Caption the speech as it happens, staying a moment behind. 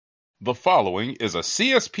The following is a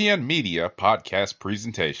CSPN Media podcast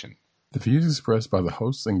presentation. The views expressed by the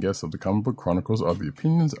hosts and guests of the Comic Book Chronicles are the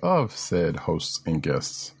opinions of said hosts and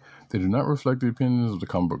guests. They do not reflect the opinions of the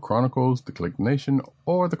Comic Book Chronicles, the Click Nation,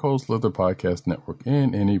 or the Cold Slither Podcast Network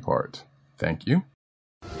in any part. Thank you.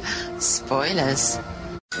 Spoilers.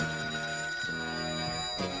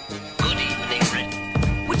 Good evening,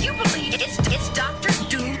 Rick. Would you believe it's Dr.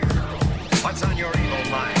 Doom? What's on your evil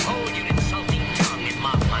mind? Hold your insulting tongue and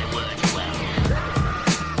mark my words well.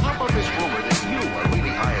 How about this rumor that you are really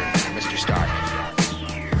Iron Man, Mr. Stark?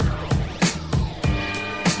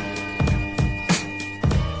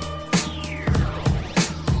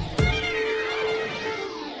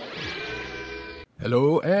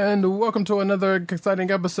 Hello, and welcome to another exciting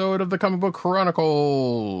episode of the Comic Book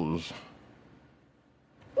Chronicles.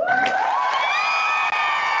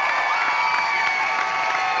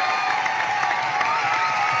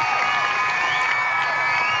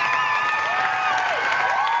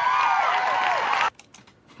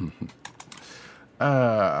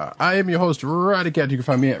 I am your host, Radicat. You can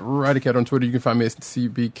find me at Radicat on Twitter. You can find me at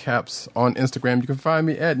CBCaps on Instagram. You can find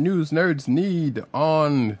me at News Nerds Need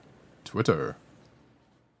on Twitter.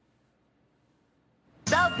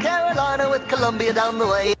 South Carolina with Columbia down the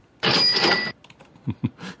way.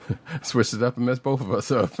 Switched it up and messed both of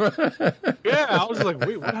us up. Yeah, I was like,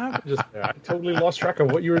 wait, what happened just there? I totally lost track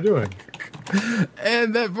of what you were doing.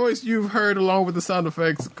 And that voice you've heard along with the sound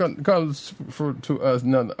effects comes to us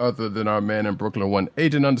none other than our man in Brooklyn, one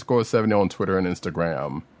agent _70 on Twitter and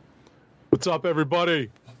Instagram. What's up,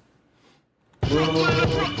 everybody?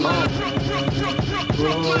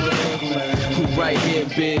 Right here,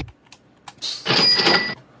 big.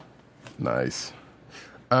 Nice.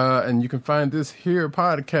 And you can find this here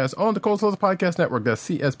podcast on the Cold Slither Podcast Network. That's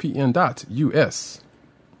CSPN.us.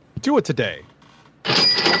 Do it today.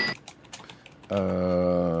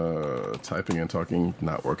 Typing and talking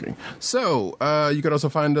not working. So you can also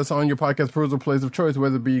find us on your podcast perusal place of choice,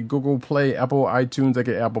 whether it be Google Play, Apple, iTunes,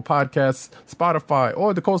 aka Apple Podcasts, Spotify,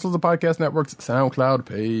 or the Cold Slither Podcast Network's SoundCloud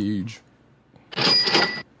page.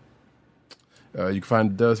 You can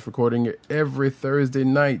find us recording every Thursday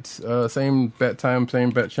night, same bat time,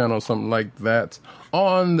 same bat channel, something like that,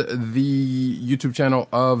 on the YouTube channel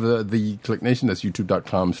of the Click Nation. That's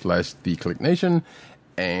youtube.com/the Click Nation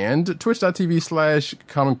and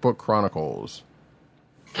twitch.tv/Comic Book Chronicles.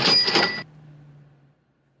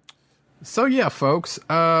 So yeah, folks,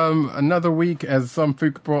 another week, as some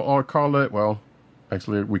people all call it. Well,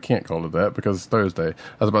 actually, we can't call it that because it's Thursday. I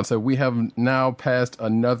was about to say, we have now passed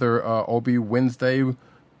another Obi Wednesday,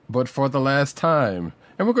 but for the last time.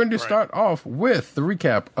 And we're going to start off with the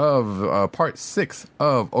recap of Part 6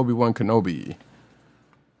 of Obi-Wan Kenobi.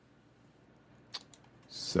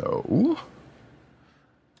 So,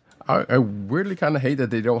 I weirdly kind of hate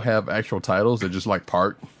that they don't have actual titles. They're just like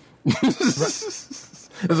part.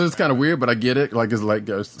 It's kind of weird, but I get it. Like, it's like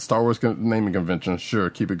a Star Wars naming convention. Sure,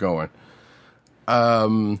 keep it going.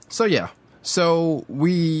 So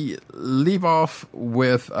we leave off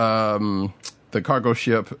with the cargo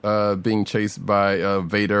ship being chased by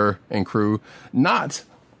Vader and crew, not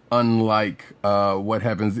unlike what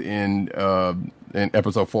happens in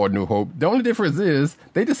Episode 4, New Hope. The only difference is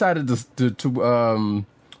they decided to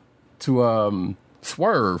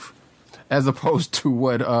swerve, as opposed to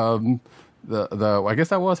what the I guess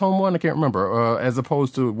that was Home One, I can't remember, as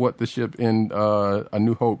opposed to what the ship in A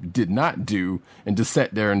New Hope did not do, and just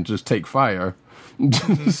sat there and just take fire.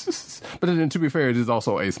 But then, to be fair, it is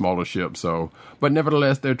also a smaller ship, so, but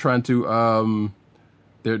nevertheless, they're trying to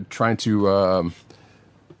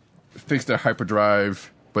fix their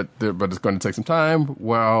hyperdrive, but it's going to take some time,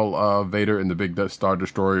 while Vader and the big Star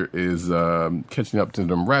Destroyer is catching up to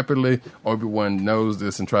them rapidly. Obi-Wan knows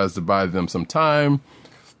this and tries to buy them some time.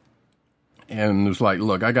 And it's like,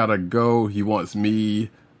 look, I gotta go. He wants me.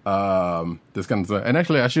 This kind of stuff. And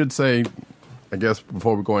actually, I should say, I guess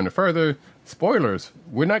before we go any further, spoilers.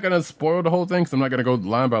 We're not gonna spoil the whole thing, so I'm not gonna go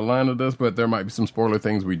line by line of this, but there might be some spoiler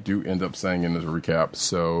things we do end up saying in this recap.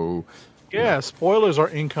 So, yeah, spoilers are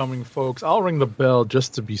incoming, folks. I'll ring the bell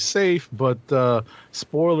just to be safe, but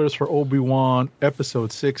spoilers for Obi-Wan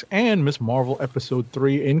Episode 6 and Ms. Marvel Episode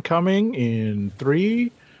 3 incoming in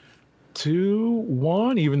 3, 2,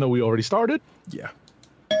 1, even though we already started. Yeah.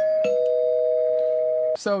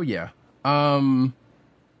 So yeah.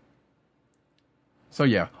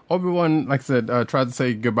 Obi-Wan, like I said, tried to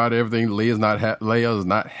say goodbye to everything. Leia is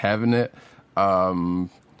not having it.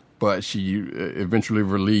 But she eventually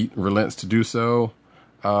relents to do so,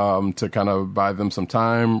 to kind of buy them some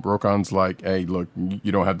time. Rokan's like, hey, look,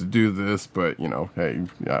 you don't have to do this, but, you know, hey,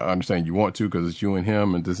 I understand you want to because it's you and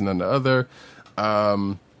him and this and that and the other.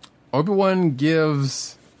 Obi-Wan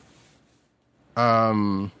gives,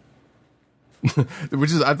 which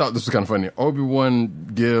is, I thought this was kind of funny.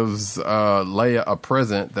 Obi-Wan gives Leia a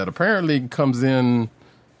present that apparently comes in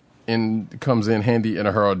handy in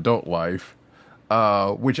her adult life,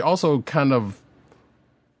 which also kind of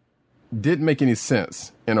didn't make any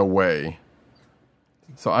sense in a way.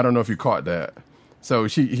 So I don't know if you caught that. So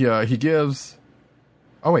he gives.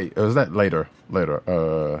 Oh wait, was that later?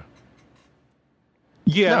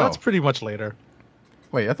 Yeah, No. that's pretty much later.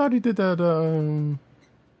 Wait, I thought he did that.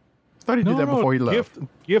 I thought he did that before he left.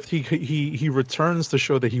 Gift. He returns to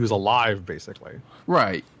show that he was alive, basically,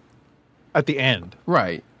 Right, at the end.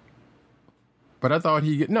 right. But I thought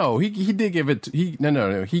he did give it. He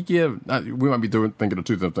give. We might be thinking of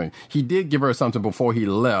two different things. He did give her something before he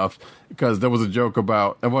left because there was a joke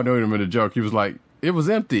about. It wasn't even a joke. He was like, it was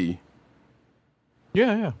empty.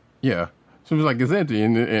 Yeah. Yeah. So he was like, it's empty.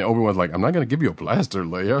 And Obi-Wan's like, I'm not going to give you a blaster,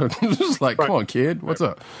 Leia. Just like, Right. come on, kid. What's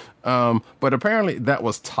up? But apparently that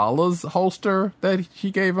was Tala's holster that he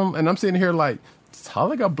gave him. And I'm sitting here like,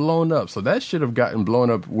 Tala got blown up. So that should have gotten blown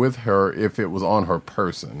up with her if it was on her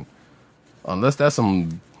person. Unless that's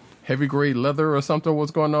some heavy grade leather or something, what's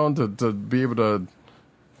going on to be able to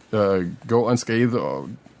go unscathed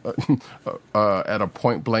at a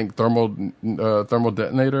point blank thermal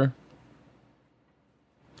detonator.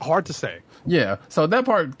 Hard to say. Yeah, so that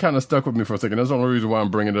part kind of stuck with me for a second. That's the only reason why I'm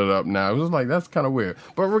bringing it up now. It was like, that's kind of weird.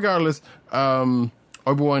 But regardless,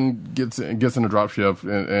 Obi-Wan gets in the dropship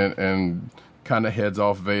and kind of heads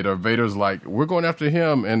off Vader. Vader's like, we're going after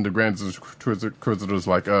him, and the Grand Inquisitor's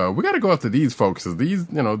like, we got to go after these folks. 'Cause these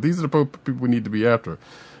are the people we need to be after.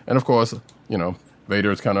 And of course,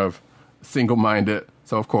 Vader is kind of single-minded,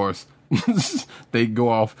 so of course they go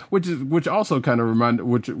off, which also kind of reminded,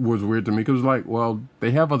 which was weird to me, because like, well,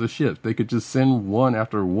 they have other ships. They could just send one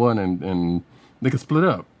after one, and they could split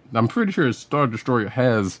up. I'm pretty sure Star Destroyer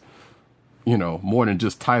has, more than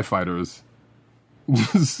just TIE fighters.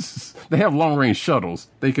 They have long range shuttles.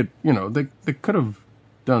 They could, they could have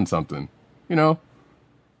done something,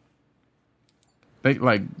 They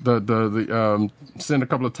like the send a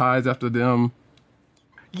couple of TIEs after them.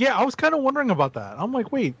 Yeah, I was kind of wondering about that. I'm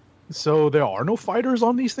like, wait, so there are no fighters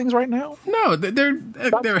on these things right now? No, there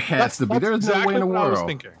has to be. There's exactly no way in the what world. I was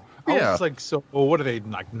thinking. I Yeah. was like, so what are they,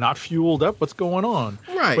 like, not fueled up? What's going on?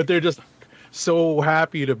 Right. But they're just so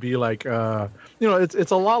happy to be like,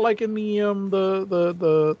 it's a lot like in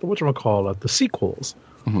the whatchamacallit, the sequels.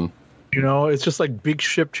 Mm-hmm. It's just like big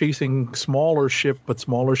ship chasing smaller ship, but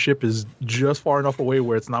smaller ship is just far enough away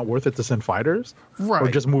where it's not worth it to send fighters. Right.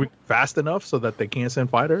 Or just moving fast enough so that they can't send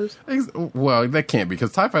fighters. Well, that can't be,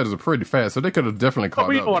 because TIE fighters are pretty fast, so they could have definitely caught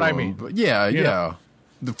but you up know what to I them. mean. But yeah.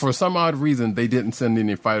 For some odd reason, they didn't send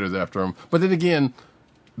any fighters after him. But then again,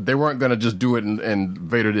 they weren't going to just do it, and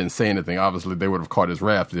Vader didn't say anything. Obviously, they would have caught his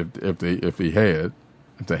wrath if they had.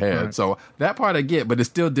 Right. So that part I get, but it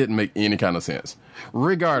still didn't make any kind of sense.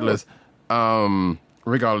 Regardless,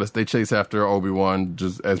 they chase after Obi-Wan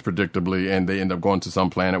just as predictably, and they end up going to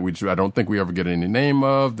some planet which I don't think we ever get any name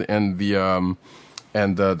of, and the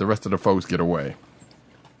rest of the folks get away.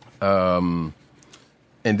 And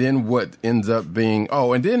then what ends up being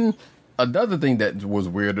and then another thing that was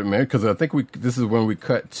weird to me, because I think this is when we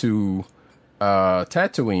cut to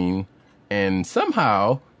Tatooine, and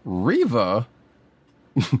somehow Reva,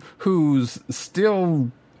 who's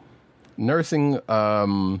still nursing a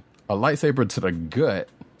lightsaber to the gut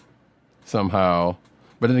somehow,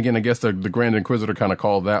 but then again, I guess the Grand Inquisitor kind of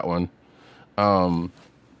called that one,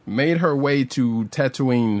 made her way to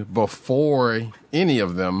Tatooine before any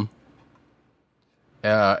of them,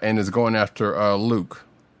 and is going after Luke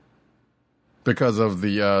because of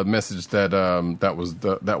the message that was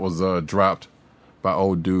dropped by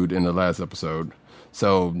old dude in the last episode.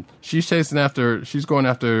 So she's going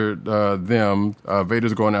after them.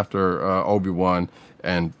 Vader's going after Obi-Wan,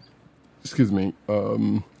 and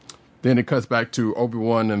then it cuts back to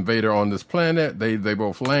Obi-Wan and Vader on this planet. They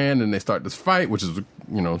both land and they start this fight, which is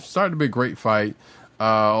started to be a great fight.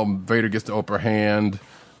 Vader gets the upper hand.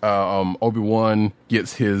 Obi-Wan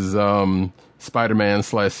gets his Spider-Man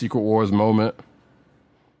 / Secret Wars moment.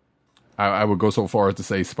 I would go so far as to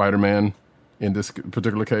say Spider-Man in this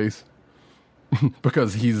particular case.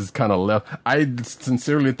 Because he's kind of left. I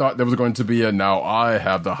sincerely thought there was going to be a now I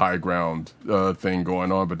have the high ground thing going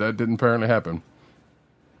on, but that didn't apparently happen.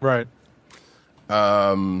 Right.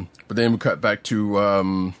 But then we cut back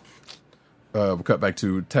to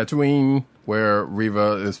Tatooine, where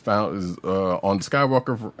Reva is on the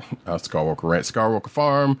Skywalker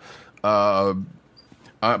farm.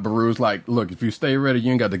 Aunt Beru's like, look, if you stay ready,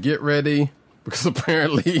 you ain't got to get ready, because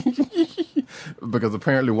apparently because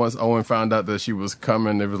apparently once Owen found out that she was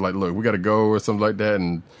coming, it was like, look, we got to go or something like that,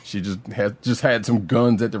 and she just had some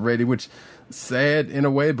guns at the ready, which sad in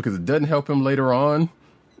a way because it doesn't help him later on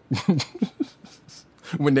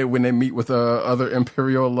when they meet with other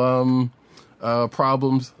Imperial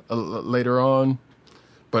problems later on.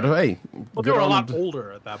 But hey, well, they were a lot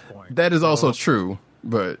older at that point. That is also true,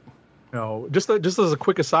 but. No, just as a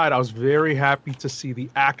quick aside, I was very happy to see the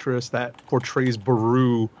actress that portrays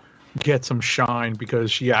Beru get some shine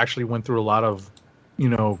because she actually went through a lot of,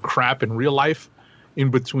 crap in real life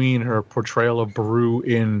in between her portrayal of Beru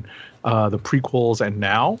in the prequels and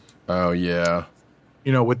now. Oh yeah,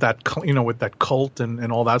 with that cult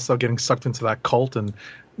and all that stuff, getting sucked into that cult, and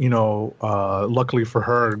luckily for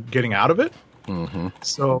her, getting out of it. Mm-hmm.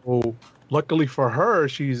 So. Luckily for her,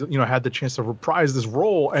 she's had the chance to reprise this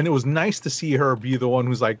role, and it was nice to see her be the one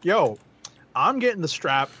who's like, "Yo, I'm getting the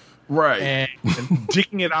strap, right, and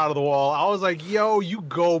digging it out of the wall." I was like, "Yo, you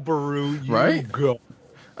go, Beru, you go."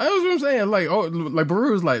 That's what I'm saying. Like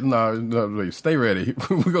Beru's like, no, stay ready.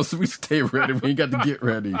 we stay ready. We ain't got to get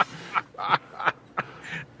ready.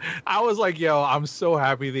 I was like, "Yo, I'm so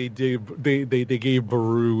happy they gave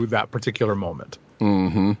Beru that particular moment."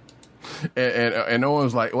 Mm-hmm. And no one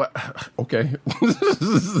was like, "What? Okay."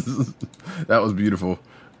 That was beautiful.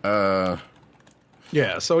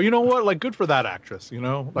 Yeah, so you know what? Like, good for that actress.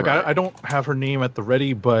 Right. I don't have her name at the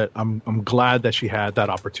ready, but I'm glad that she had that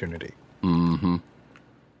opportunity. Mm-hmm.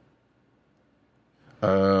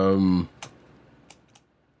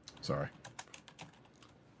 Sorry.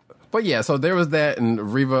 But yeah, so there was that,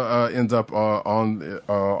 and Reva ends up on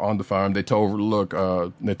the farm. They told Luke,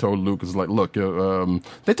 it's like, look,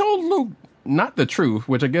 they told Luke not the truth,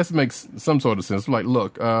 which I guess makes some sort of sense. Like,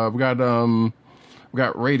 look, we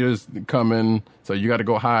got raiders coming, so you got to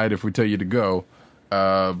go hide if we tell you to go.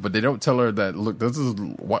 But they don't tell her that, look, this is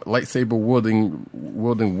lightsaber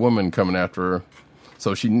wielding woman coming after her.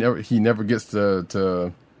 So he never gets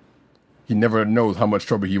to he never knows how much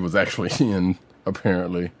trouble he was actually in,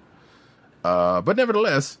 apparently. But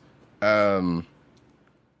nevertheless, to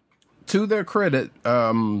their credit,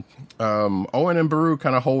 Owen and Beru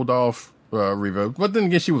kind of hold off Reva. But then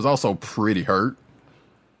again, she was also pretty hurt,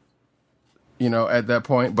 at that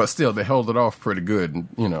point. But still, they held it off pretty good,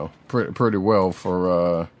 pretty well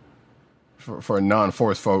for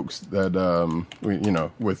non-force folks that,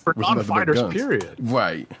 with non-fighters, guns. Period.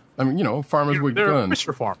 Right. I mean, farmers with guns.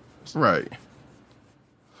 Mr. Farmers. Right.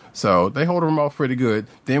 So they hold them off pretty good.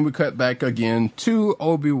 Then we cut back again to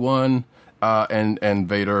Obi-Wan and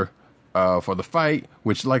Vader for the fight,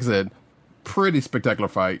 which, like I said, pretty spectacular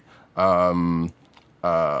fight. Like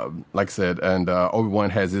I said, and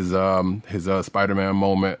Obi-Wan has his Spider-Man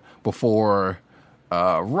moment before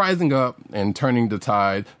rising up and turning the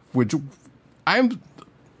tide, which I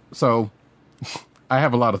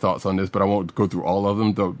have a lot of thoughts on this, but I won't go through all of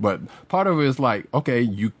them. But part of it is like, okay,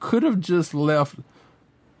 you could have just left.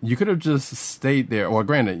 You could have just stayed there. Well,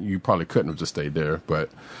 granted, you probably couldn't have just stayed there, but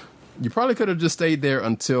you probably could have just stayed there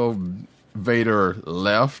until Vader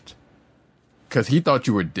left, because he thought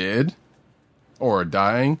you were dead or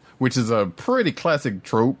dying, which is a pretty classic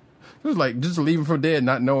trope. It was like, just leave him for dead,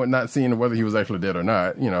 not seeing whether he was actually dead or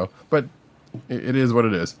not, But it is what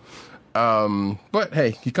it is. But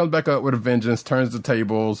hey, he comes back up with a vengeance, turns the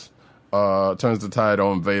tables, turns the tide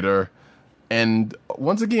on Vader, and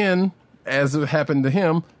once again, as it happened to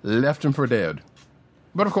him, left him for dead.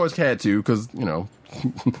 But of course, had to, because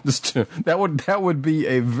that would be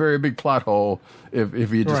a very big plot hole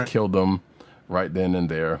if he had just killed them right then and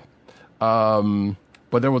there.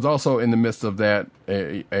 But there was also in the midst of that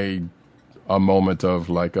a moment of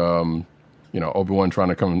like Obi-Wan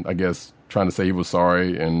trying to say he was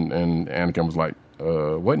sorry, and Anakin was like,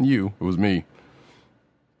 wasn't you, it was me.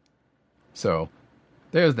 So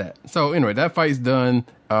there's that. So anyway, that fight's done.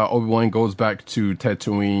 Obi-Wan goes back to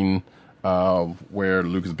Tatooine, where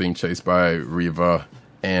Luke is being chased by Reva,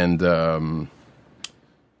 and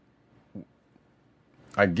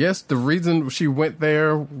I guess the reason she went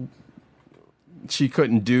there, she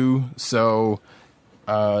couldn't do, so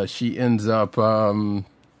she ends up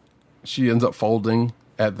folding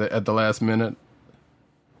at the last minute.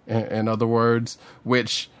 In other words,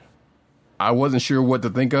 which I wasn't sure what to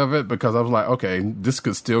think of it, because I was like, okay, this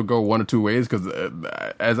could still go one or two ways, because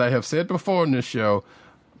as I have said before in this show,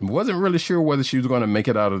 I wasn't really sure whether she was going to make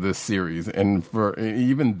it out of this series, and for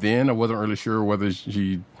even then, I wasn't really sure whether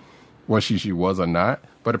she was or not.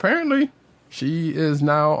 But apparently, she is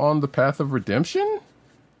now on the path of redemption.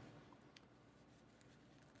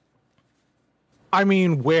 I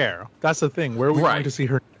mean, where? That's the thing. Where are we going to see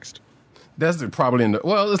her next? That's probably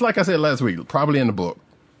it's like I said last week, probably in the book.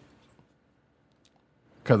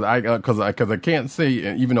 because I can't see,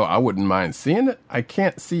 and even though I wouldn't mind seeing it, I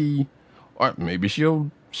can't see, or maybe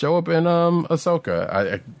she'll show up in Ahsoka.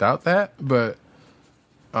 I doubt that, but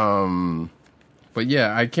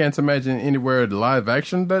yeah, I can't imagine anywhere live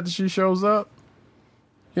action that she shows up.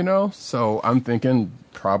 You know, so I'm thinking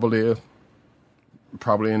probably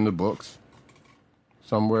in the books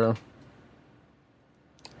somewhere.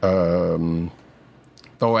 Though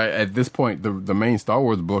at this point, the main Star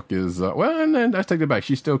Wars book is and then I take it back.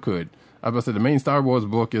 She still could. I was about to say the main Star Wars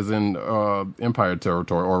book is in Empire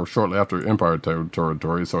territory, or shortly after Empire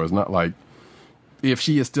territory. So it's not like if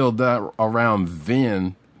she is still around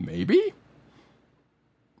then, maybe.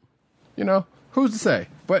 You know, who's to say?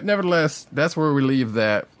 But nevertheless, that's where we leave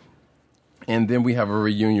that. And then we have a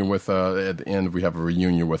reunion with at the end. We have a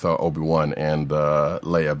reunion with Obi-Wan and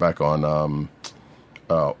Leia back on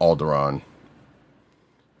Alderaan.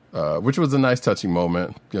 Which was a nice touching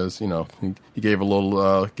moment because, you know, he gave a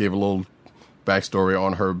little backstory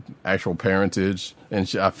on her actual parentage, and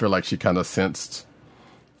I feel like she kind of sensed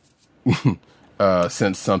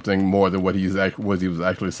something more than what he was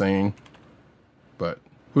actually saying. But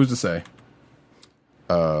who's to say?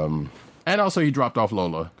 And also he dropped off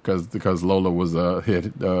Lola because Lola was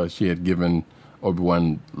she had given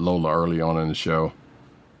Obi-Wan Lola early on in the show.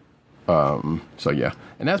 So yeah,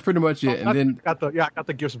 and that's pretty much it. And then I got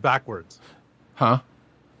the gifts backwards. Huh?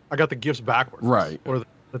 I got the gifts backwards. Right. Or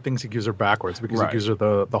the things he gives her backwards because Right. he gives her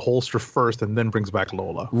the holster first and then brings back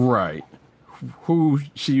Lola. Right. Who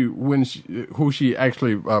she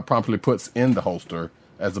actually promptly puts in the holster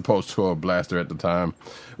as opposed to a blaster at the time,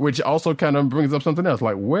 which also kind of brings up something else.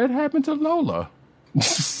 Like, what happened to Lola?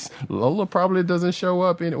 Lola probably doesn't show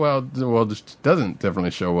up. Doesn't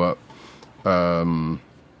definitely show up.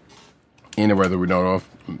 Anywhere that we know of,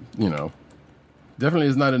 you know, definitely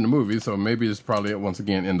is not in the movie. So maybe it's probably once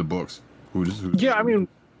again in the books. Yeah, I mean,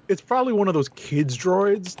 it's probably one of those kids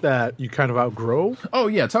droids that you kind of outgrow. Oh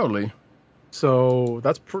yeah, totally. So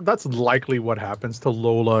that's likely what happens to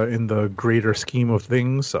Lola in the greater scheme of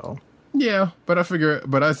things. So yeah, but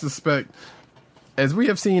I suspect, as we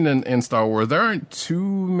have seen in Star Wars, there aren't too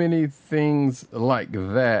many things like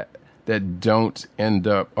that don't end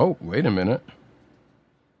up. Oh, wait a minute.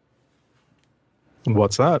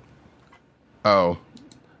 what's that? Oh,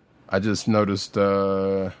 I just noticed.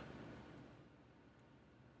 Oh,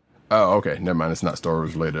 okay. Never mind. It's not Star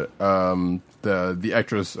Wars related. The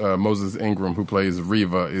actress Moses Ingram, who plays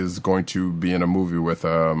Reva, is going to be in a movie with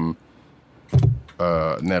Natalie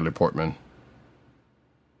Portman,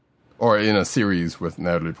 or in a series with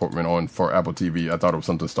Natalie Portman for Apple TV. I thought it was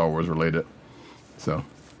something Star Wars related. So,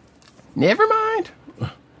 never mind.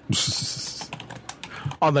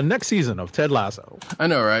 On the next season of Ted Lasso. I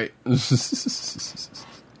know, right?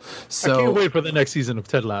 So, I can't wait for the next season of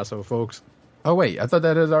Ted Lasso, folks. Oh wait, I thought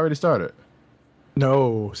that has already started.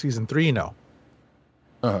 No, season 3, no.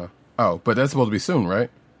 Uh-huh. Oh, but that's supposed to be soon,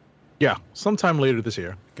 right? Yeah, sometime later this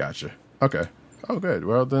year. Gotcha. Okay. Oh, good.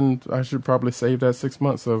 Well, then I should probably save that 6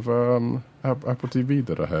 months of Apple TV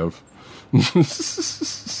that I have.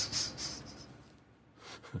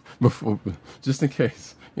 Before, just in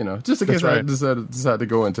case. You know, just in case I decide to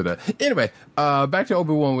go into that. Anyway, back to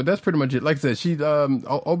Obi-Wan. That's pretty much it. Like I said,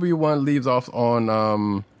 Obi-Wan leaves off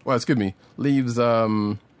on, leaves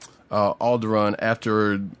Alderaan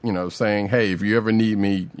after, you know, saying, hey, if you ever need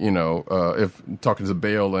me, you know, if talking to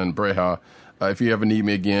Bail and Breha, if you ever need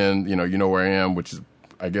me again, you know where I am, which is,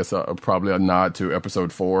 I guess, probably a nod to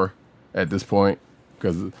episode 4 at this point,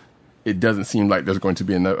 because it doesn't seem like there's going to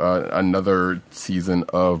be another season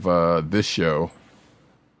of this show.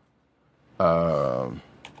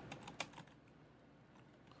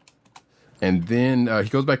 And then he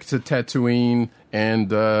goes back to Tatooine and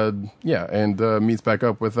meets back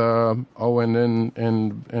up with Owen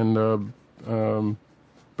and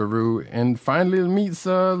Beru, and finally meets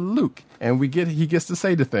Luke, and he gets to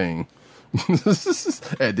say the thing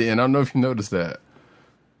at the end. I don't know if you noticed that.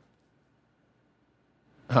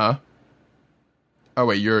 Huh? Oh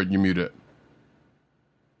wait, you're muted.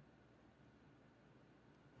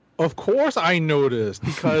 Of course I noticed,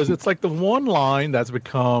 because it's like the one line that's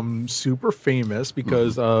become super famous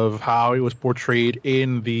because of how it was portrayed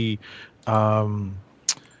in the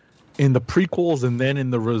prequels and then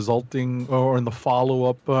in the resulting or in the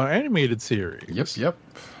follow-up animated series. Yep.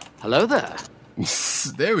 Hello there.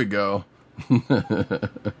 There we go.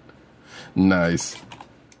 Nice.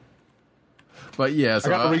 But yeah,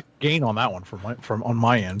 so I got to regain on that one from on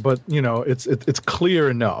my end, but you know, it's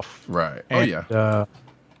clear enough. Right. And,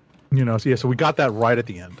 you know, so we got that right at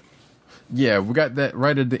the end. Yeah, we got that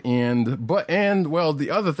right at the end. The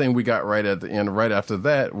other thing we got right at the end, right after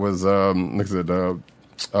that, was like I said,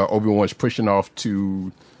 Obi-Wan's pushing off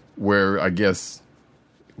to where I guess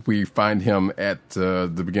we find him at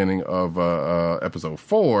the beginning of episode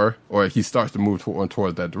 4, or he starts to move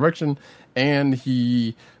towards that direction, and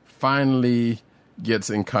he finally gets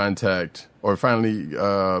in contact, or finally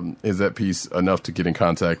is at peace enough to get in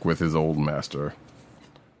contact with his old master,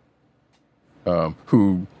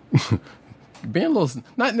 who being a little,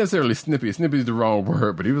 not necessarily snippy. Snippy is the wrong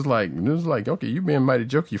word, but he was like, okay, you being mighty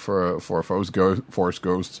jokey for a Force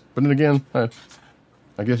Ghost. But then again, I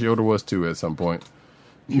guess Yoda was too at some point.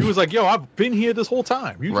 He was like, yo, I've been here this whole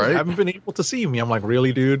time. You just haven't been able to see me. I'm like,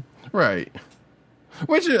 really, dude? Right.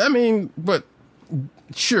 Which, I mean, but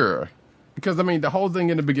sure. Because, I mean, the whole thing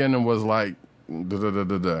in the beginning was like, you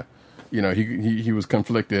know, he was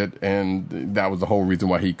conflicted, and that was the whole reason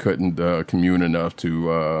why he couldn't commune enough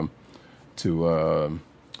to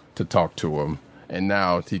talk to him. And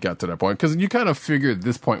now he got to that point. Because you kind of figured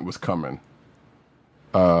this point was coming.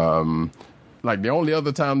 Like, the only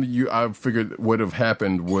other time I figured would have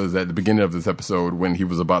happened was at the beginning of this episode when he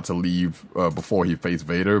was about to leave before he faced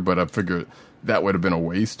Vader, but I figured that would have been a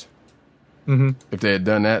waste if they had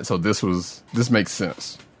done that. So this makes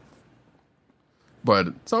sense.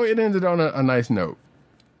 But, so it ended on a nice note.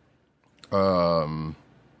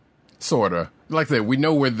 Sorta. Like I said, we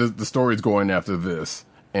know where the story's going after this,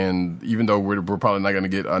 and even though we're probably not going to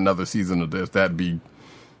get another season of this, that'd be...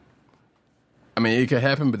 I mean, it could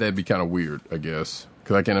happen, but that'd be kind of weird, I guess.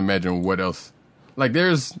 Because I can't imagine what else. Like,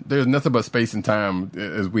 there's nothing but space and time,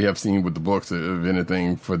 as we have seen with the books, if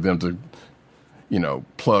anything, for them to, you know,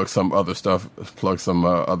 plug some other stuff, plug some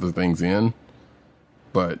other things in.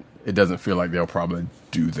 But it doesn't feel like they'll probably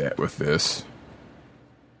do that with this.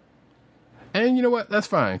 And you know what? That's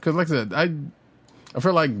fine. Because, like I said, I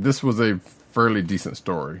feel like this was a fairly decent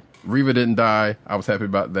story. Reva didn't die. I was happy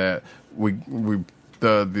about that.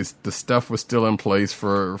 The stuff was still in place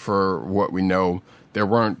for what we know. There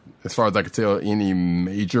weren't, as far as I could tell, any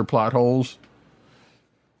major plot holes,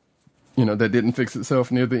 you know, that didn't fix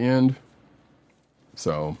itself near the end.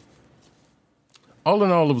 So, all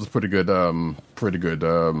in all, it was a pretty good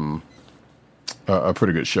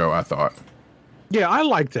show, I thought. Yeah, I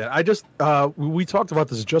liked it. I just we talked about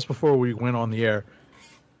this just before we went on the air.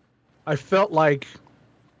 I felt like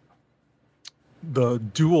the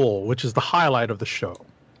duel, which is the highlight of the show,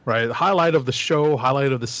 right? The highlight of the show,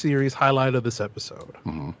 highlight of the series, highlight of this episode.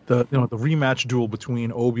 Mm-hmm. The rematch duel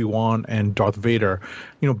between Obi-Wan and Darth Vader,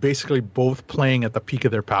 you know, basically both playing at the peak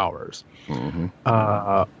of their powers.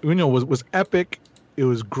 Mm-hmm. You know, was epic. It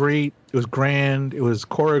was great. It was grand. It was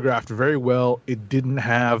choreographed very well. It didn't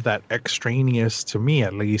have that extraneous, to me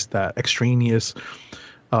at least, that extraneous,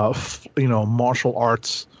 martial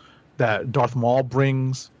arts that Darth Maul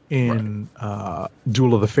brings in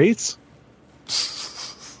Duel of the Fates,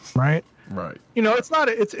 right? Right. You know, it's not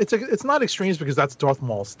extraneous because that's Darth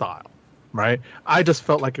Maul's style, right? I just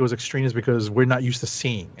felt like it was extraneous because we're not used to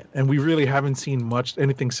seeing it, and we really haven't seen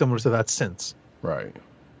anything similar to that since. Right.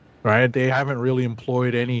 Right. They haven't really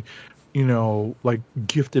employed any, you know, like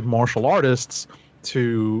gifted martial artists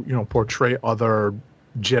to, you know, portray other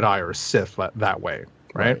Jedi or Sith that way,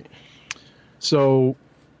 right? So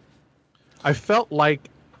I felt like,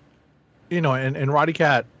 you know, and Roddy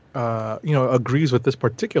Cat, agrees with this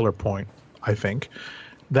particular point, I think,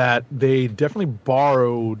 that they definitely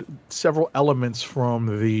borrowed several elements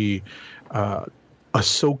from the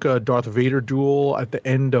Ahsoka Darth Vader duel at the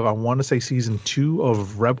end of, I want to say, season 2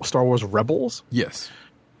 of Star Wars Rebels. Yes.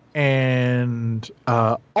 And,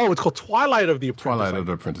 it's called Twilight of the Apprentice. Twilight of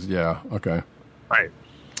the Apprentice, yeah, okay. Right.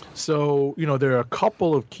 So, you know, there are a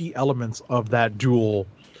couple of key elements of that duel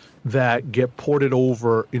that get ported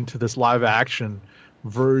over into this live action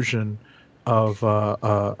version of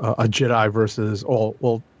a Jedi versus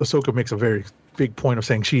Ahsoka makes a very big point of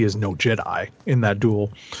saying she is no Jedi in that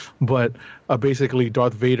duel, but basically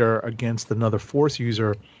Darth Vader against another Force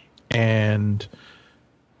user, and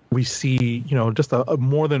we see, you know, just a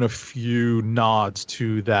more than a few nods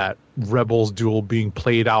to that Rebels duel being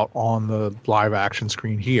played out on the live action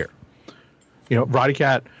screen here. You know, Roddy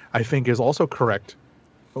Cat, I think, is also correct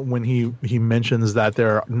when he mentions that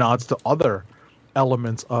there are nods to other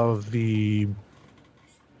elements of the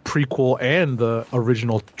prequel and the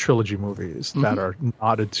original trilogy movies that are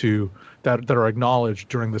nodded to, that are acknowledged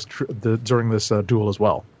during this duel as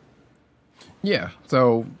well. Yeah,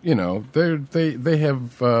 so you know they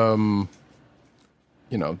have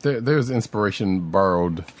there's inspiration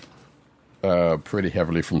borrowed pretty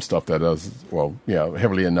heavily from stuff that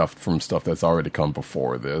heavily enough from stuff that's already come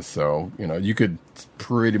before this. So you know you could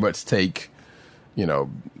pretty much take, you know,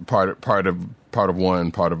 part of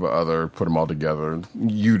one, part of the other, put them all together.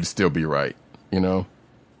 You'd still be right, you know.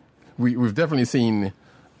 we've definitely seen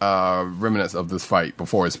remnants of this fight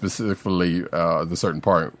before, specifically the certain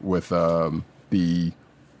part with the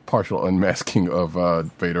partial unmasking of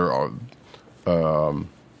Vader, or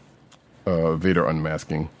Vader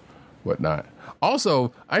unmasking, whatnot.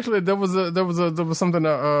 Also, actually, there was something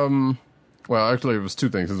that well, actually, it was two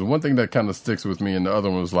things. There's one thing that kind of sticks with me, and the other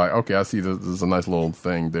one was like, okay, I see this is a nice little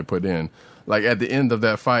thing they put in. Like at the end of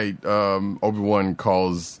that fight, Obi-Wan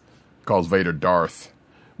calls Vader Darth,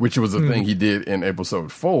 which was a thing he did in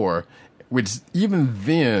Episode 4, which even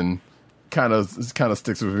then kind of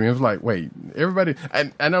sticks with me. It was like, wait, everybody,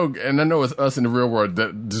 I know it's us in the real world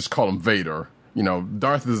that just call him Vader. You know,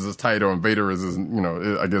 Darth is his title and Vader is his,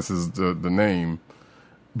 I guess is the name.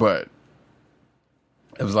 But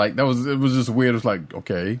it was like, it was just weird. It was like,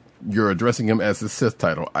 okay, you're addressing him as his Sith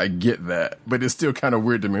title. I get that. But it's still kind of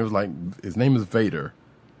weird to me. It was like, his name is Vader.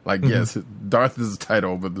 Like, yes, Darth is his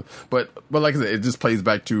title, but like I said, it just plays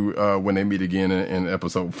back to when they meet again in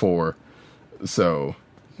Episode 4. So,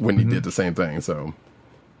 when he did the same thing, so.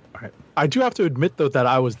 I do have to admit, though, that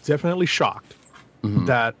I was definitely shocked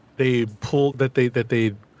that they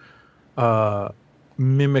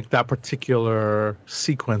mimicked that particular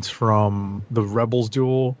sequence from the Rebels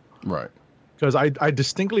duel. Right. Because I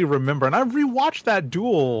distinctly remember, and I've rewatched that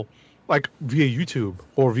duel like via YouTube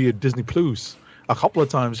or via Disney Plus a couple of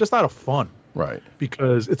times, just out of fun. Right.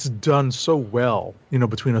 Because it's done so well,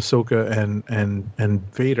 between Ahsoka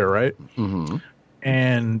and Vader, right? Mm-hmm.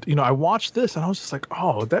 And, I watched this and I was just like,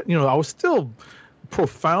 oh, that, I was still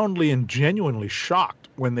profoundly and genuinely shocked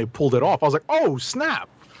when they pulled it off. I was like, oh, snap.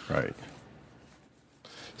 Right.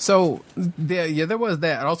 So, there was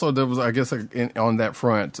that. Also, there was, I guess, on that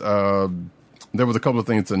front, there was a couple of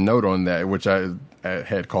things to note on that, which I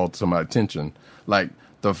had called to my attention. Like,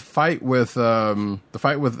 the fight with Ahsoka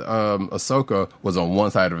was on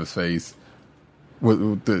one side of his face,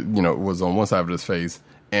 was on one side of his face,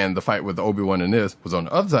 and the fight with Obi-Wan and this was on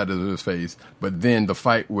the other side of his face. But then the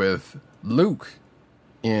fight with Luke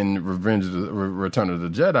in Return of the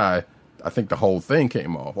Jedi, I think the whole thing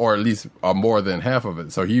came off, or at least more than half of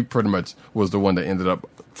it. So he pretty much was the one that ended up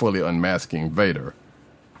fully unmasking Vader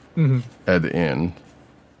at the end.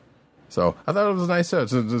 So I thought it was a nice touch.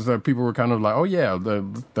 Just that people were kind of like, oh yeah,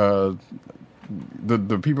 the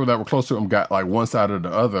people that were close to him got like one side or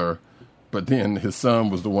the other, but then his son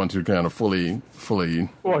was the one to kind of fully.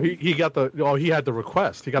 Well, he had the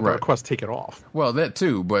request. He got the request taken off. Well, that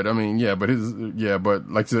too, but I mean, but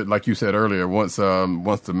like you said earlier, once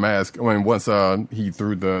the mask, once he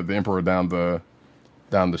threw the Emperor down the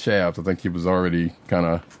shaft, I think he was already kind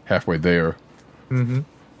of halfway there. Mm-hmm.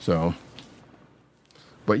 So.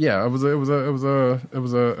 But yeah, it was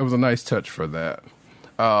a nice touch for that.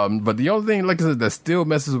 But the only thing, like I said, that still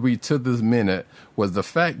messes with me to this minute was the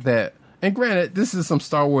fact that, and granted, this is some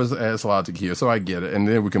Star Wars ass logic here, so I get it, and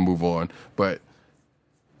then we can move on. But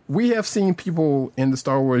we have seen people in the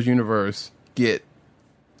Star Wars universe get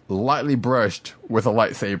lightly brushed with a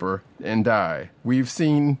lightsaber and die. We've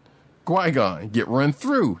seen Qui-Gon get run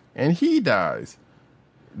through and he dies.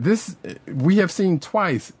 This we have seen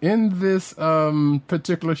twice in this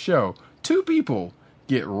particular show. 2 people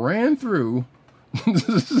get ran through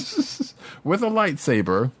with a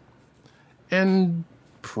lightsaber and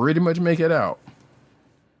pretty much make it out.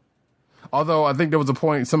 Although I think there was a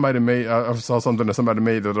point somebody made, I saw something that somebody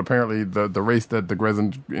made that apparently the race that the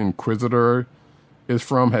Grand Inquisitor is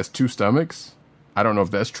from has 2 stomachs. I don't know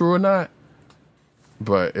if that's true or not,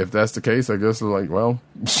 but if that's the case, I guess like, well.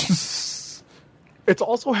 It's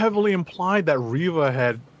also heavily implied that Reva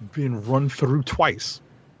had been run through twice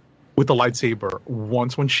with the lightsaber.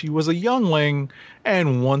 Once when she was a youngling,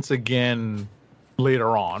 and once again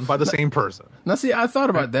later on by the same person. Now, see, I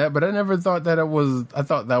thought about that, but I never thought that it was. I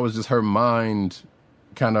thought that was just her mind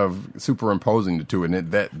kind of superimposing the two,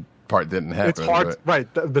 and that part didn't happen. It's hard, right?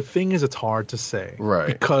 The thing is, it's hard to say, right?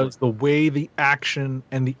 Because the way the action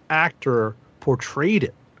and the actor portrayed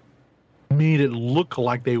it made it look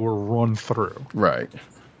like they were run through. Right.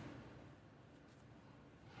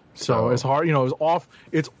 So it's hard,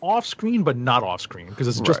 it's off screen, but not off screen because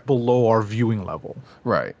it's just below our viewing level.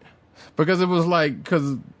 Right. Because it was like,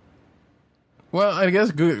 well, I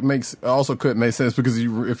guess could make sense because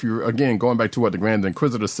if you're, again, going back to what the Grand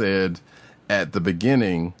Inquisitor said at the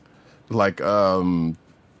beginning, like, something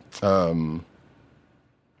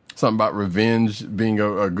about revenge being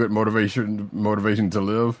a good motivation to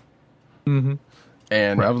live. Mm-hmm.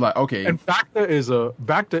 And I was like, okay. And Bacta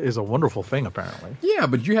is a wonderful thing, apparently. Yeah,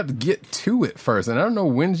 but you have to get to it first. And I don't know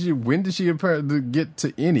when did she apparently get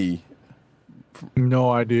to any?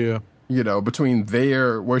 No idea. Between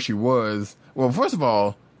there where she was. Well, first of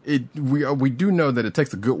all, we do know that it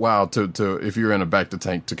takes a good while to if you're in a back to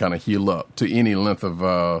tank to kind of heal up to any length of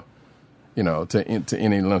to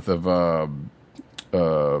any length of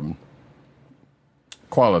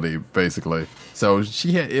quality, basically. So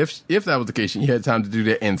she had, if that was the case, she had time to do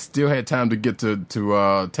that and still had time to get to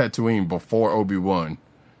Tatooine before Obi-Wan.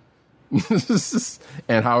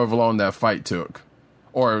 And however long that fight took.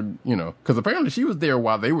 Or, because apparently she was there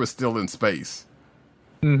while they were still in space.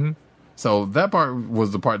 Mm-hmm. So that part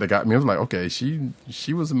was the part that got me. I was like, okay,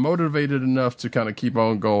 she was motivated enough to kind of keep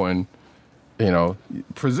on going.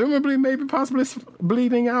 Presumably, maybe possibly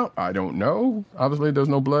bleeding out. I don't know. Obviously, there's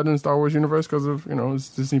no blood in the Star Wars universe because of, it's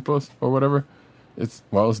Disney Plus or whatever. It's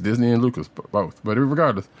Disney and Lucas, both. But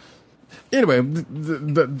regardless. Anyway,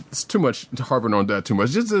 it's too much harping on that too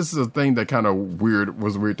much. Just this is a thing that kind of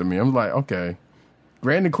was weird to me. I'm like, okay,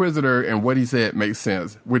 Grand Inquisitor and what he said makes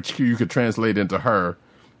sense, which you could translate into her.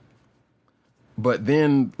 But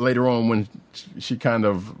then later on, when she kind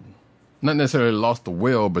of not necessarily lost the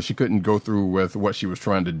will, but she couldn't go through with what she was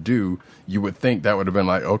trying to do, you would think that would have been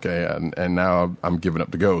like, okay, and now I'm giving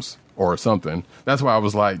up the ghost or something. That's why I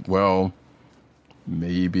was like, well,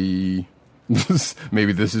 maybe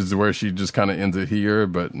maybe this is where she just kind of ends it here,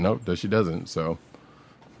 but nope, that she doesn't. So,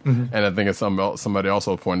 and I think somebody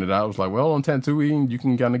also pointed out, it was like, well, on Tatooine, you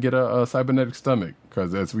can kind of get a cybernetic stomach,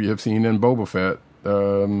 because as we have seen in Boba Fett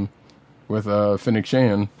with Fennec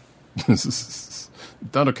Shan,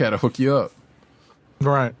 Thundercat will hook you up.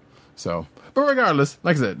 Right. So, but regardless,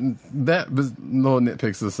 like I said, that little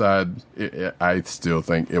nitpicks aside, I still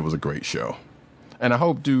think it was a great show. And I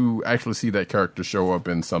hope to actually see that character show up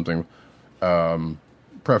in something,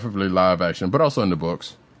 preferably live action, but also in the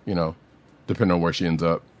books, depending on where she ends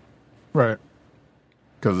up. Right.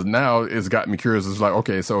 Because now it's got me curious. It's like,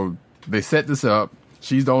 okay, so they set this up.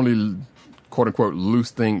 She's the only quote unquote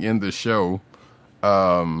loose thing in the show.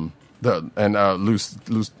 Loose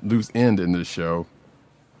end in this show,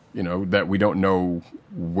 that we don't know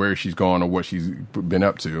where she's gone or what she's been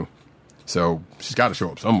up to. So she's got to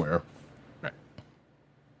show up somewhere. Right.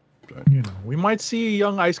 So. We might see a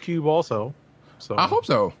young Ice Cube also. So I hope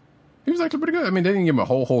so. He was actually pretty good. I mean, they didn't give him a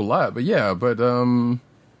whole lot, but yeah. But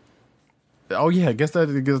I guess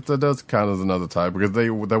that does count as another type, because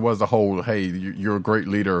there was the whole, hey, you're a great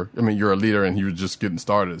leader. I mean, you're a leader, and he was just getting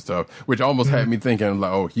started and stuff, which almost had me thinking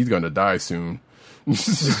like, oh, he's gonna die soon. You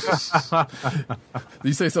say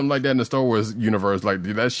something like that in the Star Wars universe, like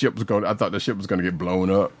that ship was going. I thought the ship was going to get blown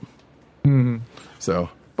up. Mm-hmm. So,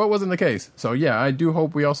 but it wasn't the case. So yeah, I do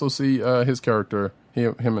hope we also see his character,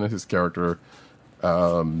 him and his character.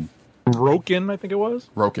 Roken, I think it was.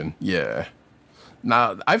 Roken, yeah.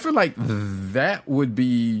 Now, I feel like that would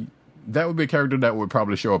be a character that would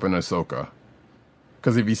probably show up in Ahsoka.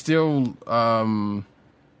 Because if he's still,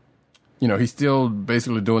 he's still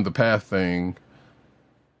basically doing the path thing,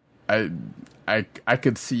 I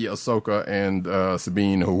could see Ahsoka and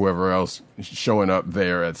Sabine or whoever else showing up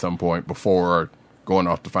there at some point before going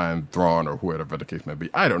off to find Thrawn or whatever the case may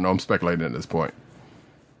be. I don't know. I'm speculating at this point.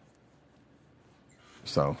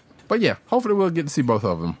 So, but yeah, hopefully we'll get to see both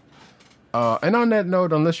of them. And on that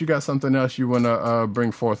note, unless you got something else you want to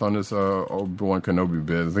bring forth on this Obi-Wan Kenobi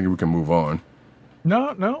bit, I think we can move on.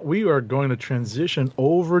 No, we are going to transition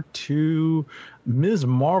over to Ms.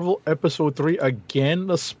 Marvel Episode 3. Again,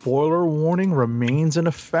 the spoiler warning remains in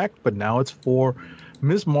effect, but now it's for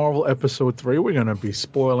Ms. Marvel Episode 3. We're going to be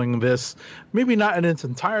spoiling this, maybe not in its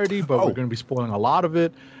entirety, but we're going to be spoiling a lot of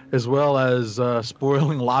it, as well as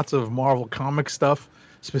spoiling lots of Marvel comic stuff,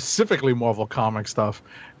 specifically Marvel comic stuff,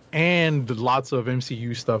 and lots of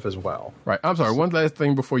MCU stuff as well. Right. I'm sorry. One last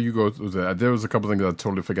thing before you go through that. There was a couple things I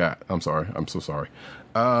totally forgot. I'm sorry. I'm so sorry.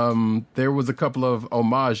 There was a couple of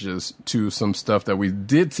homages to some stuff that we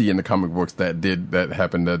did see in the comic books that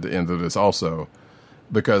happened at the end of this also.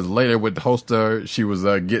 Because later with the Hoster, she was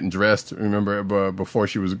getting dressed, remember, before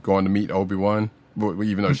she was going to meet Obi-Wan,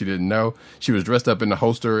 even though she didn't know. She was dressed up in the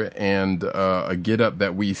Hoster and a get-up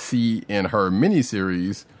that we see in her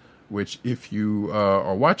miniseries, which if you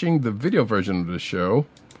are watching the video version of the show,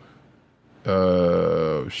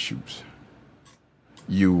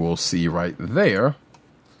 you will see right there.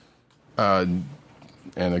 And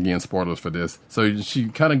again, spoilers for this. So she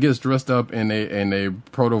kind of gets dressed up in a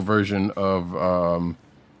proto version of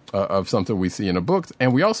something we see in the books,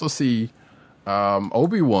 and we also see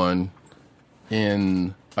Obi-Wan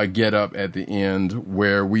in a get-up at the end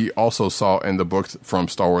where we also saw in the books from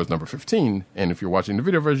Star Wars number 15. And if you're watching the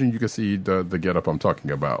video version, you can see the get-up I'm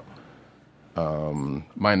talking about,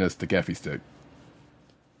 minus the gaffy stick.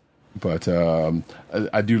 But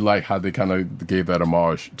I do like how they kind of gave that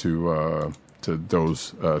homage to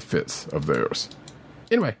those fits of theirs.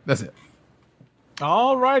 Anyway, that's it.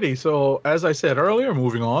 Alrighty, so as I said earlier,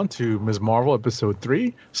 moving on to Ms. Marvel episode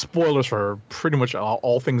 3. Spoilers for pretty much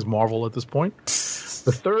all things Marvel at this point.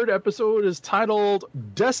 The third episode is titled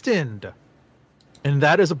Destined, and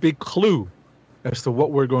that is a big clue as to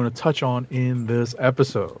what we're going to touch on in this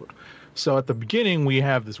episode. So at the beginning, we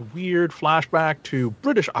have this weird flashback to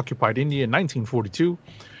British-occupied India in 1942,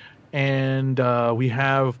 and we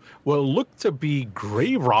have what look to be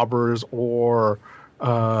grave robbers or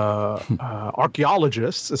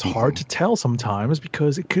archaeologists. It's hard to tell sometimes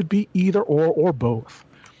because it could be either or both.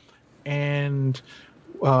 And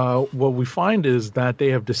what we find is that they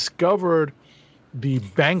have discovered the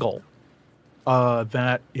bangle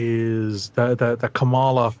that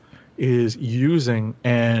Kamala is using,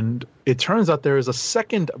 and it turns out there is a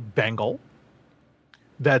second bangle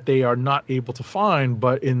that they are not able to find,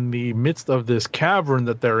 but in the midst of this cavern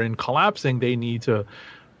that they're in collapsing, they need to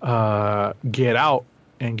get out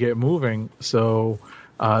and get moving, so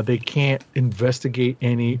they can't investigate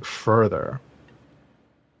any further.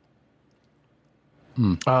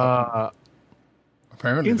 Apparently,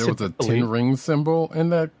 there was a 10 ring symbol in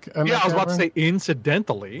that. I was about to say,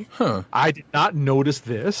 incidentally, I did not notice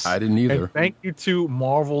this. I didn't either. And thank you to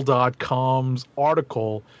Marvel.com's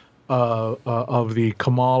article of the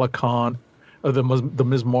Kamala Khan, the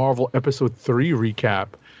Ms. Marvel episode 3 recap,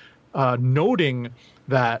 noting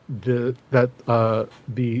that the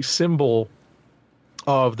symbol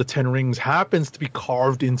of the 10 rings happens to be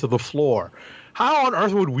carved into the floor. How on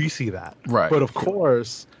earth would we see that? Right. But of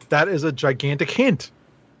course, that is a gigantic hint.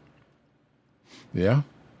 Yeah.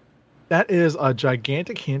 That is a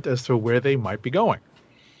gigantic hint as to where they might be going.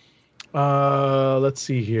 Let's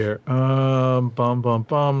see here.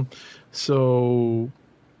 So,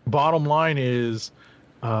 bottom line is,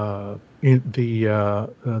 the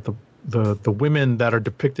women that are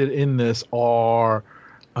depicted in this are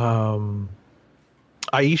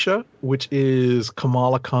Aisha, which is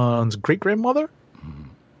Kamala Khan's great grandmother,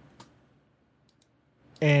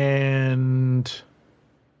 and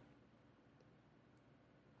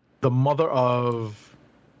the mother of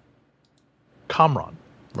Kamran.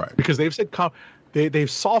 Right. Because they've said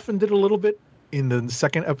they've softened it a little bit in the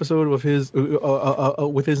second episode of his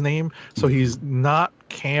with his name, so he's not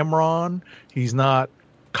Cameron, he's not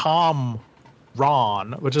Kamran,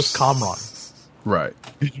 but just Kamran. Right.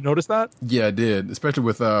 Did you notice that? Yeah, I did, especially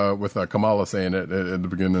with Kamala saying it at the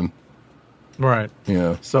beginning. Right.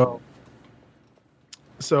 Yeah. So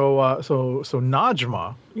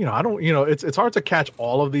Najma, I don't, it's hard to catch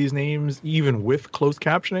all of these names even with closed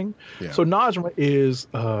captioning. Yeah. So Najma is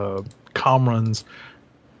Kamran's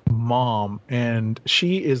mom, and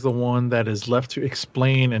she is the one that is left to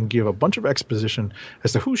explain and give a bunch of exposition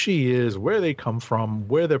as to who she is, where they come from,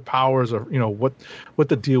 where their powers are, what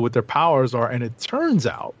the deal with their powers are. And it turns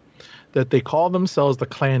out that they call themselves the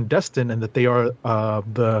Clandestine, and that they are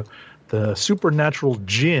the supernatural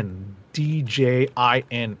jinn,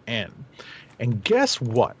 DJINN. And guess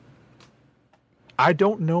what? I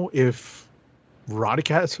don't know if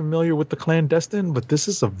Rodicat is familiar with the Clandestine, but this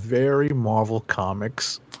is a very Marvel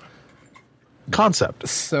Comics concept.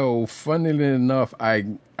 So, funnily enough, I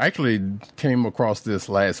actually came across this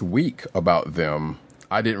last week about them.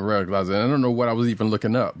 I didn't realize it. I don't know what I was even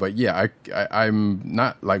looking up, but yeah, I'm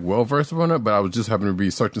not like well versed on it, but I was just having to be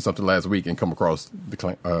searching something last week and come across the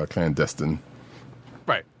Clandestine.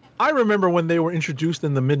 Right. I remember when they were introduced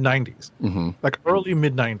in the mid 90s, like early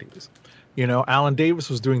mid 90s. Alan Davis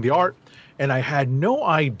was doing the art, and I had no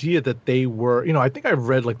idea that they were, I think I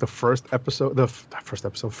read like the first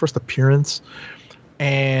appearance,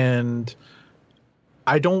 and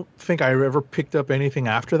I don't think I ever picked up anything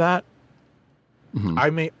after that. I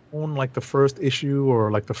may own like the first issue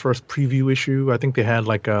or like the first preview issue. I think they had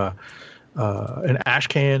like an ash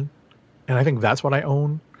can, and I think that's what I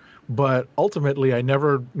own. But ultimately, I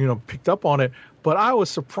never, picked up on it. But I was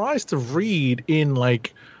surprised to read in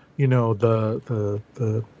like, the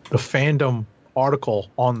fandom article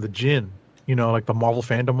on the Jinn, like the Marvel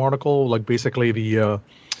fandom article, like basically the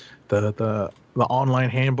online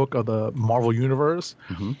handbook of the Marvel universe,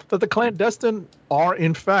 that the Clandestine were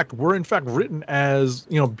in fact written as,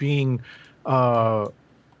 being,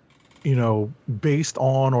 based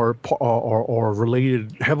on or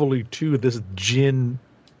related heavily to this Jinn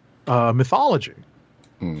mythology.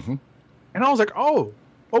 And I was like, oh,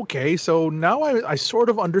 okay, so now I sort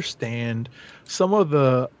of understand some of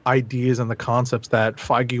the ideas and the concepts that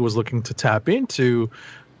Feige was looking to tap into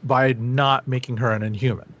by not making her an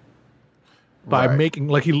Inhuman. by Right. making,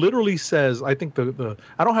 like, he literally says, I think the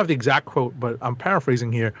I don't have the exact quote, but I'm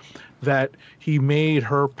paraphrasing here, that he made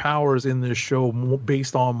her powers in this show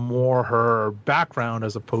based on more her background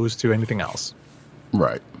as opposed to anything else.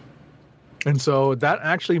 Right. And so that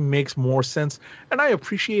actually makes more sense. And I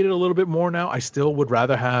appreciate it a little bit more now. I still would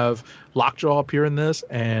rather have Lockjaw appear in this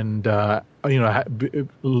and, let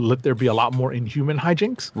there be a lot more Inhuman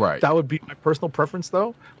hijinks. Right. That would be my personal preference,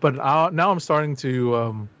 though. But now I'm starting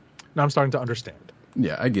to understand.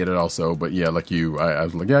 Yeah, I get it also. But yeah, like you, I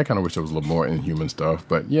was like, yeah, I kind of wish there was a little more Inhuman stuff.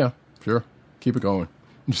 But yeah, sure. Keep it going.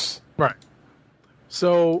 Right.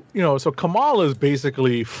 So, so Kamala is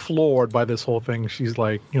basically floored by this whole thing. She's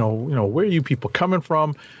like, where are you people coming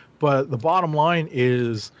from? But the bottom line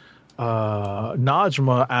is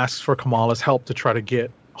Najma asks for Kamala's help to try to get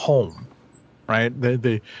home, right?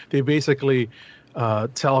 They basically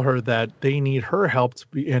tell her that they need her help to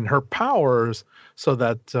be in her powers so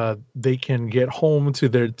that they can get home to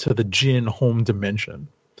the Jinn home dimension.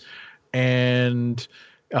 And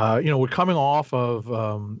we're coming off of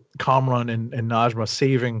Kamran and Najma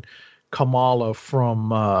saving Kamala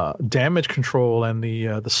from damage control and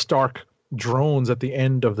the Stark drones at the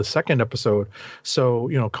end of the second episode. So,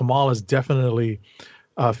 Kamala's definitely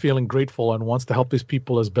feeling grateful and wants to help these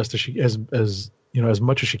people as best as as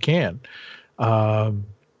much as she can.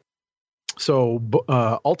 So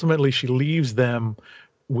ultimately, she leaves them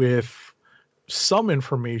with some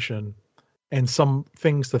information and some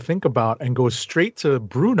things to think about, and goes straight to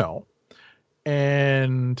Bruno.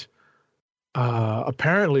 And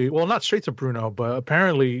apparently, well, not straight to Bruno, but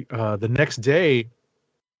apparently the next day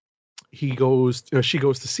she goes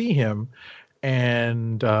to see him.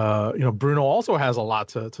 And, Bruno also has a lot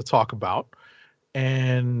to talk about.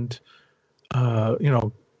 And,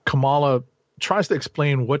 Kamala tries to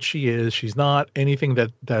explain what she is. She's not anything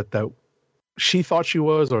that she thought she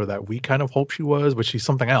was, or that we kind of hope she was, but she's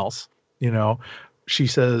something else. She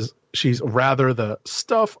says she's rather the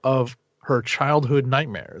stuff of her childhood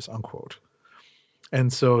nightmares, unquote.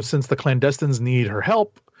 And so since the clandestines need her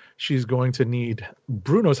help, she's going to need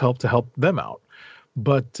Bruno's help to help them out.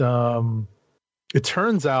 But it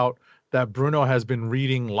turns out that Bruno has been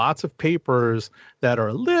reading lots of papers that are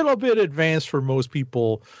a little bit advanced for most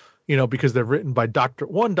people, because they're written by Dr.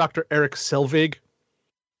 Eric Selvig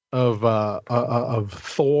of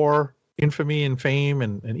Thor infamy and fame,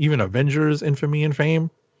 and even Avengers infamy and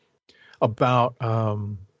fame, about I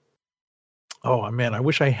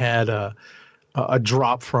wish I had a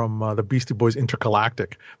drop from the Beastie Boys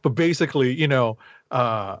Intergalactic, but basically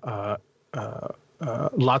lots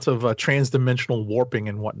of trans-dimensional warping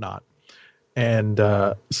and whatnot. And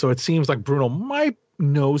so it seems like Bruno might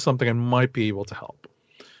know something and might be able to help.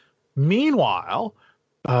 Meanwhile,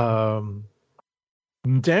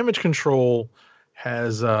 Damage Control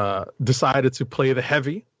has decided to play the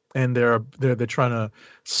heavy, and they're trying to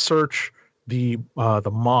search the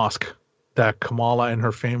mosque that Kamala and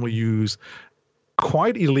her family use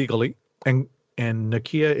quite illegally. And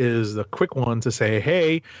Nakia is the quick one to say,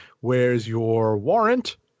 "Hey, where's your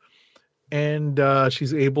warrant?" And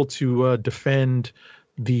she's able to defend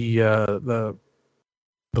the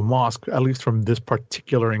mosque, at least from this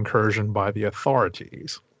particular incursion by the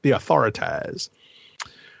authorities.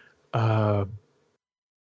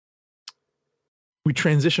 We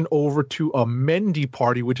transition over to a Mendi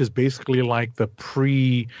party, which is basically like the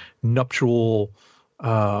pre-nuptial.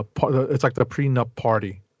 It's like the prenup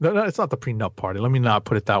party. No, it's not the prenup party. Let me not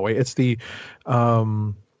put it that way. It's the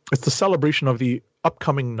celebration of the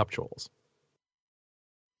upcoming nuptials.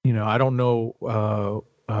 I don't know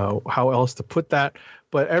how else to put that,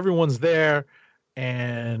 but everyone's there,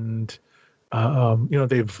 and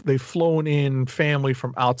they've flown in family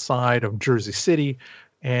from outside of Jersey City,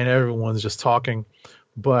 and everyone's just talking.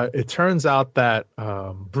 But it turns out that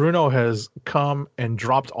Bruno has come and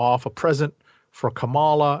dropped off a present for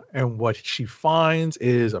Kamala, and what she finds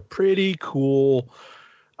is a pretty cool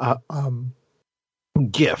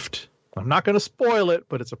gift. I'm not going to spoil it,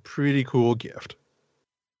 but it's a pretty cool gift.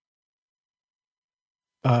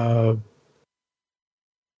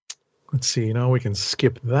 Let's see. We can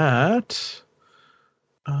skip that.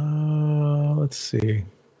 Let's see.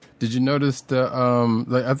 Did you notice that?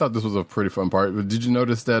 I thought this was a pretty fun part. But did you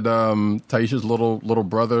notice that Taisha's little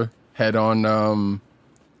brother had on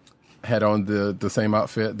the same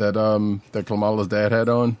outfit that Kamala's dad had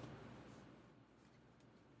on?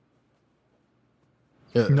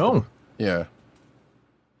 Yeah. No. Yeah.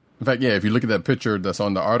 In fact, yeah. If you look at that picture that's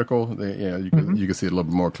on the article, you can see it a little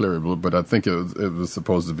bit more clearly. But I think it was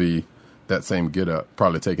supposed to be that same getup,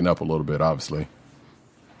 probably taken up a little bit, obviously.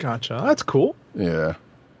 Gotcha. That's cool. Yeah.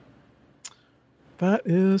 That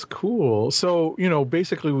is cool. So,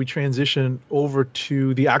 basically we transition over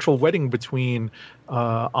to the actual wedding between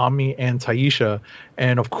Ami and Taisha.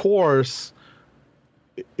 And of course,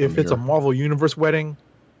 if it's a Marvel Universe wedding,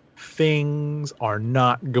 things are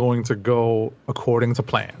not going to go according to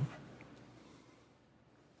plan.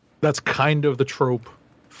 That's kind of the trope,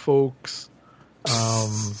 folks.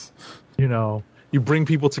 You bring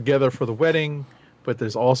people together for the wedding, but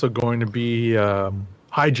there's also going to be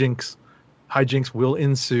hijinks. Hijinks will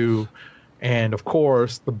ensue, and of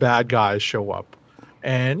course, the bad guys show up.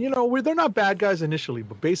 And they're not bad guys initially,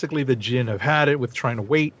 but basically the Jinn have had it with trying to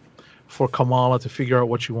wait for Kamala to figure out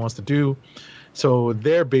what she wants to do. So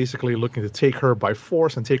they're basically looking to take her by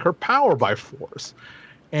force and take her power by force.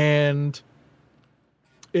 And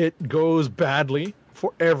it goes badly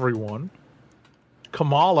for everyone.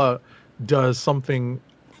 Kamala does something,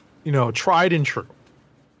 tried and true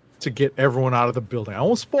to get everyone out of the building. I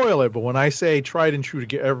won't spoil it, but when I say tried and true to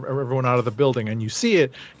get everyone out of the building and you see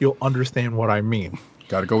it, you'll understand what I mean.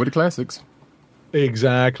 Got to go with the classics.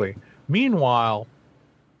 Exactly. Meanwhile,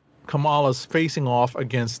 Kamala's facing off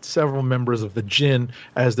against several members of the Jinn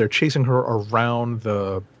as they're chasing her around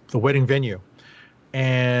the wedding venue.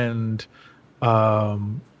 And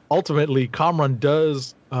ultimately, Kamran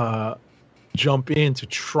does jump in to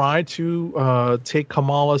try to take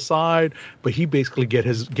Kamala's side, but he basically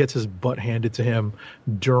gets his butt handed to him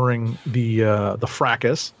during the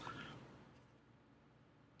fracas.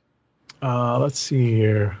 Let's see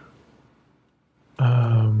here.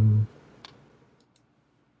 Let's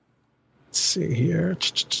see here.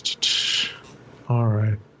 All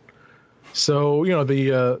right. So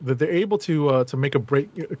they're able to make a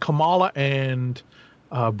break. Kamala and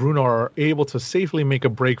Bruno are able to safely make a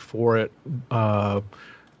break for it. The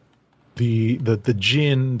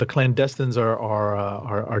Jinn, the clandestines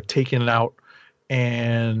are taken out,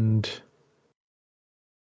 and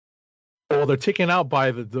they're taken out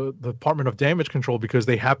by the Department of Damage Control because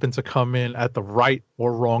they happen to come in at the right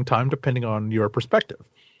or wrong time, depending on your perspective.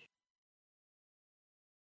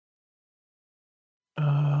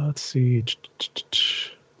 Let's see.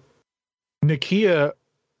 Nakia,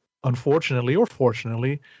 unfortunately or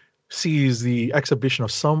fortunately, sees the exhibition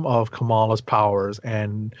of some of Kamala's powers,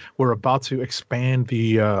 and we're about to expand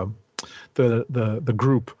the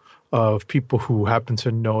group of people who happen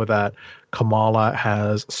to know that Kamala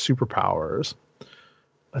has superpowers.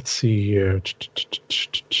 Let's see here.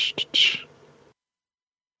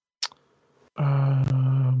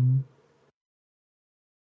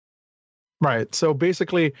 Right. So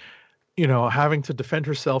basically, having to defend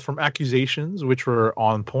herself from accusations, which were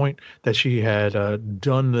on point, that she had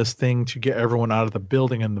done this thing to get everyone out of the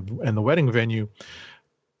building and the wedding venue.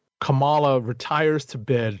 Kamala retires to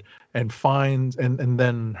bed and finds, and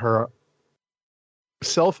then her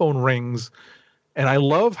cell phone rings. And I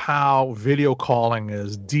love how video calling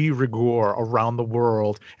is de rigueur around the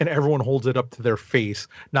world, and everyone holds it up to their face,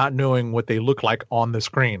 not knowing what they look like on the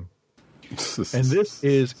screen. And this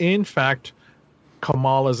is, in fact,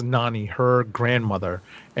 Kamala's Nani, her grandmother.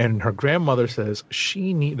 And her grandmother says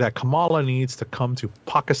that Kamala needs to come to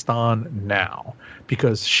Pakistan now,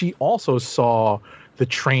 because she also saw the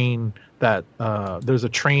train that there's a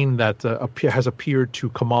train that has appeared to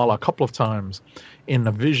Kamala a couple of times in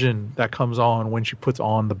a vision that comes on when she puts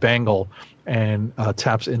on the bangle and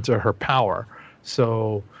taps into her power.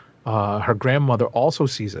 So her grandmother also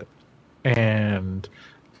sees it. And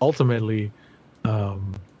ultimately,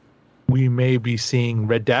 we may be seeing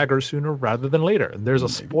Red Dagger sooner rather than later. There's a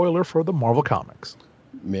spoiler for the Marvel Comics.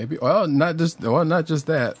 Maybe. Well, not just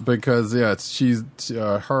that, because she's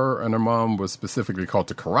her and her mom was specifically called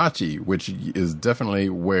to Karachi, which is definitely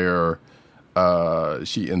where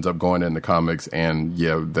she ends up going in the comics, and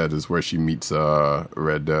that is where she meets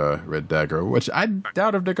Red Dagger. Which I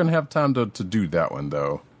doubt if they're going to have time to do that one,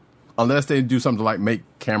 though, unless they do something like make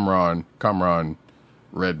Kamran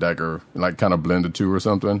Red Dagger, like kind of blend the two or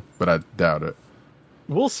something, but I doubt it.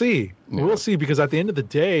 We'll see. Yeah. We'll see, because at the end of the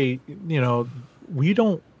day, we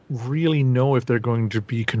don't really know if they're going to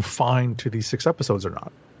be confined to these 6 episodes or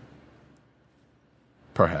not.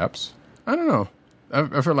 Perhaps. I don't know.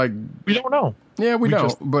 I feel like... We don't know. Yeah, we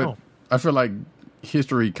don't. But know. I feel like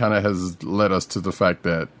history kind of has led us to the fact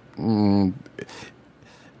that...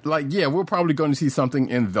 we're probably going to see something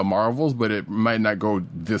in the Marvels, but it might not go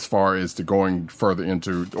this far as to going further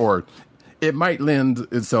into... Or it might lend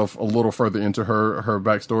itself a little further into her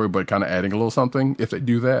backstory, but kind of adding a little something if they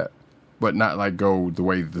do that. But not like go the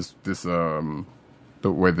way this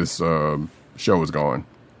show is going,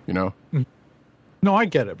 No, I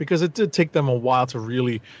get it, because it did take them a while to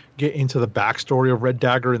really get into the backstory of Red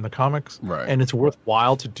Dagger in the comics, right? And it's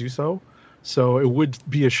worthwhile to do so. So it would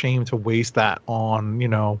be a shame to waste that on,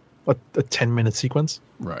 a 10-minute sequence.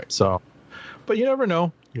 Right. So, but you never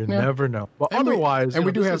know. You never know. But And otherwise,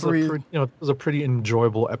 we do have three. It was a pretty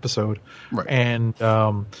enjoyable episode. Right. And,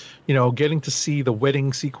 getting to see the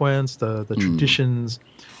wedding sequence, the traditions,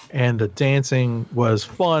 and the dancing was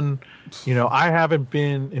fun. I haven't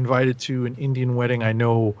been invited to an Indian wedding. I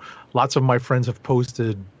know lots of my friends have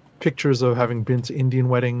posted pictures of having been to Indian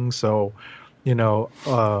weddings. So,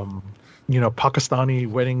 Pakistani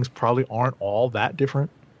weddings probably aren't all that different.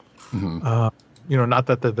 Mm-hmm. Not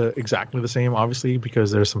that they're exactly the same, obviously,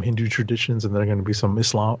 because there's some Hindu traditions and there are going to be some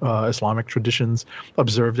Islamic traditions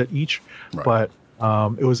observed at each. Right. But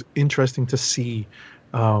it was interesting to see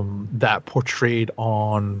that portrayed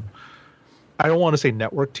on, I don't want to say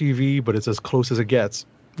network TV, but it's as close as it gets.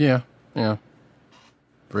 Yeah,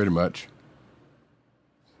 pretty much.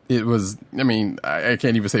 It was, I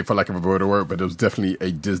can't even say for lack of a better word, but it was definitely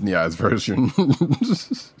a Disneyized version.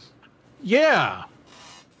 Yeah.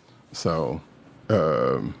 So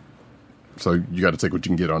you got to take what you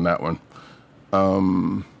can get on that one.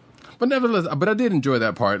 But nevertheless, I did enjoy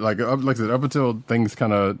that part. Like I said, up until things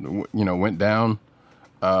kind of went down,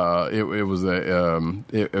 it was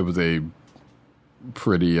a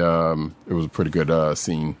pretty good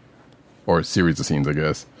scene or series of scenes, I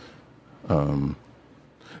guess.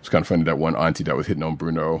 It's kind of funny that one auntie that was hitting on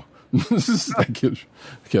Bruno that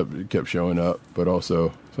kept showing up, but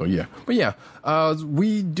also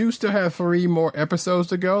we do still have 3 more episodes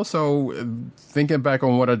to go. So thinking back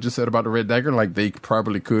on what I just said about the Red Dagger, like they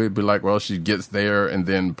probably could be like, well, she gets there, and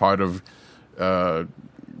then part of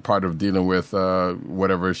dealing with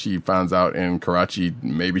whatever she finds out in Karachi,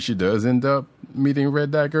 maybe she does end up meeting Red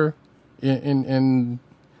Dagger, in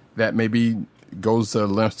that maybe goes to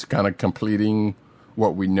lengths to kind of completing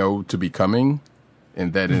what we know to be coming,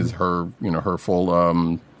 and that is her, her full,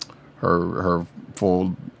 her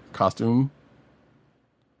full costume,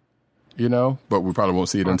 but we probably won't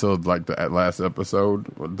see it until like the last episode,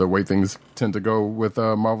 the way things tend to go with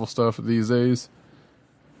Marvel stuff these days.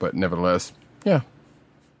 But nevertheless, yeah,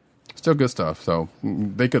 still good stuff. So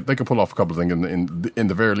they could pull off a couple of things in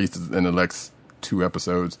the very least in the next 2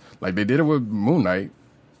 episodes, like they did it with Moon Knight.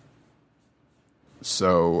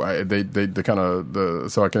 So I can't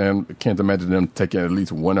imagine them taking at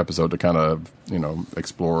least 1 episode to kind of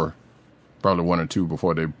explore, probably 1 or 2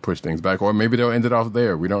 before they push things back, or maybe they'll end it off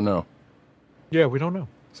there. We don't know. Yeah, we don't know.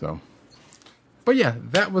 So, but yeah,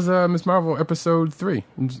 that was Ms. Marvel episode 3.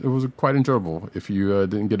 It was quite enjoyable. If you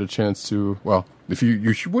didn't get a chance to, well, if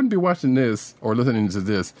you wouldn't be watching this or listening to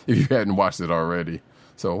this if you hadn't watched it already.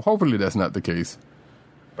 So hopefully that's not the case.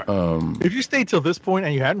 If you stayed till this point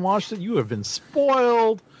and you hadn't watched it, you have been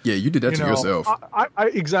spoiled. Yeah, you did that to yourself. I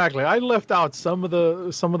exactly. I left out some of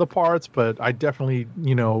the parts, but I definitely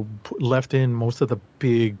left in most of the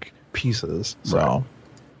big pieces. So, right.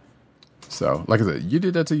 So like I said, you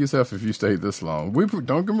did that to yourself if you stayed this long. We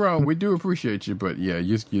don't get me wrong, we do appreciate you, but yeah,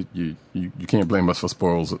 you can't blame us for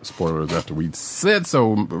spoilers after we said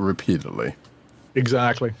so repeatedly.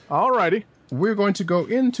 Exactly. Alrighty. We're going to go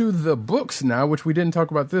into the books now, which we didn't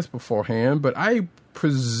talk about this beforehand, but I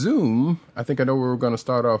think I know where we're going to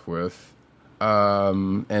start off with.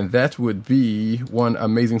 And that would be one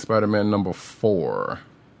Amazing Spider-Man number 4.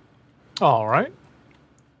 All right.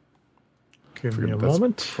 Give me a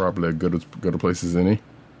moment. Probably a good a place as any.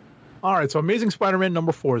 All right, so Amazing Spider-Man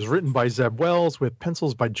number 4 is written by Zeb Wells with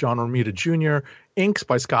pencils by John Romita Jr., inks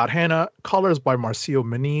by Scott Hanna, colors by Marcio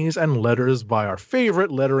Meniz, and letters by our favorite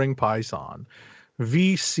lettering paisan,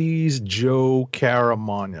 VC's Joe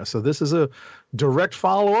Caramagna. So this is a direct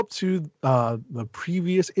follow-up to the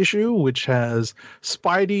previous issue, which has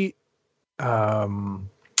Spidey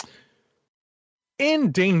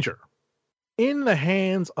in danger, in the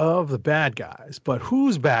hands of the bad guys. But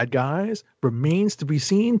whose bad guys remains to be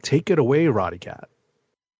seen. Take it away, Roddy Cat.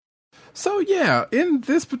 So yeah, in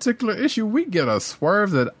this particular issue, we get a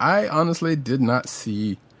swerve that I honestly did not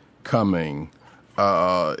see coming,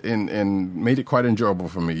 and made it quite enjoyable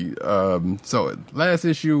for me. So last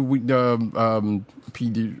issue, we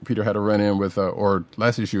Peter had a run-in with, or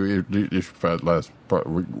last issue, last part,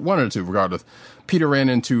 1 or 2, regardless. Peter ran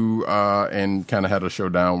into and kind of had a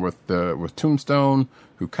showdown with Tombstone,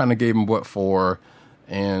 who kind of gave him what for,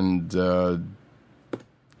 and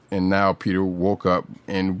now Peter woke up,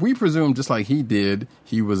 and we presume, just like he did,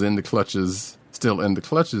 he was still in the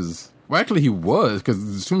clutches. Well, actually, he was,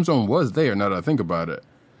 because Tombstone was there, now that I think about it.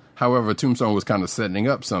 However, Tombstone was kind of setting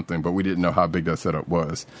up something, but we didn't know how big that setup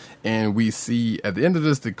was. And we see, at the end of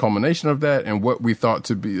this, the culmination of that, and what we thought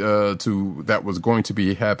to be that was going to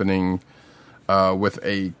be happening with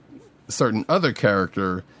a certain other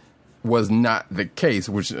character was not the case,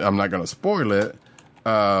 which I'm not going to spoil it.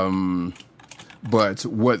 But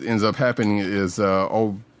what ends up happening is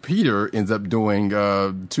old Peter ends up doing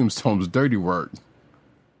Tombstone's dirty work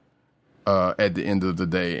at the end of the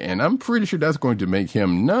day. And I'm pretty sure that's going to make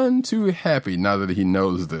him none too happy now that he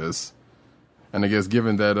knows this. And I guess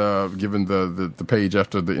given that, given the page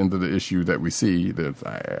after the end of the issue that we see, that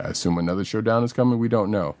I assume another showdown is coming. We don't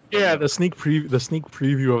know. Yeah, the sneak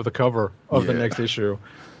preview of the cover of the next issue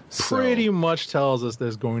pretty much tells us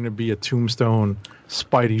there's going to be a Tombstone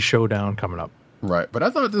Spidey showdown coming up. Right, but I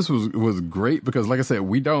thought this was great because, like I said,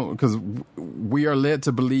 we are led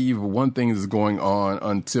to believe one thing is going on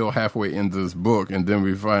until halfway into this book, and then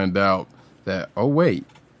we find out that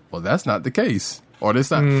that's not the case, or that's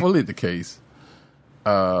not fully the case,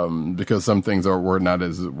 because some things were not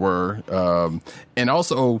as it were, and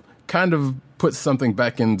also kind of put something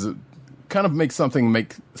back into, kind of make something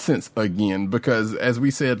make sense again, because as we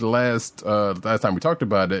said last time we talked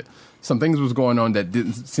about it, some things was going on that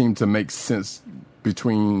didn't seem to make sense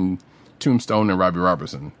between Tombstone and Robbie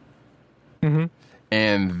Robertson. Mm-hmm.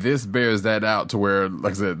 And this bears that out to where,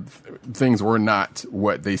 like I said, things were not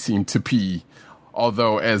what they seemed to be.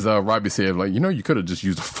 Although, as Robbie said, you could have just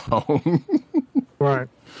used a phone. Right.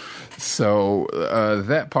 So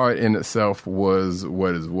that part in itself was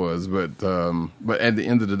what it was. But at the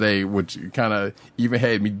end of the day, which kind of even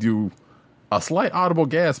had me do a slight audible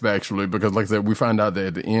gasp, actually, because, like I said, we find out that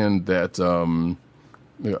at the end that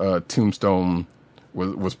Tombstone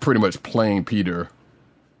was pretty much playing Peter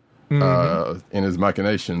in his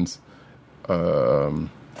machinations. And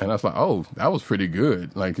I was like, oh, that was pretty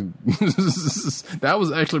good. Like, that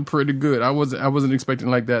was actually pretty good. I wasn't expecting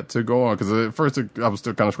like that to go on, because at first I was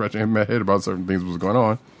still kind of scratching my head about certain things that was going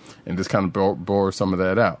on, and this kind of bore some of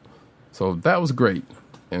that out. So that was great.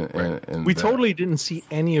 And we totally didn't see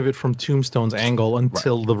any of it from Tombstone's angle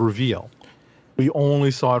until the reveal. We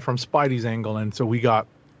only saw it from Spidey's angle, and so we got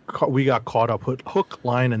caught up hook,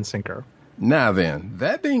 line, and sinker. Now then,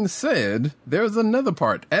 that being said, there's another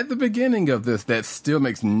part at the beginning of this that still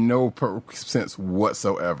makes no sense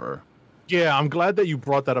whatsoever. Yeah, I'm glad that you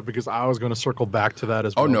brought that up, because I was going to circle back to that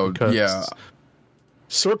as well. Oh, no, yeah.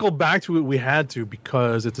 Circle back to it, we had to,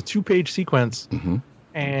 because it's a 2-page sequence. Mm-hmm.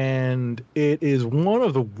 And it is one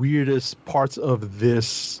of the weirdest parts of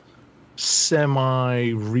this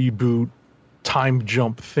semi-reboot time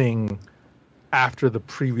jump thing after the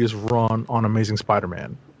previous run on Amazing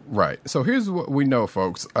Spider-Man. Right. So here's what we know,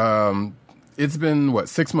 folks. It's been,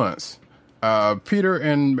 6 months? Peter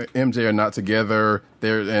and MJ are not together.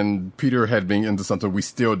 And Peter had been into something. We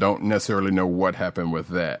still don't necessarily know what happened with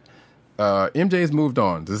that. MJ's moved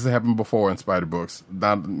on. This has happened before in Spider books.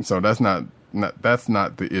 So that's not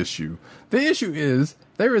the issue. The issue is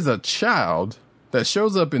there is a child that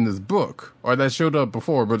shows up in this book, or that showed up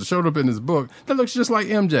before, but showed up in this book that looks just like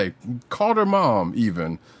MJ, called her mom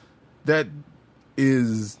even, that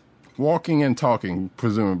is walking and talking,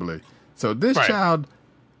 presumably. So this child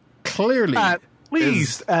clearly at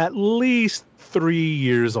least 3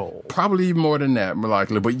 years old. Probably even more than that, more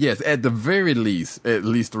likely. But yes, at the very least, at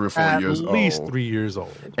least 3 or 4 years old. At least 3 years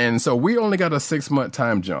old. And so we only got a 6-month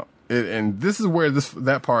time jump. And this is where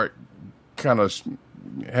that part kind of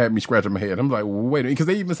had me scratching my head. I'm like, well, wait a minute, because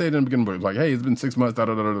they even said in the beginning, like, hey, it's been 6 months, da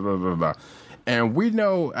da da da da da da. And we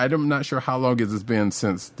know, I'm not sure how long has this been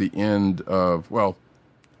since the end of,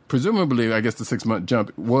 presumably, I guess the 6-month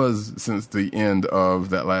jump was since the end of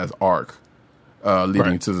that last arc,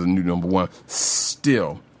 leading to the new number 1.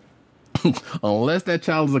 Still, unless that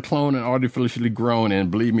child is a clone and artificially grown, and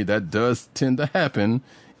believe me, that does tend to happen.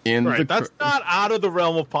 That's not out of the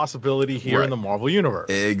realm of possibility here in the Marvel Universe.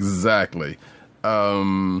 Exactly.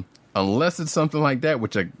 Unless it's something like that,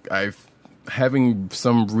 which I having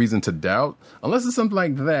some reason to doubt. Unless it's something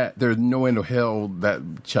like that, there's no way in hell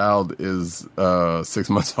that child is 6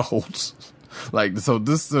 months old.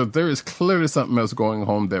 There is clearly something else going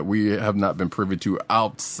on that we have not been privy to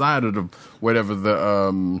outside of whatever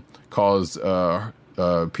the caused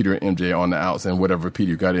Peter and MJ on the outs, and whatever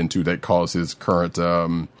Peter got into that caused his current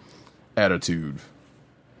attitude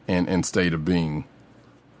and state of being.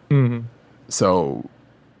 Mm-hmm. So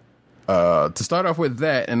to start off with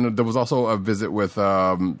that, and there was also a visit with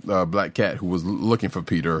Black Cat, who was looking for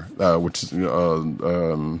Peter, which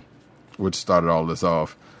started all this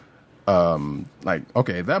off.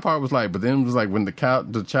 That part was but then it was when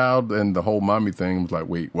the child and the whole mommy thing was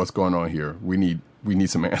wait, what's going on here? We need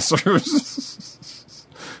some answers.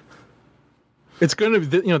 It's going to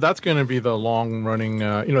be, that's going to be the long running,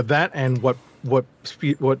 that and what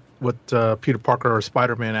Peter Parker or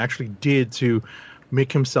Spider-Man actually did to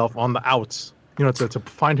make himself on the outs, to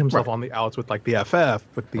find himself on the outs with like the FF,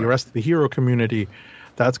 with the rest of the hero community.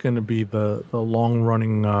 That's going to be the long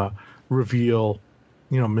running reveal,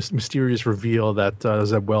 mysterious reveal that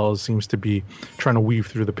Zeb Wells seems to be trying to weave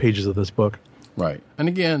through the pages of this book. Right. And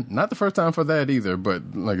again, not the first time for that either,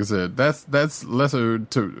 but like I said, that's lesser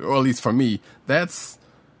to, or at least for me, that's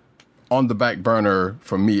on the back burner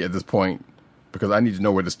for me at this point, because I need to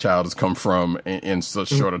know where this child has come from in such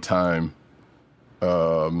short a time.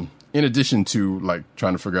 In addition to like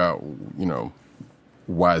trying to figure out,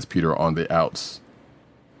 why is Peter on the outs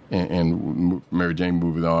and Mary Jane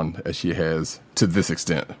moving on as she has to this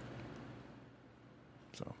extent.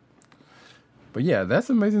 But yeah, that's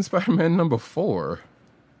Amazing Spider-Man number 4.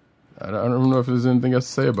 I don't know if there's anything else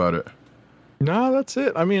to say about it. No, that's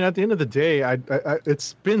it. I mean, at the end of the day, I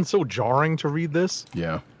it's been so jarring to read this.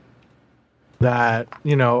 Yeah. That,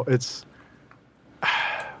 it's...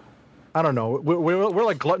 I don't know. We're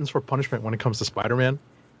like gluttons for punishment when it comes to Spider-Man.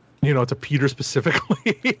 To Peter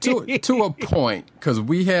specifically. to a point, because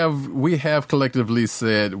we have collectively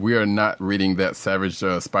said we are not reading that Savage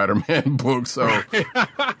Spider-Man book, so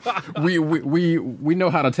we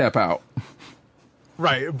know how to tap out.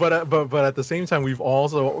 Right, but at the same time, we've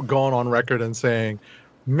also gone on record and saying,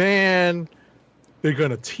 man, they're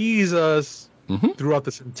gonna tease us throughout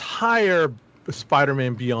this entire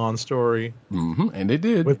Spider-Man Beyond story. And they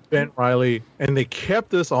did. With Ben Reilly. And they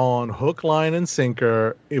kept us on hook, line, and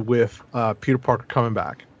sinker with Peter Parker coming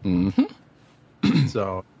back.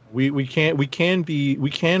 So we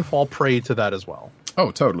can fall prey to that as well.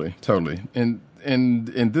 Oh, totally. And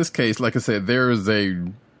in this case, like I said, there is a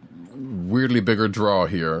weirdly bigger draw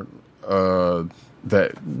here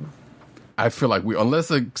that I feel like unless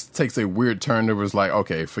it takes a weird turn, it was like,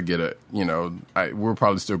 okay, forget it. We're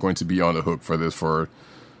probably still going to be on the hook for this for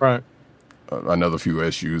another few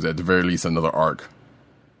issues, at the very least, another arc.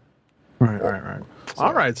 Right.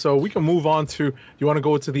 All right, so we can move on to. You want to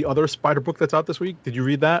go to the other Spider book that's out this week? Did you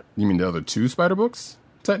read that? You mean the other 2 Spider books?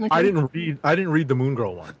 Technically, I didn't read the Moon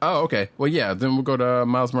Girl one. Oh, okay. Well, yeah. Then we'll go to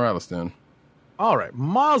Miles Morales then. All right,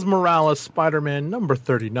 Miles Morales Spider-Man number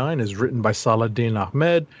 39 is written by Saladin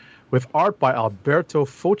Ahmed, with art by Alberto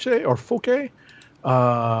Foche,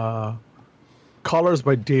 colors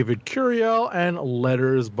by David Curiel, and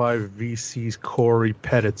letters by VC's Corey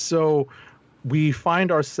Pettit. So we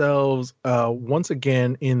find ourselves once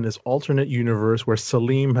again in this alternate universe where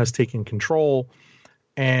Salim has taken control,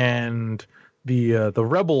 and the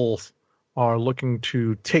rebels are looking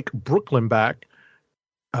to take Brooklyn back.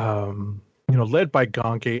 Led by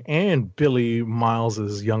Gonke and Billy,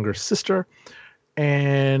 Miles's younger sister.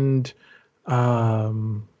 And, they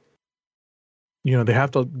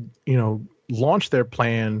have to, launch their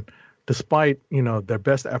plan despite, their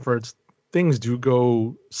best efforts. Things do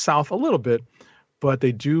go south a little bit, but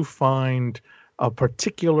they do find a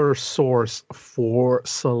particular source for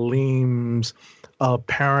Salim's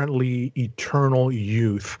apparently eternal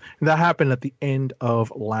youth. And that happened at the end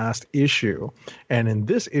of last issue. And in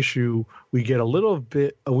this issue, we get a little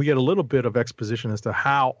bit of exposition as to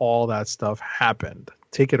how all that stuff happened.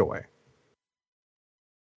 Take it away.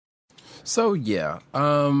 So yeah,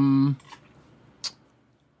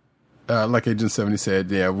 like Agent 70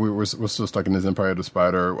 said, yeah, we're still stuck in this Empire of the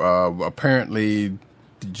Spider. Apparently,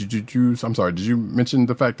 did you mention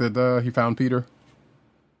the fact that he found Peter?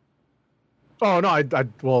 Oh no! I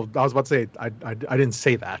was about to say I didn't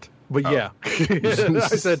say that, but yeah, I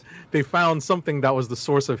said they found something that was the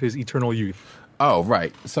source of his eternal youth. Oh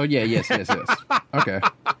right. So yeah, yes. Okay.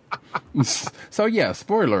 So yeah,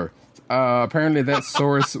 spoiler. Apparently that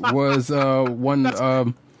source was one.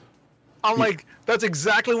 I'm like, that's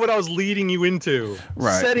exactly what I was leading you into.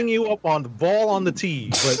 Right. Setting you up on the ball on the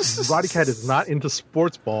tee. But Roddy Cat is not into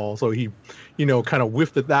sports ball, so he, kind of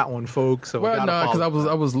whiffed at that one, folks. So well, no, because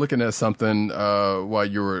I was looking at something while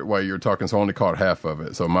you were talking, so I only caught half of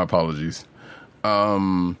it. So my apologies.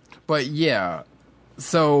 But yeah,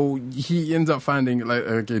 so he ends up finding, like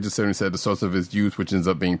Agent 70 said, the source of his youth, which ends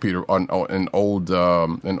up being an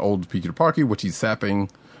old Peter Parker, which he's sapping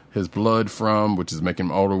his blood from, which is making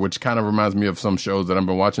him older, which kind of reminds me of some shows that I've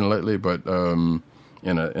been watching lately, but in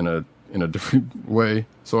a different way,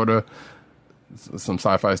 sort of. Some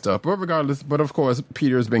sci-fi stuff. But regardless, of course,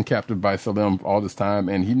 Peter's been captured by Salim all this time,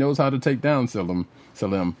 and he knows how to take down Salim. So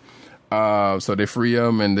they free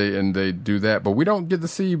him, and they do that. But we don't get to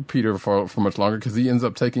see Peter for much longer, because he ends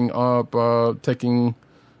up taking on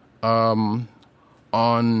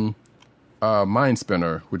Mind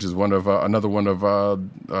Spinner, which is another one of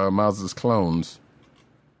Miles's clones.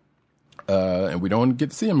 And we don't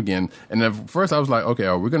get to see him again. And at first I was like, okay,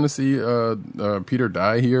 are we going to see Peter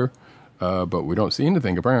die here? But we don't see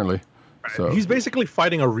anything, apparently. So He's basically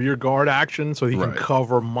fighting a rear guard action so he can Right.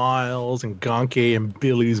 cover Miles and Ganke and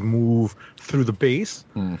Billy's move through the base.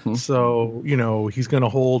 Mhm. So, he's going to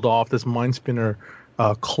hold off this Mind Spinner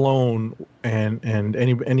clone and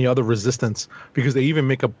any other resistance, because they even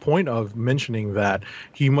make a point of mentioning that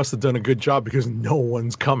he must have done a good job because no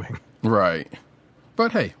one's coming. Right.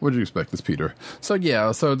 But hey, what did you expect? It's Peter. So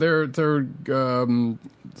yeah, so they're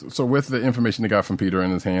so with the information they got from Peter in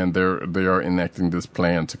his hand, they are enacting this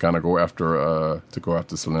plan to kind of go after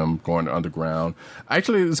Slim, going underground.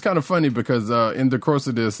 Actually, it's kind of funny because in the course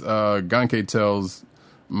of this, Ganke tells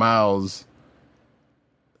Miles,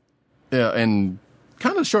 and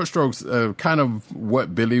kind of short strokes, kind of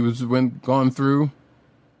what Billy was gone through.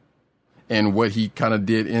 And what he kind of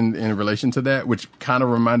did in relation to that, which kind of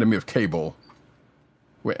reminded me of Cable.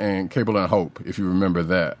 And Cable and Hope, if you remember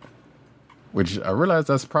that. Which I realize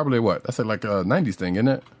that's probably that's like a 90s thing, isn't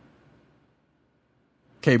it?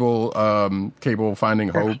 Cable finding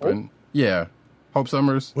Hope and Hope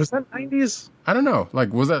Summers. Was that 90s? I don't know.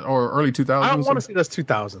 Like, was that or early 2000s? I don't want to say that's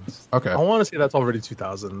 2000s. Okay. I want to say that's already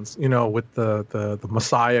 2000s. With the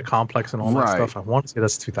Messiah complex and all that Right. stuff. I want to say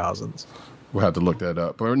that's 2000s. We'll have to look that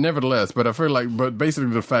up. But nevertheless, I feel like, basically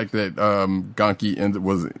the fact that Ganke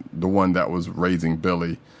was the one that was raising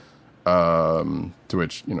Billy, to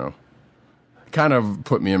which, kind of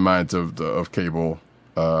put me in mind of Cable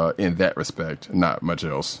in that respect, not much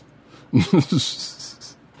else.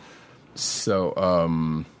 So,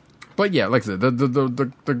 but yeah, like I said,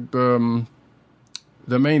 the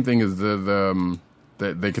main thing is that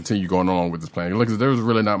they continue going along with this plan. Like I said, there's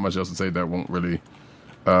really not much else to say that won't really.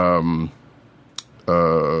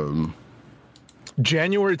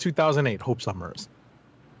 January 2008, Hope Summers.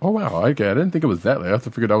 Oh wow! Okay, I didn't think it was that late. I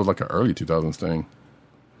figured that was like an early 2000s thing.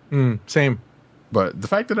 Same. But the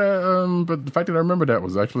fact that I remember that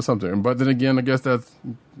was actually something. But then again, I guess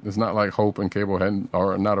it's not like Hope and Cable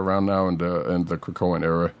are not around now in the Krakoan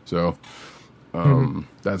era. So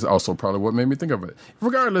that's also probably what made me think of it.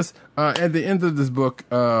 Regardless, at the end of this book,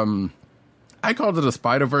 I called it a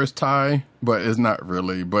Spider-Verse tie, but it's not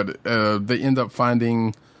really. But they end up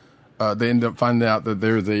finding out that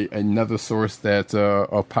there's another source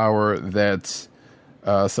of power that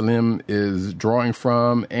Salim is drawing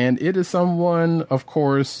from, and it is someone, of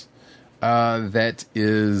course, that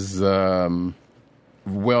is well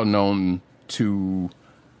known to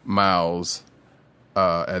Miles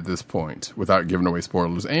at this point, without giving away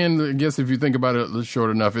spoilers. And I guess if you think about it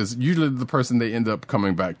short enough, it's usually the person they end up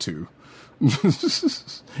coming back to.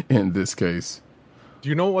 In this case, Do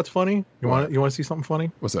you know what's funny? You want to see something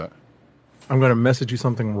funny? what's that? I'm going to message you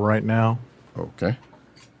something right now, Okay.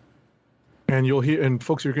 and you'll hear. And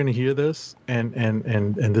folks, you're going to hear this, and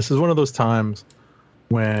this is one of those times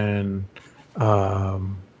when,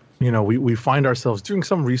 we find ourselves doing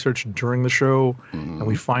some research during the show, and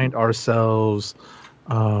we find ourselves,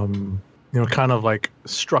 kind of like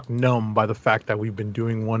struck numb by the fact that we've been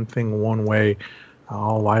doing one thing one way.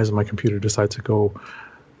 Oh, why does my computer decide to go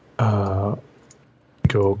a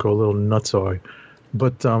little nutsoy?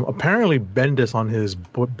 But apparently Bendis on his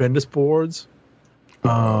Bendis boards.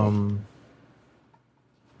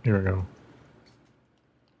 Here we go.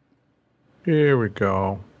 Here we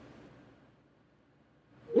go.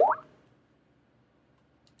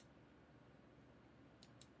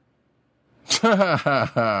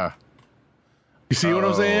 You see what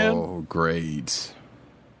I'm saying? Oh, great.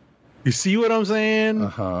 You see what I'm saying?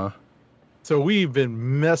 Uh-huh. So we've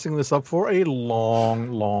been messing this up for a long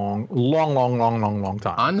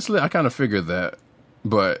time. Honestly, I kind of figured that,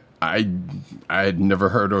 but I had never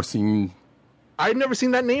heard or seen. I'd never seen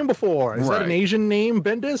that name before. Is that an Right. Asian name,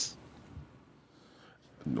 Bendis?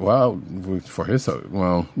 Well, for his,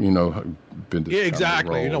 Bendis Yeah,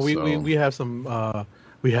 exactly. Rolls,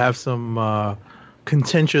 we have some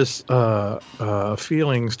contentious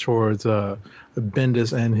feelings towards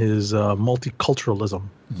Bendis and his multiculturalism.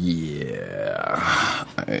 Yeah,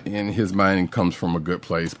 and his mind comes from a good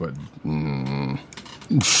place, but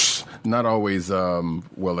not always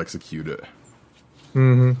well executed.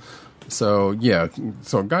 Mm-hmm. So yeah,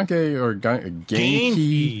 so Ganke or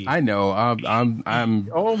Genki. I know. I'm.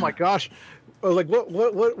 Oh my gosh! Like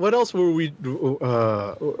what else were we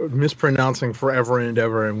mispronouncing forever and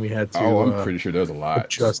ever, and we had to. I'm pretty sure there's a lot.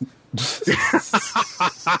 Just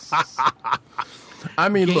I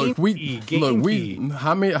mean, Genki.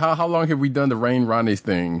 how long have we done the Rain Ronnie's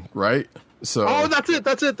thing, right? So that's it.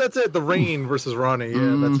 The Rain versus Ronnie.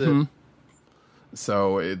 Yeah, that's it.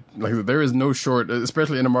 So there is no short,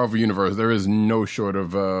 especially in the Marvel universe, there is no short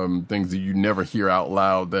of things that you never hear out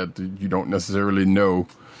loud that you don't necessarily know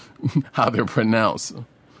how they're pronounced.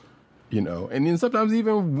 and then sometimes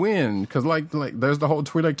even win, because like there's the whole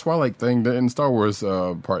Twilight thing in Star Wars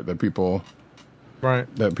part that people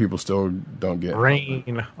still don't get.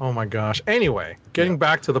 Rain. Oh my gosh. Anyway, getting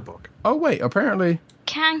back to the book. Oh wait, apparently.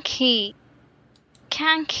 Kanki.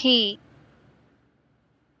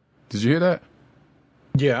 Did you hear that?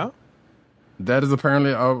 Yeah. That is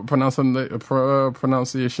apparently a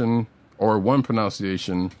pronunciation or one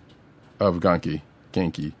pronunciation of Genki.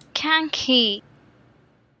 Kanki.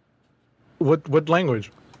 What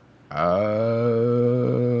language?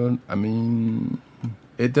 I mean,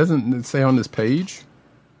 it doesn't say on this page.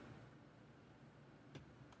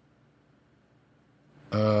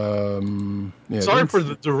 Sorry for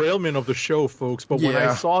the derailment of the show, folks, but when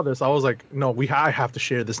I saw this, I was like, no, I have to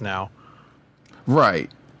share this now. Right.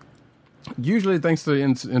 Usually, thanks to the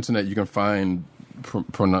internet, you can find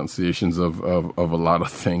pronunciations of a lot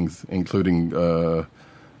of things, including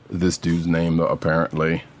this dude's name,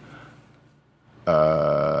 apparently.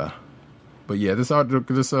 But yeah, this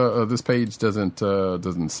page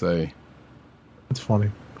doesn't say. It's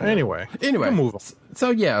funny. Anyway, we'll move on.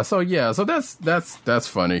 So that's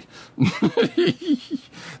funny.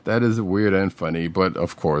 That is weird and funny, but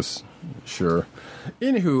of course, sure.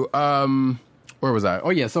 Anywho, where was I? Oh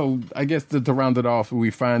yeah, so I guess to round it off, we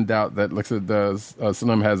find out that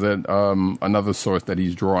Salim has another source that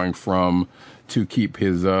he's drawing from to keep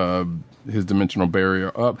his dimensional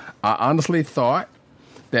barrier up. I honestly thought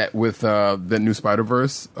that with the new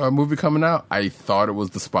Spider-Verse movie coming out, I thought it was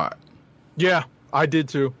the Spot. Yeah, I did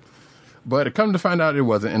too. But it come to find out it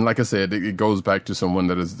wasn't. And like I said, it goes back to someone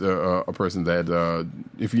that is a person that,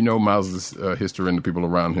 if you know Miles' history and the people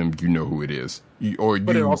around him, you know who it is.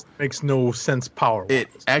 But it also makes no sense power-wise. It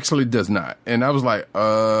actually does not. And I was like,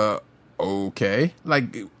 okay.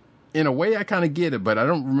 Like, in a way, I kind of get it, but I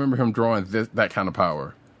don't remember him drawing that kind of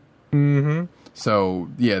power. Mm-hmm. So,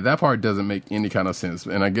 yeah, that part doesn't make any kind of sense.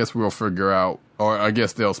 And I guess we'll figure out, or I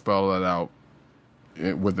guess they'll spell it out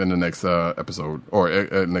within the next episode or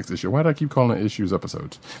next issue. Why do I keep calling it issues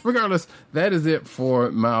episodes? Regardless, that is it for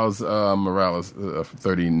Miles Morales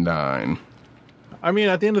 39. I mean,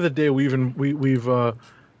 at the end of the day, we've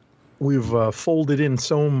folded in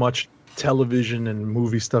so much television and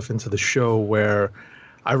movie stuff into the show where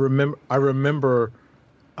I remember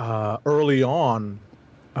early on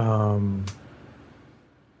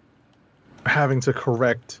having to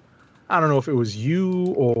correct. I don't know if it was you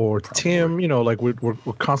or Tim, like we're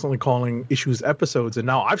constantly calling issues episodes, and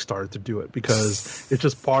now I've started to do it because it's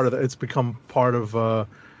just it's become part of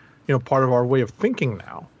part of our way of thinking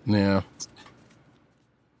now. Yeah.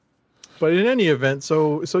 But in any event,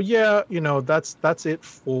 so yeah, that's it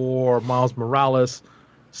for Miles Morales,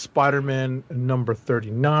 Spider-Man number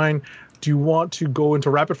 39. Do you want to go into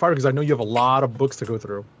rapid fire? Because I know you have a lot of books to go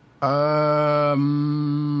through.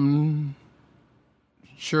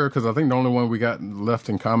 Sure, because I think the only one we got left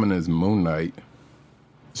in common is Moon Knight.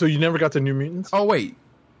 So you never got to New Mutants? Oh, wait.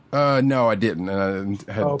 No, I didn't. And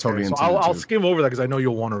I had totally intended to. I'll skim over that because I know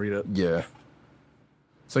you'll want to read it. Yeah.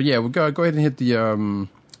 So, yeah, we'll go ahead and hit the...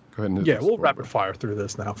 we'll rapid fire through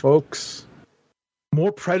this now, folks.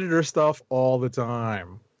 More Predator stuff all the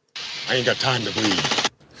time. I ain't got time to bleed.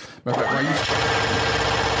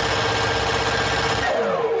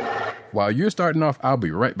 While you're starting off, I'll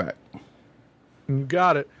be right back. You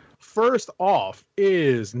got it. First off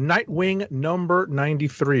is Nightwing number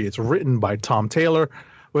 93. It's written by Tom Taylor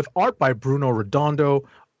with art by Bruno Redondo,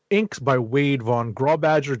 inks by Wade Von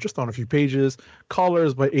Grawbadger, just on a few pages,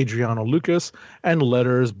 colors by Adriano Lucas, and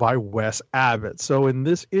letters by Wes Abbott. So in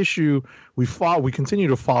this issue, we continue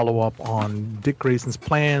to follow up on Dick Grayson's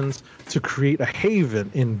plans to create a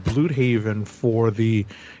haven in Bloodhaven for the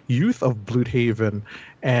youth of Bloodhaven.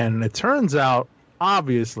 And it turns out,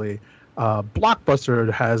 obviously,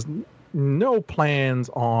 Blockbuster has no plans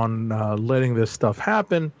on letting this stuff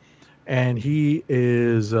happen, and he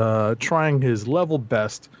is trying his level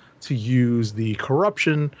best to use the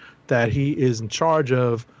corruption that he is in charge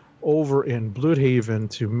of over in Bloodhaven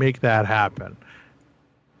to make that happen.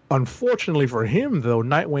 Unfortunately for him, though,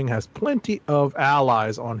 Nightwing has plenty of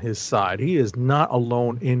allies on his side. He is not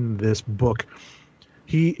alone in this book.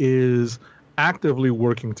 He is actively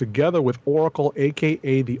working together with Oracle,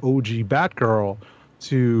 aka the OG Batgirl,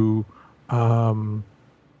 to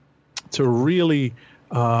really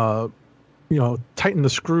tighten the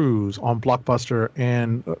screws on Blockbuster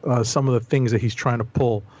and some of the things that he's trying to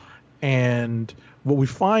pull. And what we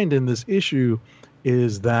find in this issue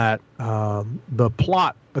is that the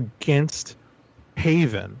plot against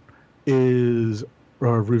Haven is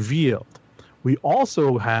revealed. We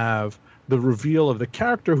also have the reveal of the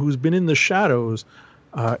character who's been in the shadows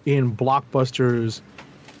in Blockbuster's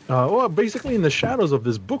well, basically in the shadows of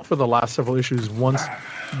this book for the last several issues, once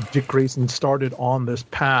Dick Grayson started on this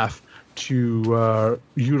path to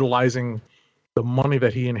utilizing the money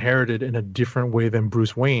that he inherited in a different way than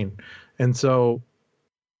Bruce Wayne. And so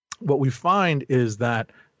what we find is that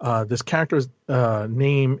this character's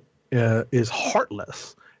name is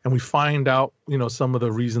Heartless. And we find out, some of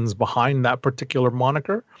the reasons behind that particular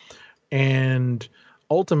moniker. And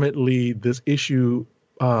ultimately, this issue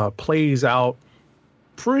plays out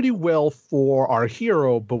pretty well for our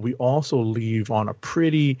hero, but we also leave on a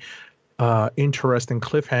pretty interesting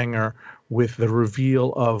cliffhanger with the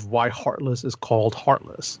reveal of why Heartless is called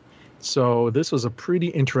Heartless. So this was a pretty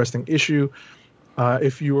interesting issue.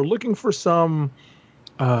 If you were looking for some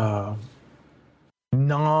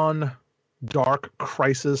non-dark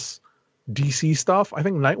crisis DC stuff, I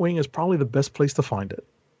think Nightwing is probably the best place to find it.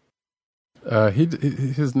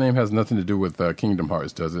 His name has nothing to do with Kingdom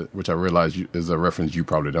Hearts, does it? Which I realize is a reference you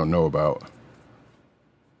probably don't know about.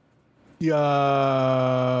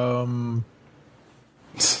 Yeah.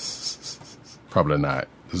 Probably not.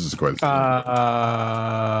 This is quite. You're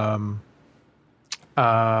gonna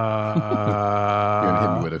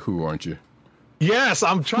hit me with a who, aren't you? Yes,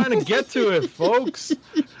 I'm trying to get to it, folks.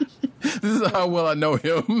 This is how well I know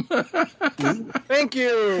him. Thank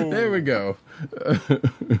you. There we go.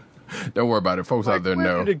 Don't worry about it. Folks out there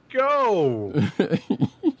know. Where did it go?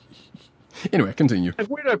 Anyway, continue. And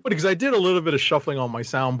where did I put it? Because I did a little bit of shuffling on my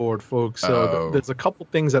soundboard, folks. So there's a couple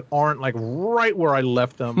things that aren't like right where I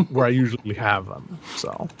left them, where I usually have them.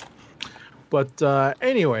 So, but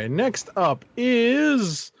anyway, next up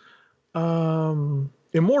is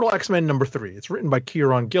Immortal X-Men #3. It's written by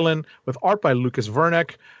Kieron Gillen with art by Lucas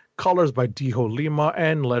Vernick, colors by Diho Lima,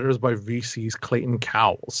 and letters by VC's Clayton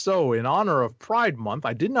Cowles. So, in honor of Pride Month,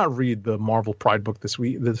 I did not read the Marvel Pride book this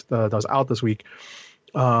week. That was out this week.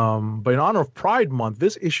 But in honor of Pride Month,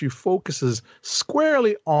 this issue focuses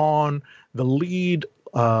squarely on the lead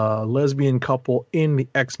lesbian couple in the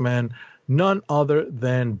X-Men, none other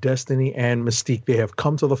than Destiny and Mystique. They have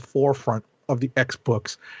come to the forefront of the X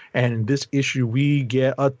books, and in this issue, we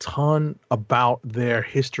get a ton about their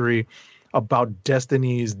history, about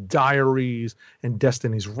Destiny's diaries and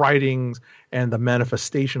Destiny's writings and the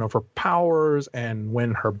manifestation of her powers, and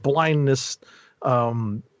when her blindness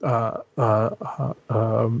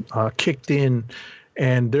kicked in.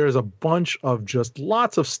 And there's a bunch of just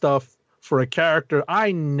lots of stuff for a character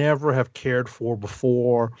I never have cared for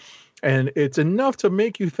before, and it's enough to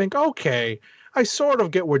make you think, okay, I sort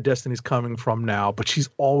of get where Destiny's coming from now, but she's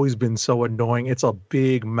always been so annoying. It's a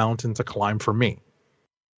big mountain to climb for me.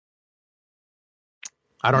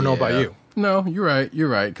 I don't know about you. No, you're right. You're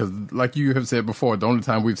right. Because like you have said before, the only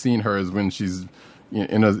time we've seen her is when she's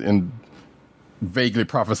in vaguely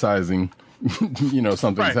prophesizing,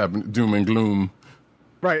 something's happening, doom and gloom.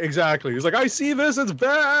 Right, exactly. He's like, I see this. It's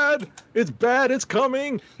bad. It's bad. It's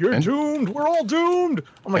coming. You're doomed. We're all doomed.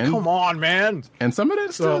 I'm like, come on, man. And some of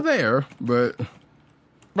that's still there, but...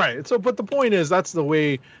 Right. So, but the point is, that's the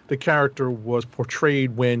way the character was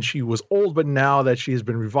portrayed when she was old, but now that she has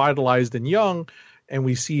been revitalized and young, and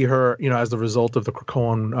we see her, as the result of the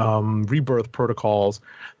Krakoan rebirth protocols,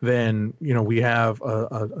 then, we have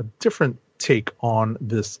a different take on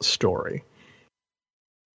this story.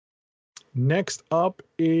 Next up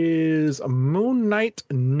is Moon Knight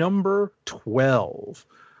 #12.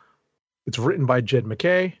 It's written by Jed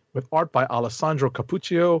McKay with art by Alessandro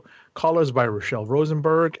Cappuccio, colors by Rochelle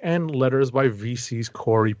Rosenberg, and letters by VC's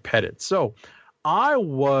Corey Pettit. So I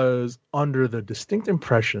was under the distinct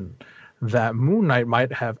impression that Moon Knight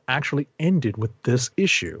might have actually ended with this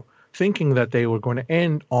issue, thinking that they were going to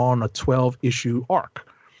end on a 12-issue arc.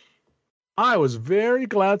 I was very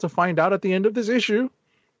glad to find out at the end of this issue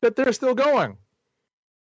that they're still going.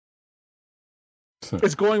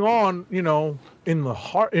 It's going on, in the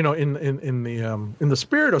heart, in the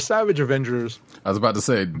spirit of Savage Avengers. I was about to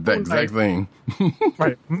say that exact thing.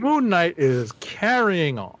 Right. Moon Knight is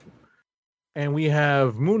carrying on. And we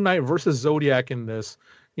have Moon Knight versus Zodiac in this.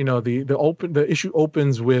 The issue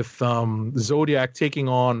opens with Zodiac taking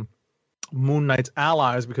on Moon Knight's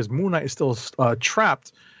allies because Moon Knight is still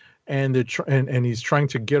trapped, and and he's trying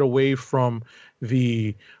to get away from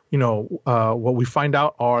the what we find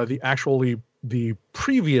out are the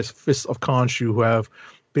previous Fists of Khonshu, who have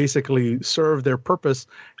basically served their purpose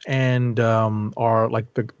and are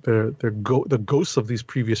like the ghosts of these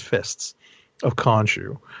previous Fists of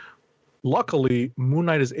Khonshu. Luckily, Moon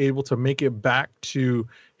Knight is able to make it back to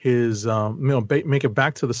his, make it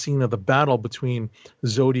back to the scene of the battle between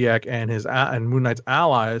Zodiac and and Moon Knight's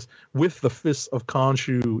allies with the Fists of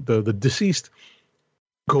Khonshu, the deceased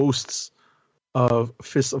ghosts of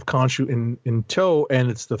Fists of Khonshu in tow, and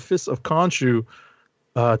it's the Fists of Khonshu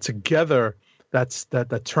together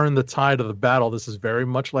that turn the tide of the battle. This is very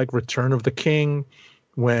much like Return of the King,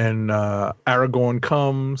 when Aragorn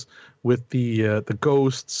comes with the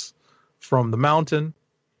ghosts from the mountain,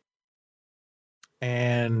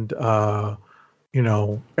 and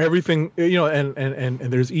everything, and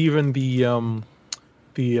there's even the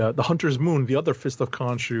Hunter's Moon, the other Fist of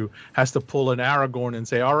Khonshu, has to pull an Aragorn and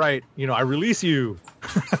say, all right, I release you.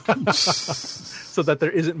 So that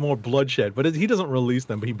there isn't more bloodshed. But he doesn't release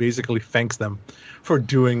them, but he basically thanks them for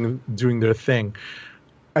doing their thing.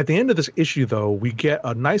 At the end of this issue, though, we get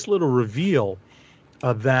a nice little reveal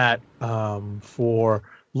that for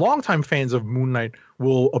longtime fans of Moon Knight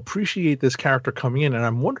will appreciate this character coming in. And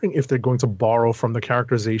I'm wondering if they're going to borrow from the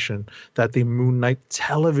characterization that the Moon Knight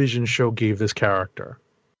television show gave this character.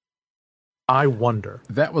 I wonder.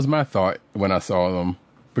 That was my thought when I saw them,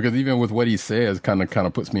 because even with what he says, kind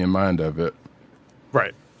of puts me in mind of it.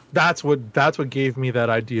 Right. That's what gave me that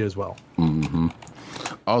idea as well. Mm-hmm.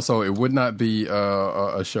 Also, it would not be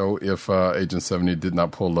a show if Agent 70 did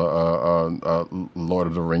not pull a Lord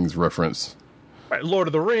of the Rings reference. Right, Lord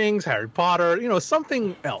of the Rings, Harry Potter,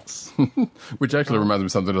 something else. Which actually reminds me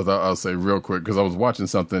of something that I'll say real quick, because I was watching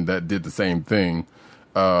something that did the same thing.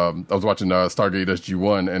 I was watching Stargate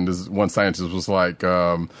SG-1, and this one scientist was like,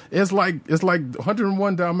 it's like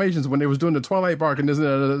 101 Dalmatians when they was doing the Twilight Bark, and this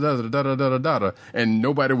and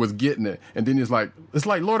nobody was getting it. And then he's like, it's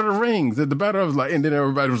like Lord of the Rings. And the battle was like, and then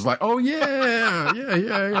everybody was like, oh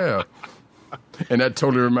yeah. And that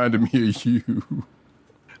totally reminded me of you.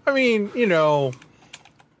 I mean,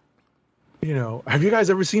 have you guys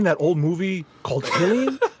ever seen that old movie called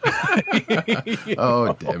Alien?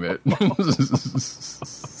 Oh, damn it.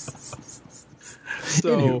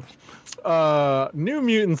 So, New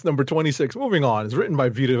Mutants number 26, moving on, is written by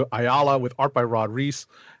Vita Ayala with art by Rod Reese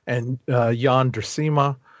and Jan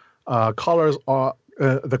Dersima. Colors are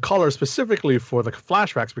the colors specifically for the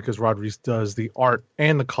flashbacks, because Rod Reese does the art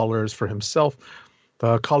and the colors for himself.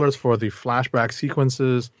 The colors for the flashback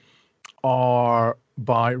sequences are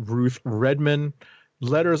by Ruth Redman.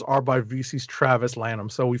 Letters are by VC's Travis Lanham.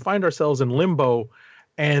 So we find ourselves in limbo,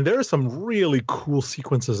 and there are some really cool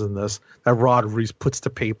sequences in this that Rod Reese puts to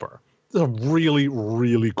paper. They're really,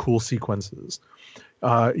 really cool sequences.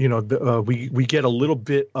 We get a little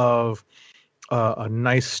bit of a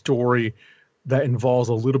nice story that involves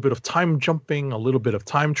a little bit of time jumping, a little bit of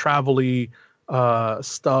time travel-y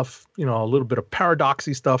stuff, a little bit of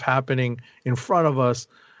paradoxy stuff happening in front of us.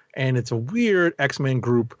 And it's a weird X-Men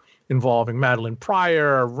group involving Madeline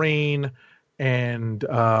Pryor, Rain, and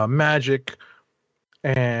Magic,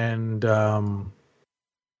 and I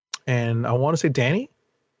want to say Danny.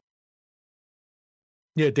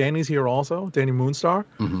 Yeah, Danny's here also, Danny Moonstar.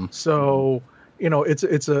 Mm-hmm. So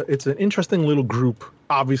it's an interesting little group,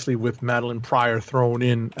 obviously with Madeline Pryor thrown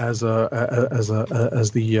in as one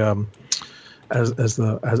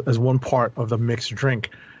part of the mixed drink.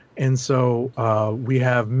 And so we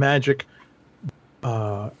have Magic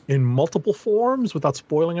in multiple forms, without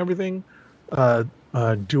spoiling everything,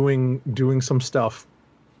 doing some stuff.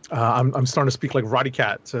 I'm starting to speak like Roddy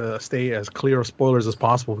Cat to stay as clear of spoilers as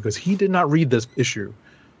possible, because he did not read this issue.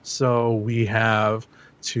 So we have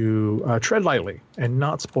to tread lightly and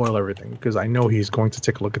not spoil everything, because I know he's going to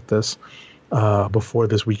take a look at this before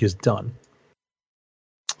this week is done.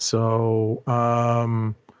 So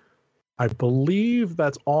I believe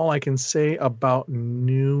that's all I can say about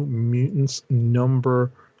New Mutants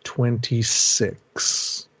number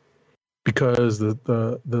 26, because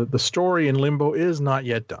the story in limbo is not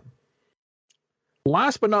yet done.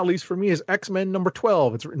 Last but not least for me is X-Men number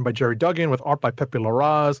 12. It's written by Jerry Duggan with art by Pepe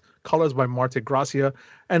Larraz, colors by Marte Gracia,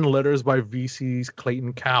 and letters by VC's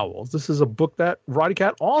Clayton Cowles. This is a book that Roddy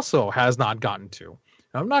Cat also has not gotten to.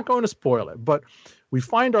 I'm not going to spoil it, but we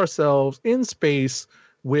find ourselves in space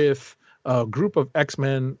with a group of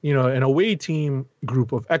X-Men, an away team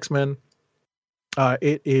group of X-Men.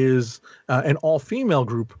 It is an all-female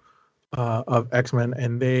group of X-Men,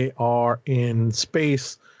 and they are in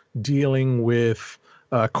space dealing with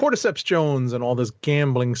Cordyceps Jones and all this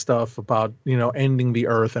gambling stuff about, ending the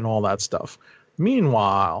Earth and all that stuff.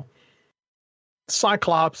 Meanwhile,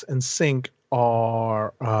 Cyclops and Sync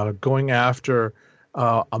are going after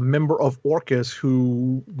a member of Orcus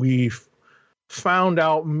who we've found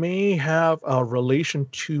out may have a relation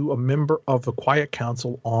to a member of the Quiet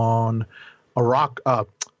Council on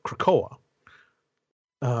Krakoa.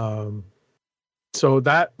 So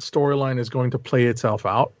that storyline is going to play itself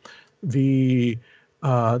out. The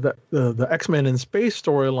the X-Men in Space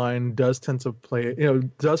storyline does tend to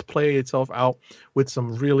play itself out with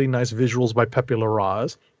some really nice visuals by Pepe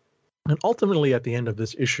Larraz. And ultimately, at the end of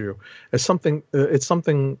this issue, there's something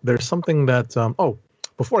that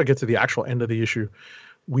before I get to the actual end of the issue,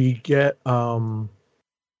 we get we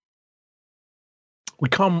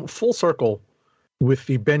come full circle with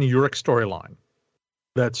the Ben Urich storyline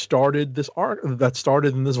that started this arc, that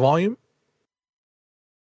started in this volume.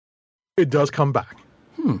 It does come back.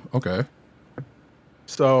 Okay.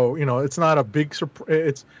 So, it's not a big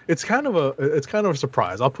surprise. It's kind of a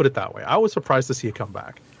surprise. I'll put it that way. I was surprised to see it come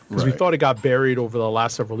back because we thought it got buried over the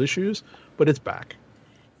last several issues, but it's back.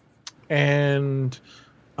 And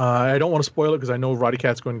I don't want to spoil it because I know Roddy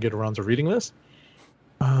Cat's going to get around to reading this.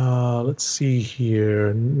 Let's see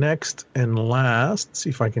here. Next and last. Let's see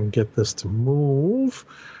if I can get this to move.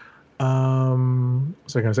 What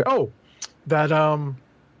was I going to say? Oh, that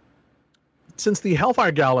since the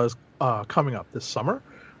Hellfire Gala is coming up this summer,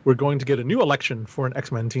 we're going to get a new election for an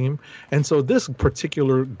X-Men team. And so this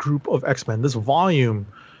particular group of X-Men, this volume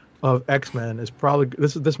of X-Men is probably,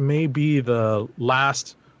 this may be the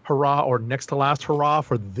last hurrah or next to last hurrah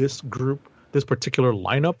for this group, this particular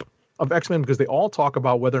lineup of X-Men, because they all talk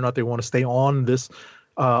about whether or not they want to stay on this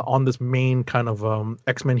main kind of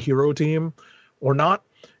X-Men hero team or not.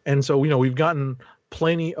 And so, we've gotten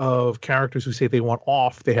plenty of characters who say they want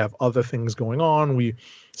off. They have other things going on.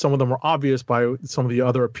 Some of them are obvious by some of the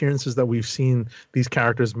other appearances that we've seen these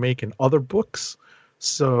characters make in other books.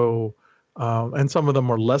 So, and some of them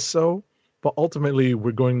are less so. But ultimately,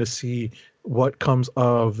 we're going to see what comes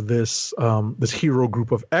of this hero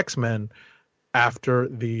group of X-Men after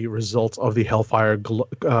the results of the Hellfire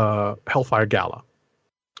Gala.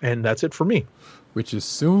 And that's it for me. Which is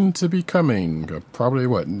soon to be coming. Probably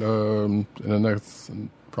in the next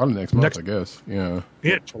month, I guess. Yeah.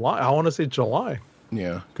 Yeah, July. I want to say July.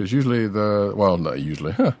 Yeah, because usually not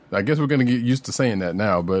usually. I guess we're going to get used to saying that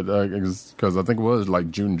now, but because I think it was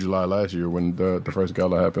like June, July last year when the first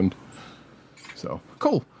gala happened. So,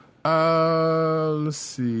 cool. Let's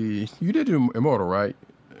see. You did do Immortal, right?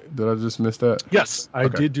 Did I just miss that? Yes, I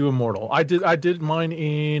did do Immortal. I did mine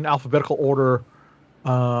in alphabetical order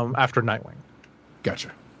after Nightwing.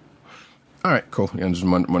 Gotcha. All right, cool. Yeah, I just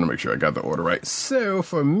want to make sure I got the order right. So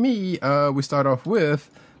for me, we start off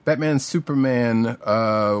with Batman Superman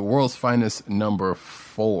World's Finest number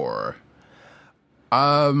 4.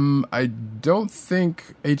 I don't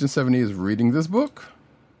think Agent 70 is reading this book.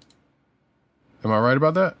 Am I right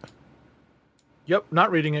about that? Yep,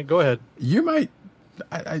 not reading it. Go ahead. You might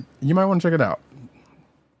want to check it out.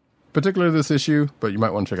 Particularly this issue, but you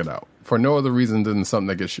might want to check it out for no other reason than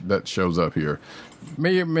something that shows up here.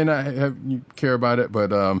 May or may not have you care about it,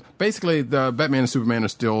 but basically, the Batman and Superman are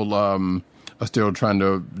still trying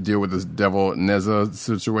to deal with this devil Neza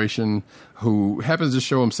situation, who happens to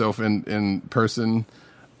show himself in person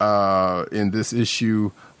in this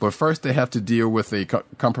issue. But first, they have to deal with a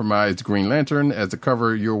compromised Green Lantern, as the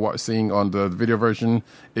cover you're seeing on the video version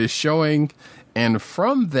is showing, and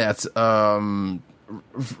from that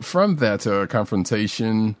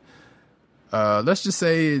confrontation, let's just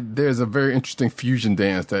say there's a very interesting fusion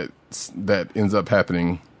dance that ends up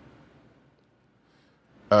happening.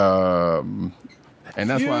 And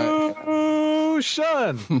that's why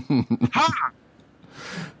Ha!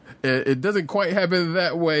 It doesn't quite happen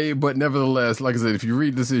that way, but nevertheless, like I said, if you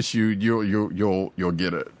read this issue, you'll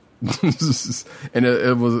get it. And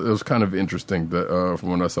it was kind of interesting that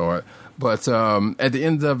from when I saw it. But at the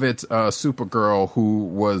end of it, Supergirl, who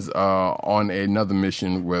was on another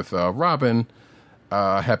mission with Robin,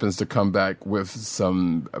 happens to come back with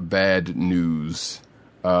some bad news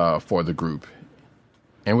for the group,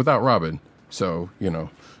 and without Robin. So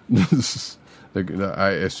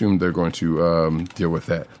I assume they're going to deal with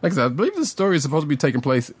that. Like I said, I believe the story is supposed to be taking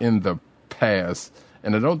place in the past,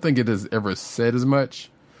 and I don't think it is ever said as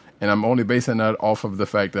much. And I'm only basing that off of the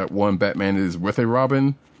fact that, one, Batman is with a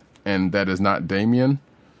Robin, and that is not Damian.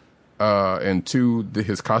 And two,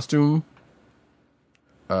 his costume.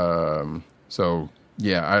 So,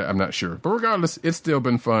 yeah, I'm not sure. But regardless, it's still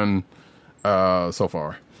been fun so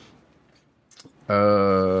far.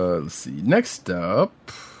 Let's see. Next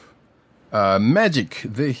up, Magic,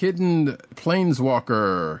 the Hidden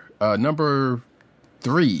Planeswalker, number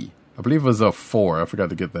 3. I believe it was a 4. I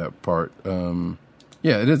forgot to get that part.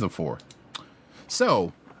 Yeah, it is a 4.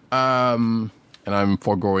 So, and I'm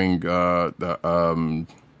foregoing the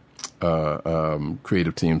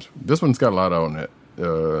creative teams. This one's got a lot on it.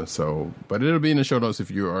 But it'll be in the show notes if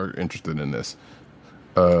you are interested in this.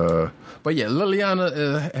 But yeah,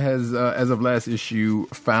 Liliana has, as of last issue,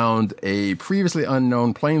 found a previously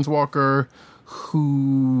unknown planeswalker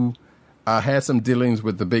who had some dealings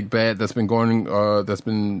with the big bad that's been going, that's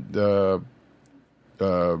been that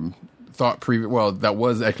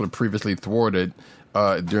was actually previously thwarted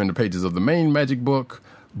during the pages of the main magic book,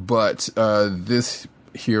 but this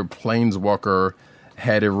here Planeswalker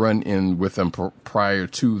had a run-in with them prior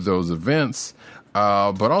to those events,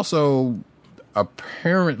 but also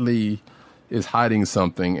apparently is hiding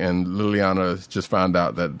something, and Liliana just found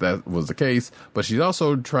out that that was the case. But she's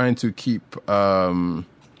also trying to keep,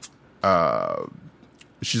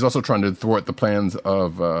 she's also trying to thwart the plans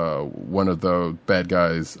of one of the bad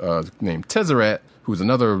guys named Tezzeret, who's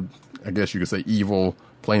another, I guess you could say, evil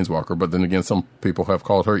Planeswalker. But then again, some people have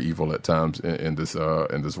called her evil at times in this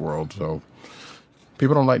world. So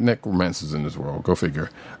people don't like necromancers in this world. Go figure.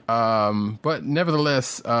 But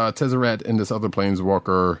nevertheless, Tezzeret and this other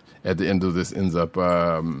Planeswalker at the end of this ends up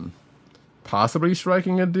possibly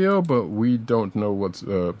striking a deal, but we don't know what's.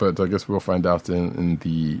 But I guess we'll find out in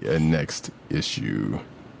the next issue.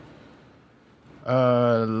 Which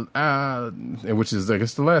is, I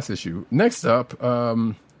guess, the last issue. Next up,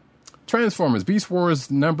 Transformers Beast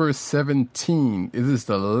Wars number 17. It is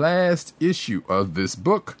the last issue of this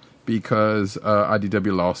book, because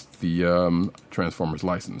IDW lost the Transformers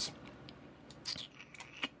license.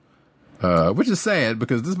 Which is sad,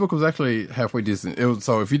 because this book was actually halfway decent.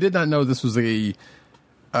 So if you did not know, this was a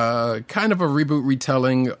kind of a reboot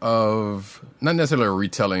retelling of, not necessarily a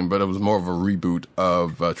retelling, but it was more of a reboot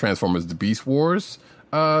of Transformers The Beast Wars,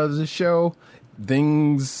 the show.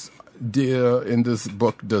 Things in this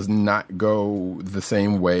book does not go the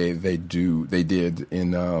same way they did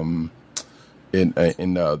in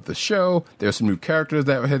the show. There's some new characters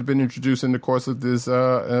that had been introduced in the course of this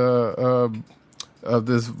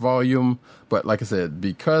volume, but like I said,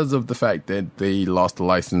 because of the fact that they lost the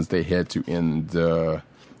license, they had to end the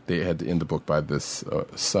book by this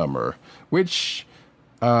summer, which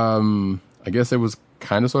I guess it was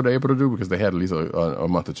kind of sort of able to do, because they had at least a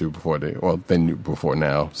month or two before they knew before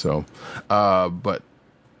now. So, but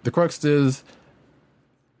the crux is,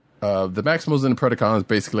 the Maximals and the Predacons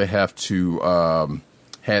basically had to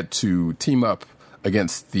team up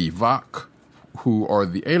against the Vok, who are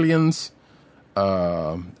the aliens,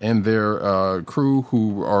 and their crew,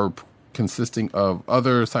 who are consisting of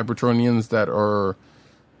other Cybertronians that are,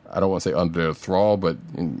 I don't want to say under their thrall, but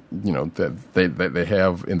that they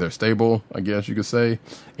have in their stable, I guess you could say,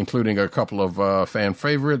 including a couple of fan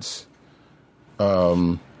favorites.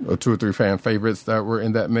 Or 2 or 3 fan favorites that were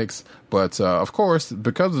in that mix. But, of course,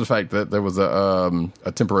 because of the fact that there was a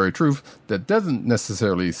temporary truce that doesn't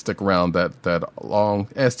necessarily stick around that long,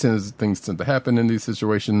 as things tend to happen in these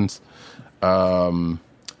situations,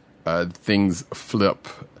 things flip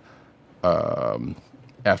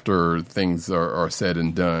after things are said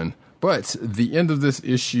and done. But the end of this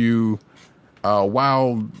issue,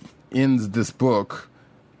 while ends this book,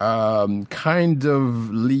 kind of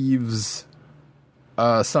leaves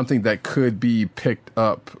something that could be picked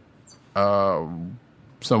up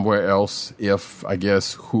somewhere else, if, I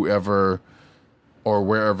guess, whoever or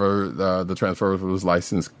wherever the Transformers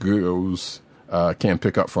license goes can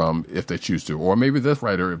pick up from, if they choose to. Or maybe this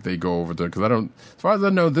writer, if they go over there. Because as far as I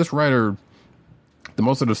know, this writer, the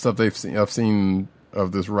most of the stuff I've seen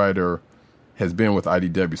of this writer has been with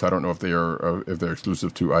IDW, so I don't know if they're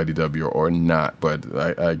exclusive to IDW or not.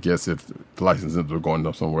 But I guess if the licenses are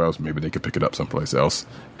going somewhere else, maybe they could pick it up someplace else.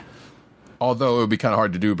 Although it would be kind of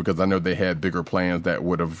hard to do, because I know they had bigger plans that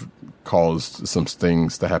would have caused some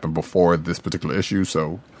things to happen before this particular issue.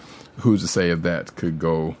 So who's to say if that could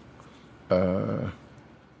go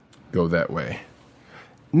that way?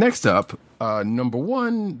 Next up, number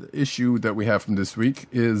 1 issue that we have from this week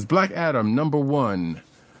is Black Adam number 1.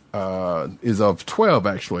 Is of 12,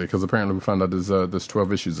 actually, because apparently we found out there's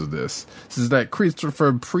 12 issues of this. This is that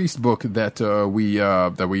Christopher Priest book that we I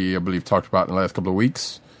believe talked about in the last couple of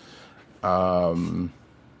weeks. And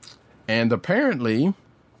apparently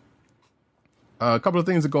a couple of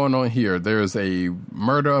things are going on here. There's a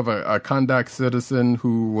murder of a Kondak citizen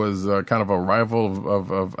who was kind of a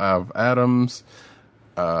rival of Adam's.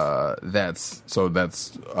 That's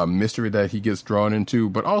a mystery that he gets drawn into,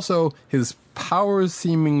 but also his powers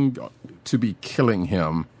seeming to be killing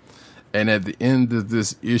him. And at the end of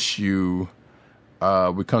this issue,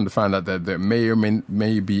 we come to find out that there may or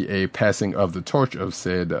may be a passing of the torch of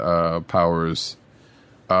said powers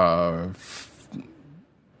that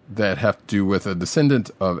have to do with a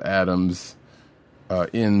descendant of Adam's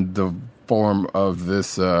in the form of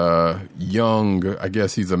this young, I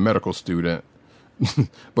guess he's a medical student,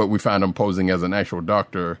 but we find him posing as an actual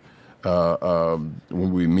doctor when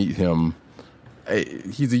we meet him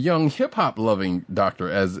he's a young hip hop loving doctor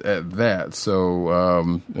at that.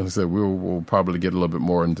 So like I said, we'll probably get a little bit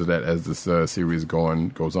more into that as this series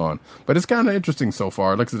goes on. But it's kind of interesting so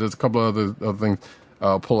far. Like I said, there's a couple of other things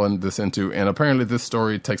pulling this into, and apparently this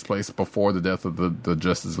story takes place before the death of the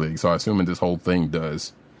Justice League. So I'm assuming this whole thing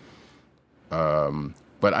does.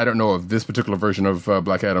 But I don't know if this particular version of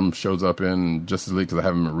Black Adam shows up in Justice League because I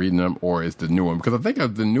haven't been reading them, or it's the new one. Because I think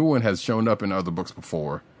the new one has shown up in other books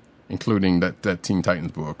before, including that Teen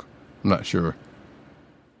Titans book. I'm not sure.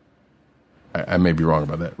 I may be wrong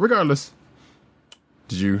about that. Regardless,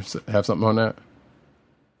 did you have something on that?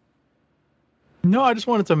 No, I just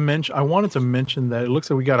wanted to mention. I wanted to mention that it looks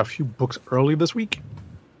like we got a few books early this week.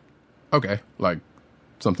 Okay, like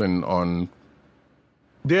something on.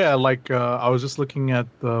 Yeah, like I was just looking at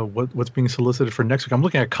what's being solicited for next week. I'm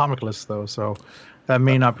looking at comic lists though, so that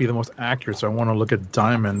may not be the most accurate. So I want to look at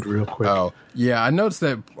Diamond real quick. Oh, yeah, I noticed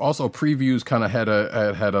that also previews kind of had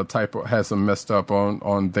a typo, had some messed up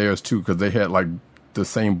on theirs too, because they had like the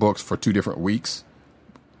same books for 2 different weeks,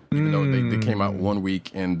 even though they came out 1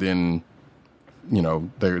 week, and then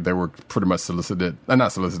they were pretty much solicited.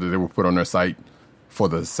 Not solicited. They were put on their site for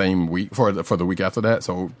the same week for the week after that,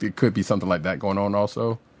 so it could be something like that going on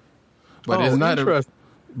also. But it's not.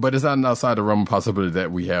 But it's not outside the realm of possibility that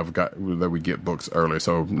we get books early.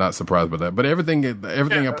 So not surprised by that. But everything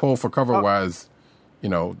I pull for cover wise,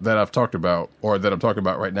 that I've talked about or that I'm talking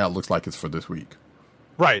about right now looks like it's for this week.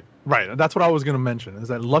 Right. That's what I was going to mention. Is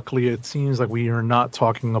that luckily it seems like we are not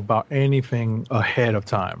talking about anything ahead of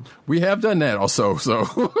time. We have done that also.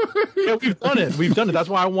 So yeah, we've done it. That's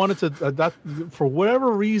why I wanted to. That for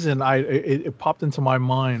whatever reason, it popped into my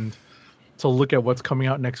mind to look at what's coming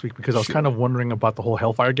out next week, because I was kind of wondering about the whole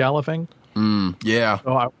Hellfire Gala thing. Yeah.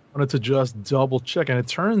 So I wanted to just double check, and it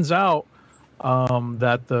turns out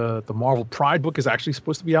that the Marvel Pride book is actually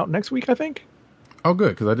supposed to be out next week, I think. Oh, good,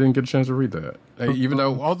 because I didn't get a chance to read that.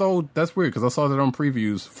 Although that's weird, because I saw that on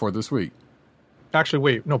previews for this week. Actually,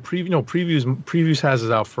 wait, previews has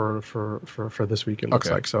it out for this week. It looks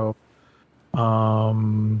like so. A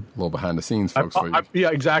little behind the scenes, folks. For you.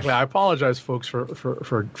 Yeah, exactly. I apologize, folks,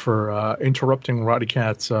 for interrupting Roddy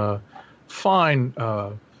Cat's fine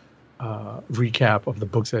recap of the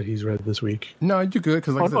books that he's read this week. No, you're good,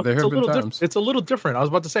 because like I said, there have been times. It's a little different. I was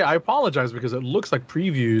about to say I apologize because it looks like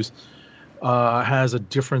previews has a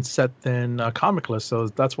different set than Comic List, so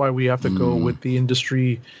that's why we have to go with the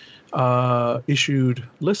industry issued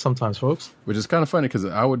list sometimes, folks. Which is kind of funny, because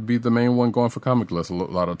I would be the main one going for Comic List a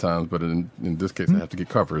lot of times, but in this case I have to get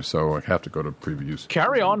covers, so I have to go to previews.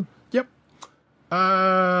 Carry on. Yep.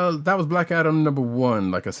 That was Black Adam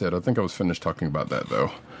 #1. Like I said, I think I was finished talking about that though.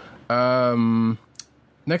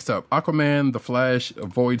 Next up, Aquaman, The Flash,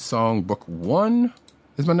 Void Song, Book 1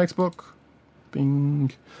 is my next book.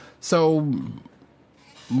 Bing. So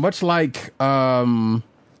much like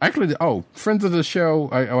actually, friends of the show.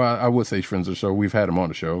 I would say friends of the show. We've had them on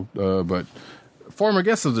the show, but former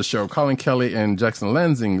guests of the show, Colin Kelly and Jackson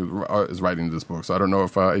Lansing, is writing this book. So I don't know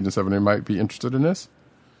if Agent 70 might be interested in this.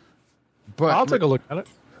 But I'll take a look at it.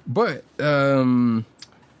 But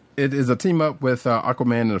it is a team up with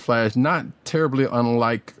Aquaman and the Flash. Not terribly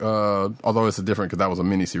unlike, although it's different because that was a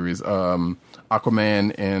miniseries.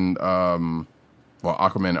 Aquaman and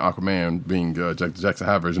Aquaman being Jackson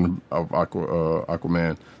High version of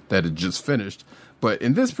Aquaman that had just finished. But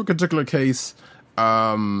in this particular case,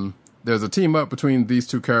 there's a team up between these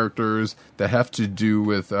two characters that have to do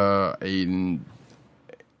with an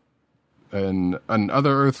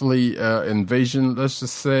other earthly invasion, let's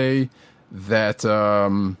just say, that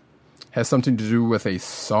has something to do with a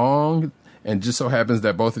song. And just so happens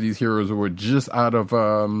that both of these heroes were just out of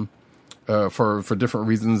for different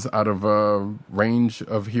reasons out of range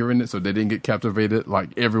of hearing it, so they didn't get captivated like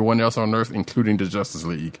everyone else on Earth, including the Justice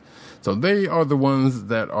League. So they are the ones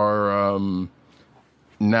that are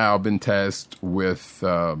now been tasked with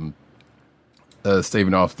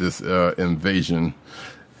staving off this invasion.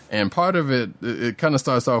 And part of it kind of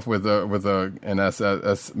starts off with and I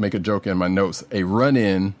make a joke in my notes, a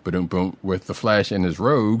run-in, boom, with the Flash and his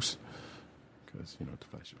rogues. Because, the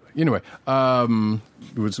Flash is like... Anyway,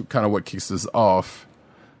 it was kind of what kicks this off.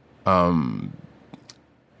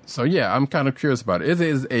 So yeah, I'm kind of curious about it. It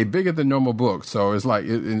is a bigger than normal book. So it's like,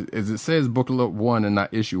 as it says book 1 and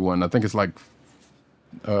not issue 1. I think it's like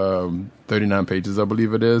 39 pages, I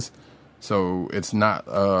believe it is. So it's not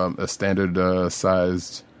a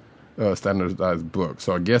standardized book.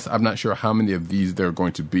 So I guess I'm not sure how many of these there are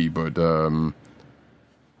going to be, but I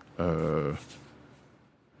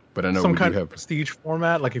know some kind of prestige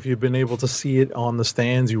format. Like if you'd been able to see it on the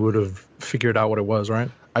stands, you would have figured out what it was,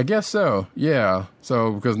 right? I guess so. Yeah.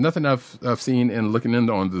 So because nothing I've seen and looking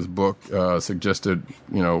into on this book suggested,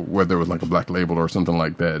 whether it was like a black label or something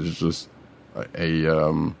like that. It's just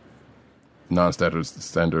a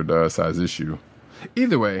non-standard size issue.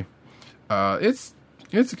 Either way, it's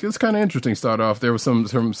kind of interesting. Start off there was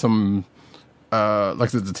some like I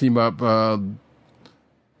said, the team up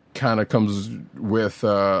kind of comes with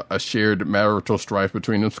a shared marital strife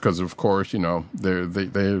between them because of course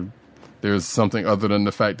there's something other than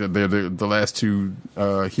the fact that they're the last two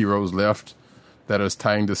heroes left that is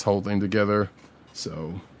tying this whole thing together.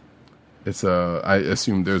 So it's I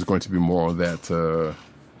assume there's going to be more of that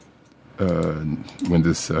when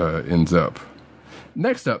this ends up.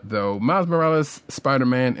 Next up, though, Miles Morales,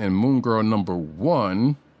 Spider-Man, and Moon Girl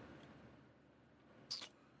 #1.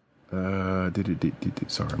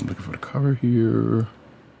 Sorry, I'm looking for the cover here.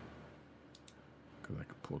 Because I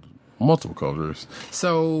could pull multiple colors.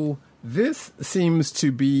 So this seems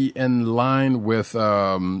to be in line with,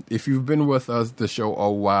 if you've been with us, the show a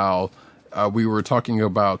while, we were talking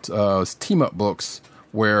about team-up books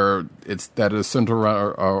where that is centered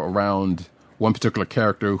around one particular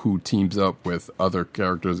character who teams up with other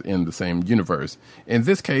characters in the same universe. In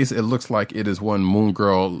this case, it looks like it is one Moon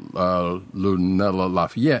Girl, Lunella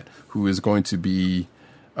Lafayette, who is going to be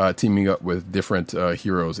teaming up with different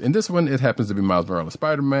heroes. In this one, it happens to be Miles Morales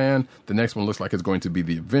Spider-Man. The next one looks like it's going to be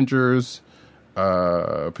the Avengers,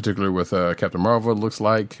 particularly with Captain Marvel, it looks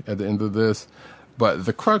like, at the end of this. But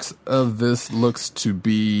the crux of this looks to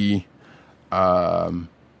be Devil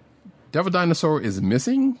Dinosaur is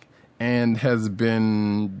missing and has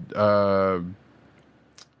been, I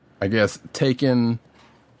guess, taken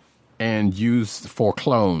and used for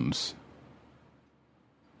clones.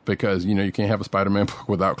 Because, you can't have a Spider-Man book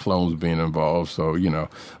without clones being involved. So,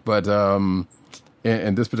 But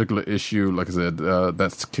in this particular issue, like I said,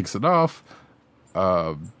 that kicks it off.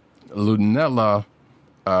 Lunella,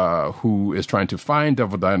 who is trying to find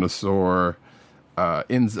Devil Dinosaur,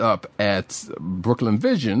 ends up at Brooklyn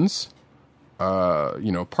Visions,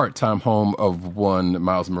 part-time home of one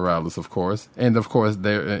Miles Morales, of course. And, of course,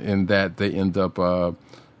 they end up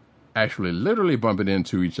actually literally bumping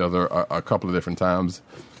into each other a couple of different times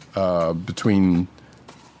between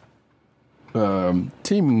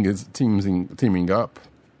teaming up.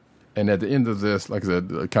 And at the end of this, like I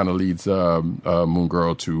said, it kind of leads Moon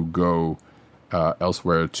Girl to go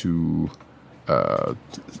elsewhere to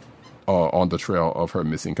on the trail of her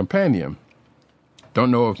missing companion. Don't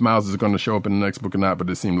know if Miles is going to show up in the next book or not, but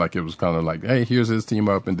it seemed like it was kind of like, hey, here's his team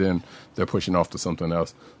up, and then they're pushing off to something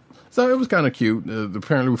else. So it was kind of cute.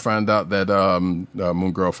 Apparently, we find out that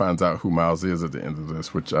Moon Girl finds out who Miles is at the end of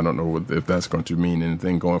this, which I don't know if that's going to mean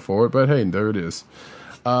anything going forward, but hey, there it is.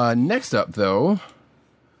 Next up, though,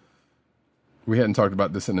 we hadn't talked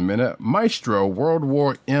about this in a minute. Maestro, World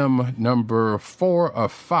War M #4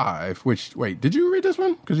 of 5, which, wait, did you read this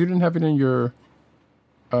one? Because you didn't have it in your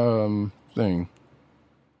thing.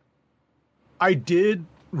 I did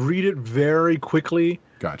read it very quickly.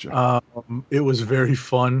 Gotcha. It was very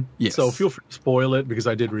fun. Yes. So feel free to spoil it because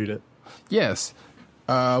I did read it. Yes.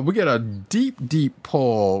 We get a deep, deep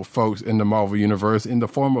pull, folks, in the Marvel Universe in the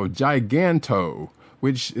form of Giganto,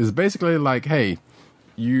 which is basically like, hey,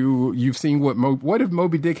 you've seen what if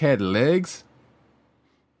Moby Dick had legs?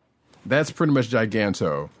 That's pretty much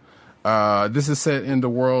Giganto. This is set in the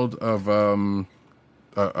world of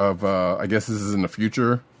I guess this is in the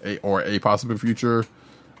future, a possible future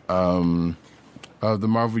of the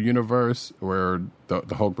Marvel Universe, where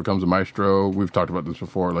the Hulk becomes a Maestro. We've talked about this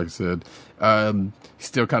before, like I said. He's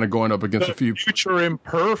still kind of going up against a few... future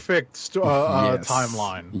imperfect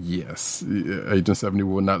timeline. Yes. Agent 70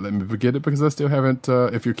 will not let me forget it, because I still haven't,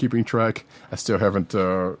 if you're keeping track, I still haven't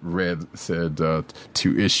read said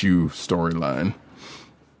 2-issue storyline.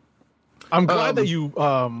 I'm glad that you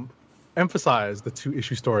emphasize the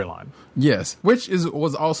 2-issue storyline. Yes, which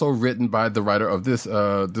was also written by the writer of this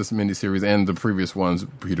miniseries and the previous ones,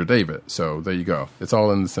 Peter David. So there you go. It's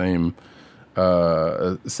all in the same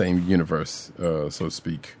universe, so to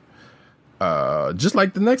speak. Just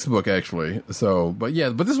like the next book, actually. So, but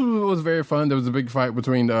this was very fun. There was a big fight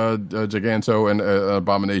between Giganto and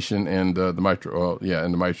Abomination and the Maestro.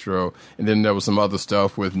 And the Maestro. And then there was some other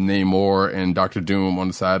stuff with Namor and Doctor Doom on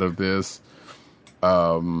the side of this.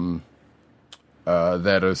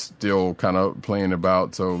 That are still kind of playing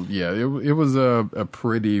about. So yeah, it was a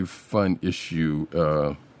pretty fun issue,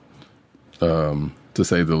 to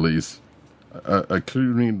say the least.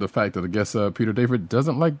 Including the fact that I guess Peter David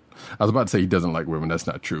doesn't like. I was about to say he doesn't like women. That's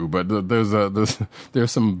not true. But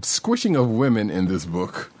there's some squishing of women in this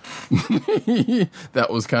book. That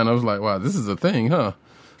was kind of like, wow, this is a thing, huh?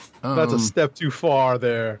 That's a step too far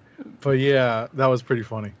there. But yeah, that was pretty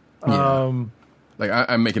funny. Yeah.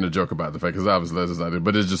 I'm making a joke about the fact because obviously that's not it,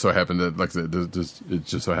 but it just so happened that, like I said, it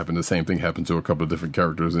just so happened the same thing happened to a couple of different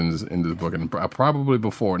characters in this book, and probably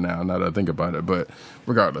before now that I think about it. But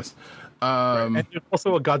regardless, right. And there's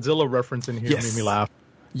also a Godzilla reference in here that made me laugh.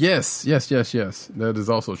 Yes. That is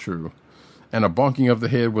also true. And a bonking of the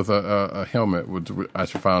head with a helmet, which I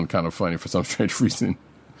found kind of funny for some strange reason.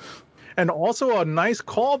 And also a nice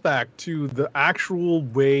callback to the actual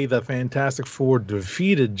way the Fantastic Four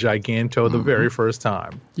defeated Giganto the very first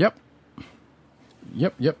time. Yep,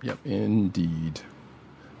 indeed.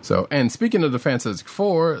 So, and speaking of the Fantastic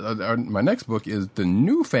Four, my next book is the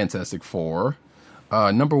new Fantastic Four,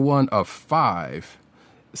 number 1 of 5.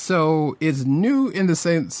 So it's new in the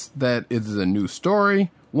sense that it is a new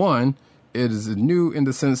story. One, it is new in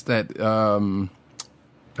the sense that,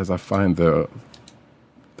 as I find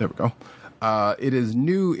there we go. It is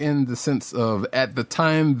new in the sense of at the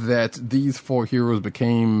time that these 4 heroes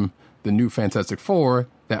became the new Fantastic Four,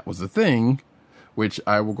 that was a thing, which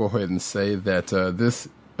I will go ahead and say that this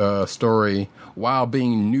story, while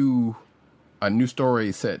being a new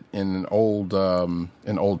story set in an old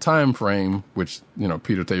time frame, which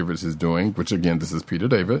Peter David is doing. Which again, this is Peter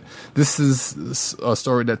David. This is a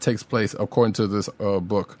story that takes place according to this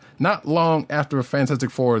book not long after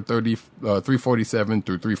Fantastic Four 347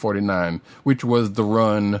 through 349, which was the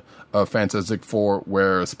run of Fantastic Four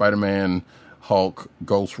where Spider-Man, Hulk,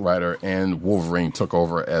 Ghost Rider, and Wolverine took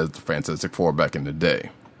over as the Fantastic Four back in the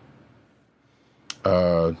day.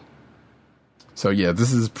 So yeah,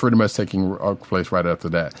 this is pretty much taking place right after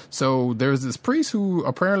that. So there's this priest who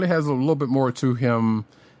apparently has a little bit more to him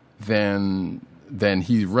than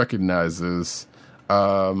he recognizes.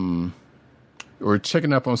 We're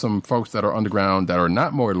checking up on some folks that are underground that are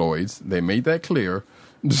not Moiloids. They made that clear.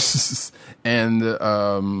 And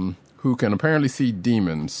who can apparently see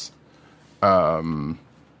demons. To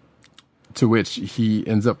which he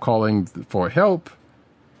ends up calling for help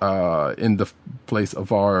in the place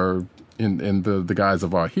of our... In the guise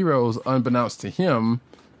of our heroes, unbeknownst to him,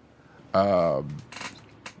 and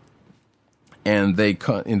they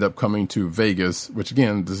end up coming to Vegas, which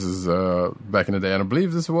again, this is back in the day, and I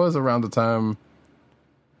believe this was around the time.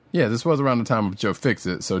 Yeah, this was around the time of Joe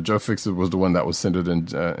Fixit. So Joe Fixit was the one that was centered in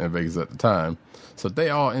Vegas at the time. So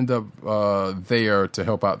they all end up there to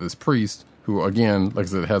help out this priest, who again, like I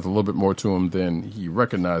said, has a little bit more to him than he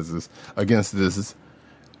recognizes against this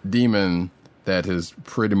demon that is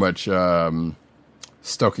pretty much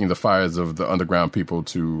stoking the fires of the underground people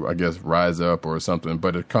to, I guess, rise up or something.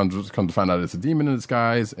 But it comes to find out it's a demon in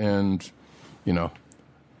disguise, and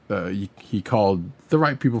he called the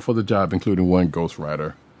right people for the job, including one Ghost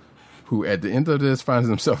Rider, who at the end of this finds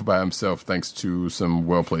himself by himself thanks to some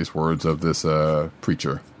well-placed words of this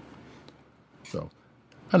preacher. So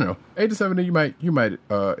I don't know, 8 to 70, you might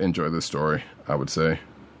enjoy this story, I would say.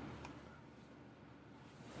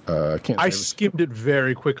 I skimmed it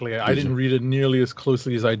very quickly. I didn't read it nearly as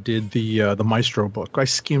closely as I did the Maestro book. I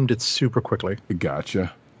skimmed it super quickly.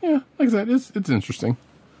 Gotcha. Yeah, like I said, it's interesting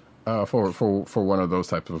for one of those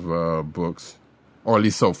types of books, or at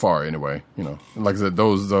least so far, anyway. Like I said,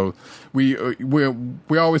 those though we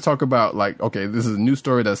always talk about, like, okay, this is a new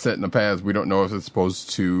story that's set in the past. We don't know if it's supposed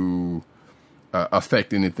to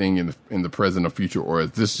affect anything in the present or future, or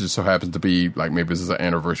if this just so happens to be like, maybe this is an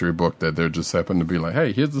anniversary book that they're just happen to be like,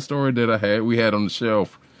 hey, here's the story that we had on the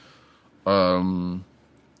shelf,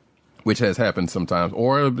 which has happened sometimes,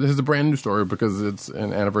 or this is a brand new story because it's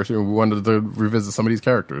an anniversary and we wanted to revisit some of these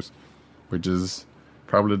characters, which is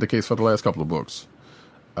probably the case for the last couple of books.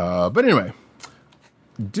 But anyway,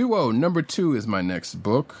 Duo number 2 is my next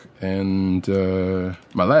book, and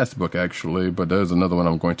my last book actually, but there's another one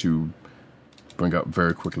I'm going to bring up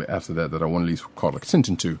very quickly after that I want to at least call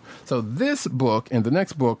attention to. So this book and the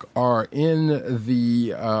next book are in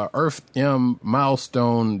the Earth M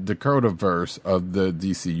Milestone Dakota verse of the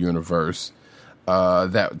DC universe.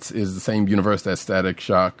 That is the same universe that Static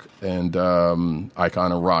Shock and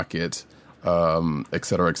Icon and Rocket, et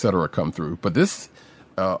cetera, come through. But this,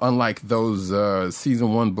 unlike those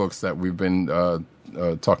season 1 books that we've been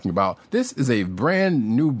talking about, this is a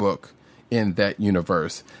brand new book in that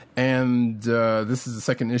universe. And this is the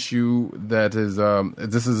second issue that is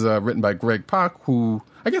written by Greg Pak, who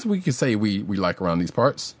I guess we could say we like around these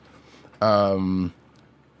parts. And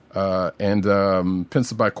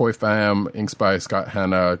penciled by Koi Pham, inks by Scott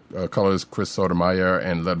Hanna, colors Chris Sotomayor,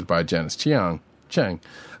 and letters by Janice Chang.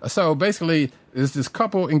 So basically, there's this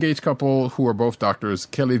engaged couple who are both doctors,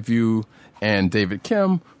 Kelly View and David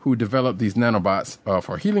Kim, who developed these nanobots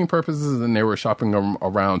for healing purposes, and they were shopping them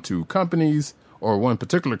around to companies or one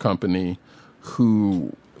particular company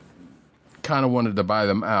who kind of wanted to buy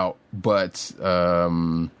them out, but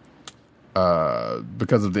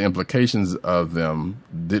because of the implications of them,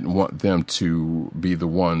 didn't want them to be the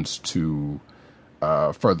ones to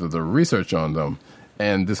further the research on them.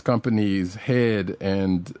 And this company's head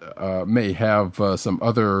and may have some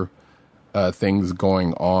other things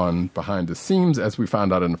going on behind the scenes, as we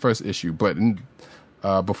found out in the first issue. But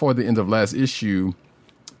before the end of last issue,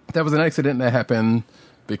 there was an accident that happened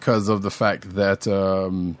because of the fact that,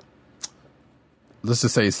 let's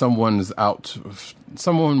just say someone was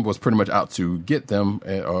pretty much out to get them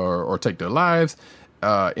or take their lives,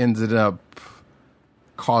 ended up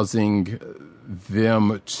causing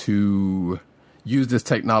them to use this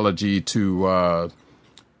technology to,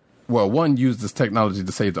 one used this technology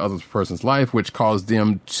to save the other person's life, which caused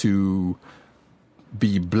them to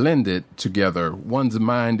be blended together. One's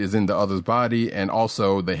mind is in the other's body, and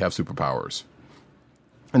also they have superpowers.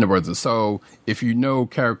 In other words, so if you know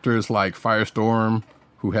characters like Firestorm,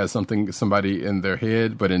 who has somebody in their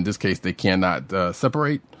head, but in this case they cannot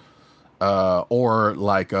separate, or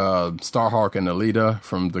like Starhawk and Alita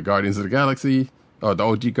from the Guardians of the Galaxy, or the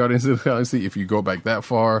OG Guardians of the Galaxy, if you go back that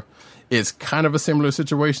far, it's kind of a similar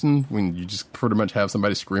situation when you just pretty much have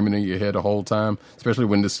somebody screaming in your head the whole time, especially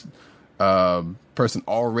when this person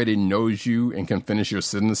already knows you and can finish your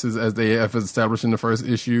sentences as they have established in the first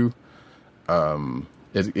issue.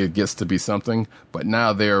 It gets to be something, but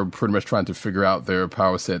now they're pretty much trying to figure out their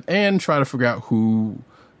power set and try to figure out who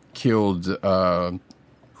quote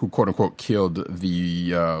unquote killed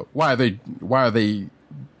the, why are they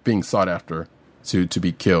being sought after to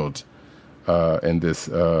be killed, in this,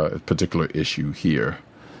 particular issue here.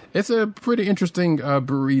 It's a pretty interesting,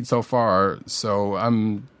 read so far. So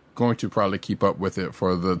I'm going to probably keep up with it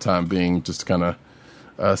for the time being, just to kind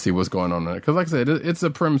of, see what's going on there. Cause like I said, it's a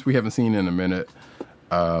premise we haven't seen in a minute.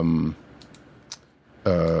 Like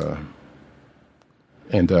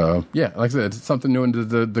I said, it's something new into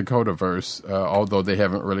the Dakotaverse, although they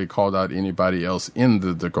haven't really called out anybody else in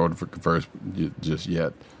the Dakotaverse just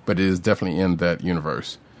yet, but it is definitely in that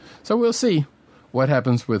universe. So we'll see what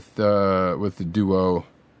happens with the duo,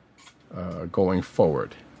 going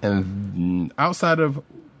forward. And outside of,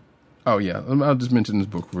 I'll just mention this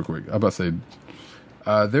book real quick. I'm about to say,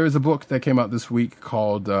 there is a book that came out this week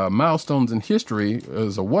called Milestones in History. It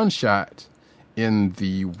was a one-shot in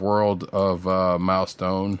the world of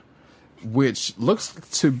Milestone, which looks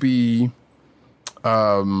to be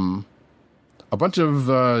a bunch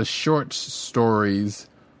of short stories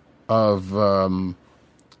of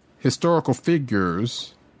historical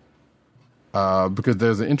figures, because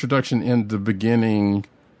there's an introduction in the beginning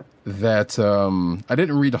that I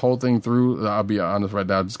didn't read the whole thing through. I'll be honest right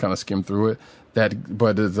now, I just kind of skimmed through it.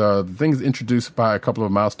 But it's things introduced by a couple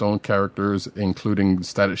of Milestone characters, including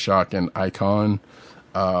Static Shock and Icon,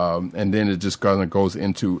 and then it just kind of goes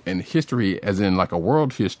into an history, as in like a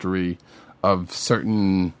world history of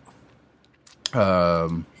certain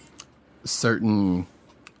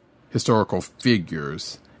historical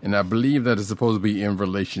figures, and I believe that is supposed to be in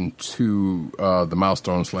relation to the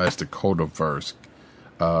Milestone / Dakotaverse,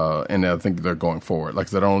 and I think they're going forward. Like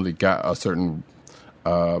I said, I only got a certain.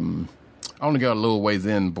 I only got a little ways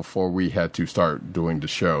in before we had to start doing the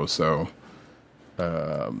show, so,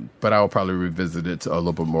 but I'll probably revisit it a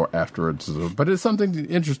little bit more afterwards. But it's something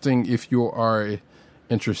interesting if you are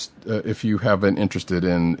if you have been interested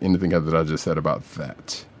in anything that I just said about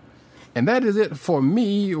that. And that is it for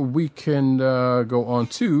me. We can go on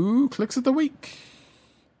to Clicks of the Week.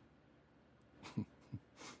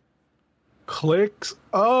 Clicks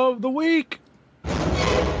of the Week.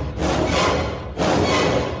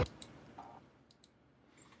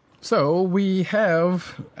 So we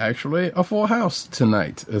have actually a full house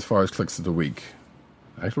tonight as far as Clicks of the Week.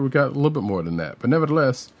 Actually, we got a little bit more than that, but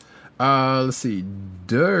nevertheless, let's see.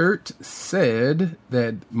 Dirt said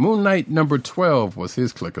that Moon Knight number 12 was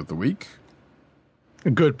his Click of the Week.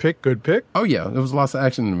 Good pick, good pick. Oh yeah, there was lots of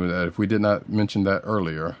action with that. If we did not mention that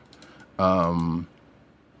earlier, no,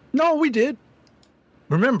 we did.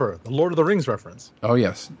 Remember the Lord of the Rings reference. Oh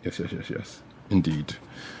yes, indeed.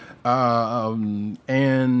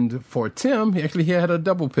 And for Tim, he had a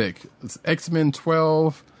double pick. It's X-Men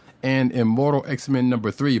 12 and Immortal X-Men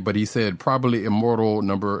number 3, but he said probably Immortal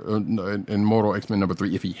X-Men number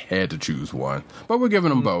 3 if he had to choose one. But we're giving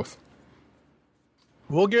them both.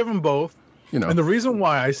 We'll give him both. You know, and the reason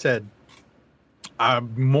why I said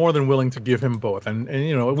I'm more than willing to give him both, and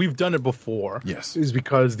you know, we've done it before. Yes, is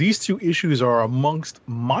because these two issues are amongst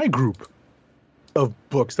my group of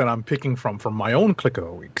books that I'm picking from my own Click of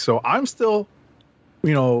the Week. So I'm still,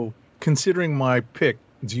 considering my pick.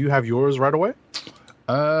 Do you have yours right away?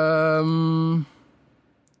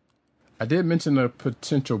 I did mention a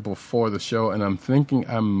potential before the show, and I'm thinking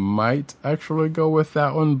I might actually go with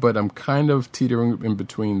that one, but I'm kind of teetering in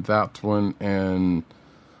between that one and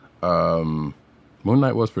Moon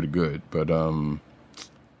Knight was pretty good, but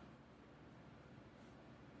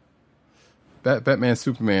Batman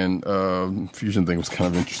Superman fusion thing was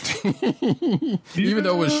kind of interesting, even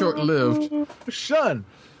though it was short lived. Shun,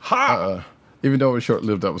 ha. Even though it was short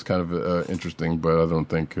lived, that was kind of interesting. But I don't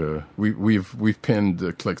think we've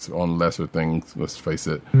pinned clicks on lesser things. Let's face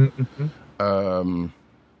it. Mm-hmm.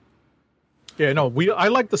 I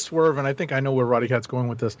like the swerve, and I think I know where Roddy Cat's going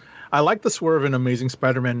with this. I like the swerve in Amazing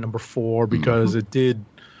Spider-Man #4 because it did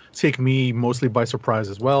take me mostly by surprise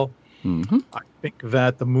as well. Mm-hmm. I think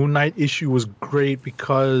that the Moon Knight issue was great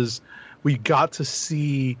because we got to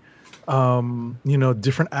see,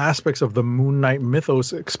 different aspects of the Moon Knight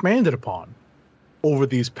mythos expanded upon over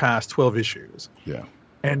these past 12 issues. Yeah.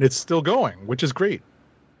 And it's still going, which is great.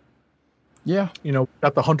 Yeah. We've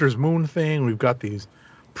got the Hunter's Moon thing. We've got these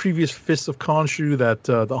previous Fists of Khonshu that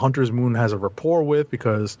the Hunter's Moon has a rapport with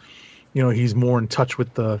because, he's more in touch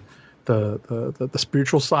with the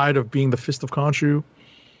spiritual side of being the Fist of Khonshu.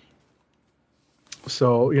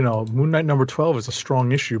 So, Moon Knight #12 is a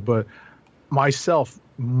strong issue, but myself,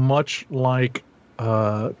 much like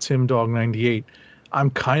Tim Dog 98, I'm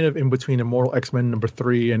kind of in between Immortal X-Men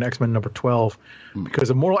 #3 and X-Men #12 because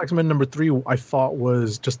Immortal X-Men #3 I thought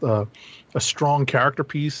was just a strong character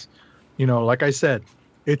piece. Like I said,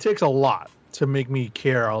 it takes a lot to make me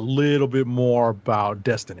care a little bit more about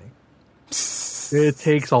Destiny. It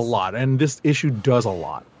takes a lot, and this issue does a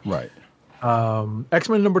lot. Right.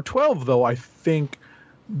 X-Men #12, though, I think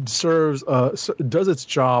does its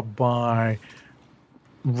job by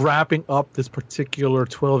wrapping up this particular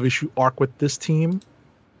 12-issue arc with this team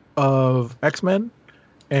of X-Men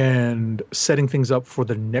and setting things up for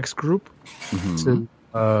the next group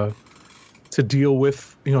to deal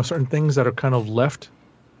with certain things that are kind of left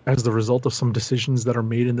as the result of some decisions that are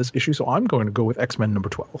made in this issue. So I'm going to go with X-Men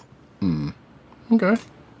 #12. Okay.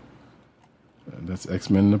 That's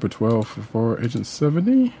X-Men #12 for Agent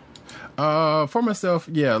 70. For myself,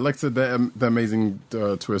 yeah, like I said, the amazing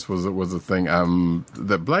twist was a thing.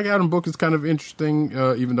 The Black Adam book is kind of interesting,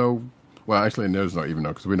 even though, well, actually, there's no even though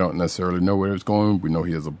because we don't necessarily know where it's going. We know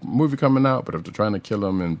he has a movie coming out, but if they're trying to kill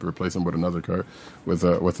him and replace him with another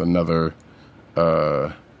another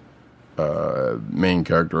main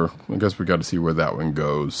character, I guess we got to see where that one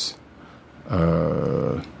goes.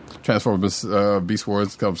 Transformers Beast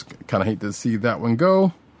Wars, kind of hate to see that one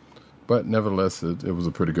go. But nevertheless, it was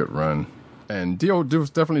a pretty good run. And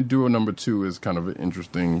definitely Duo #2 is kind of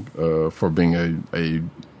interesting for being a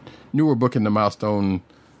newer book in the Milestone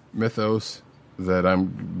mythos that I'm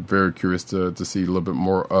very curious to see a little bit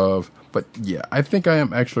more of. But yeah, I think I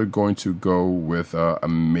am actually going to go with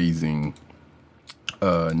Amazing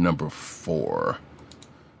 #4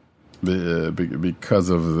 because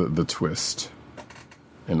of the twist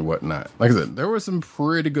and whatnot. Like I said, there was some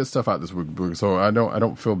pretty good stuff out this week, so I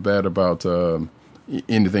don't feel bad about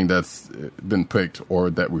anything that's been picked or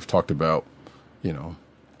that we've talked about.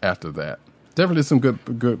 After that, definitely some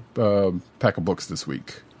good pack of books this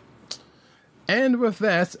week. And with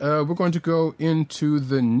that, we're going to go into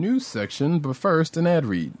the news section, but first, an ad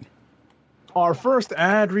read. Our first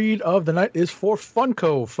ad read of the night is for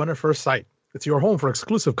Funko, Fun at First Sight. It's your home for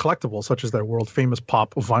exclusive collectibles such as their world-famous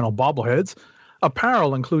pop vinyl bobbleheads,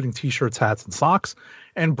 apparel including t-shirts, hats, and socks,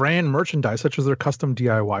 and brand merchandise such as their custom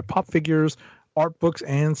DIY pop figures, art books,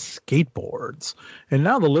 and skateboards. And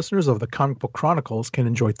now the listeners of the Comic Book Chronicles can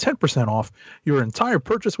enjoy 10% off your entire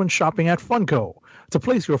purchase when shopping at Funko. To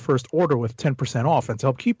place your first order with 10% off and to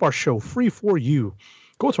help keep our show free for you,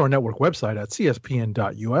 go to our network website at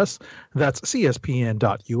cspn.us. That's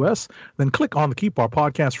cspn.us. Then click on the Keep Our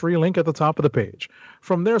Podcast free link at the top of the page.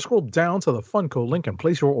 From there, scroll down to the Funko link and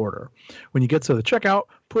place your order. When you get to the checkout,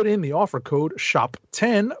 put in the offer code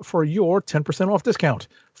SHOP10 for your 10% off discount.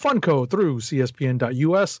 Funko through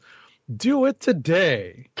cspn.us. Do it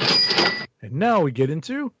today. And now we get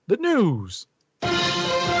into the news.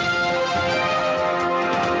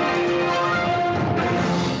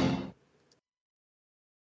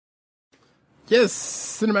 Yes,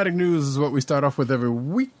 cinematic news is what we start off with every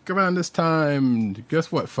week around this time. Guess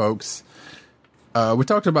what, folks? We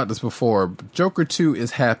talked about this before. Joker 2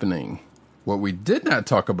 is happening. What we did not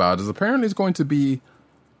talk about is apparently it's going to be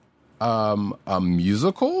a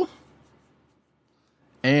musical.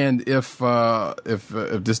 And if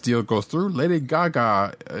this deal goes through, Lady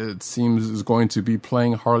Gaga, it seems, is going to be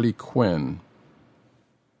playing Harley Quinn.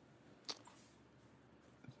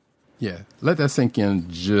 Yeah, let that sink in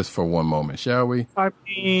just for one moment, shall we? I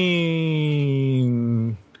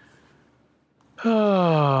mean,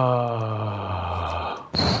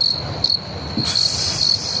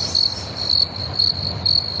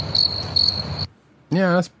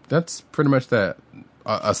 yeah, that's pretty much that.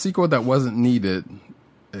 A sequel that wasn't needed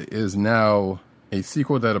is now a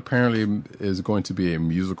sequel that apparently is going to be a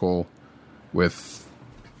musical with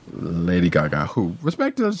Lady Gaga, who,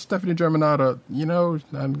 respect to Stephanie Germanotta, you know,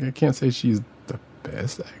 I can't say she's the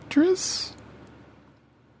best actress.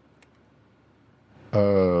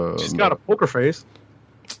 she's got a poker face.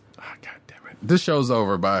 Oh, God damn it. This show's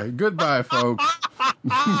over. Bye. Goodbye, folks.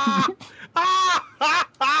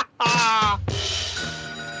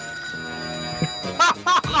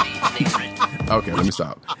 Okay, let me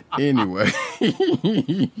stop. Anyway.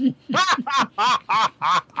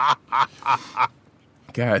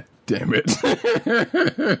 God damn it.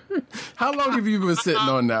 How long have you been sitting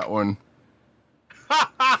on that one?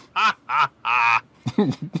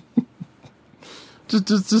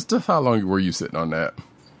 just how long were you sitting on that?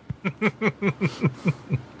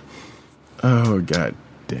 Oh, God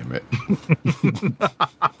damn it.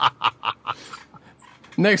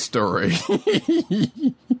 Next story.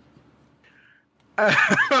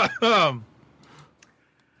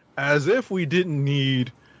 As if we didn't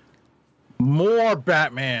need more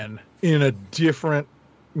Batman in a different,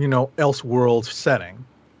 Elseworld setting.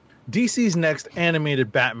 DC's next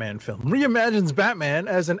animated Batman film reimagines Batman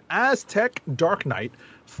as an Aztec Dark Knight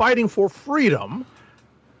fighting for freedom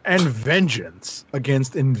and vengeance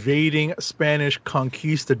against invading Spanish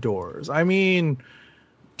conquistadors. I mean,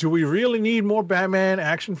 do we really need more Batman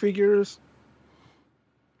action figures?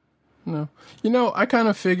 No. I kind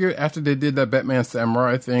of figured after they did that Batman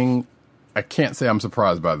Samurai thing, I can't say I'm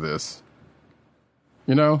surprised by this.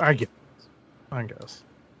 I guess.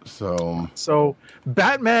 So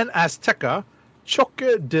Batman Azteca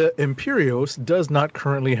Choque de Imperios does not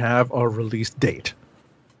currently have a release date.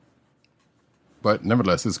 But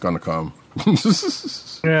nevertheless, it's going to come.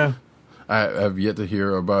 Yeah. I have yet to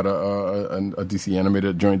hear about a DC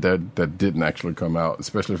animated joint that didn't actually come out,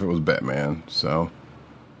 especially if it was Batman. So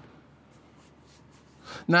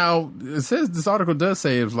now it says this article does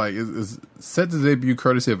say it's set to debut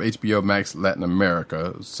courtesy of HBO Max Latin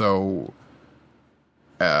America. So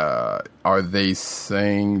are they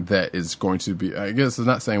saying that it's going to be? I guess it's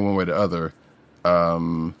not saying one way or the other.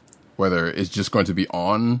 Whether it's just going to be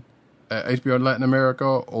on HBO Latin America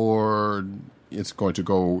or it's going to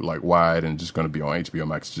go like wide and just going to be on HBO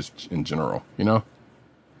Max just in general,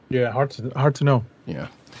 Yeah, hard to know. Yeah.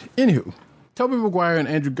 Anywho, Tobey Maguire and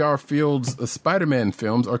Andrew Garfield's Spider-Man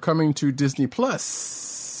films are coming to Disney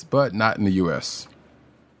Plus, but not in the U.S.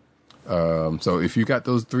 So if you got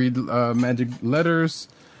those 3 magic letters,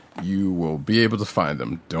 you will be able to find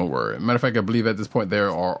them. Don't worry. Matter of fact, I believe at this point they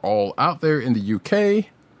are all out there in the UK.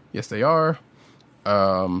 Yes, they are.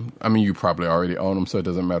 You probably already own them, so it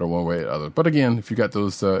doesn't matter one way or the other. But again, if you got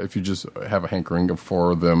those, if you just have a hankering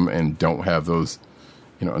for them and don't have those,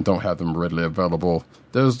 and don't have them readily available,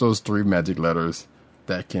 there's those 3 magic letters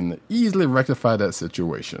that can easily rectify that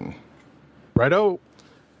situation. Righto.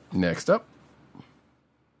 Next up.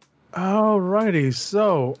 Alrighty,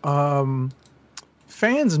 so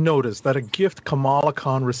fans noticed that a gift Kamala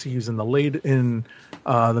Khan receives in the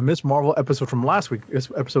Ms. Marvel episode from last week,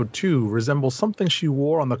 episode 2, resembles something she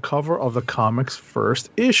wore on the cover of the comic's first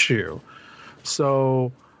issue.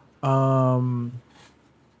 So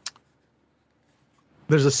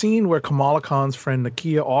there's a scene where Kamala Khan's friend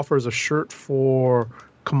Nakia offers a shirt for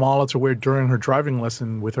Kamala to wear during her driving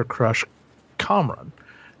lesson with her crush Kamran.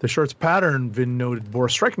 The shirt's pattern, Vin noted, bore a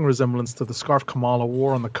striking resemblance to the scarf Kamala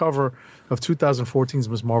wore on the cover of 2014's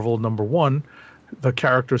Ms. Marvel #1, the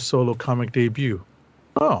character's solo comic debut.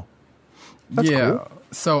 Oh, that's cool.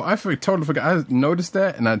 So I totally forgot. I noticed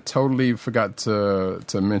that, and I totally forgot to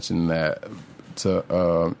mention that.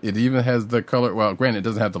 It even has the color. Well, granted, it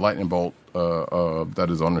doesn't have the lightning bolt that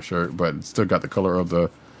is on the shirt, but it's still got the color of the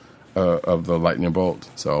lightning bolt.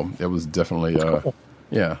 So it was definitely cool.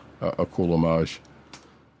 A cool homage.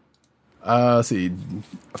 See,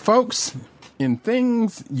 folks, in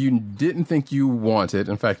things you didn't think you wanted,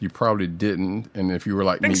 in fact, you probably didn't, and if you were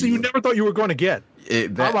like things me, you never thought you were going to get.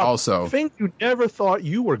 That also. Things you never thought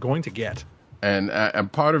you were going to get. And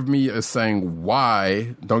part of me is saying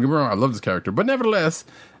why. Don't get me wrong, I love this character, but nevertheless,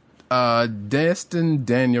 Destin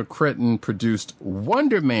Daniel Cretton produced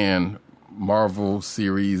Wonder Man Marvel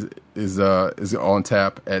series is on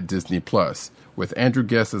tap at Disney Plus with Andrew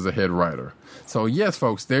Guest as a head writer. So yes,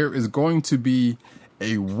 folks, there is going to be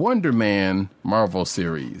a Wonder Man Marvel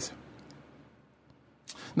series.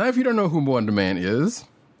 Now, if you don't know who Wonder Man is,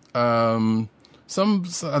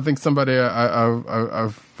 I think somebody I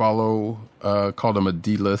follow called him a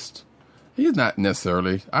D-list. He's not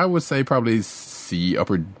necessarily. I would say probably C,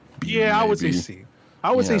 upper B. Yeah, I would say maybe. C.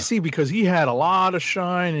 I would say C because he had a lot of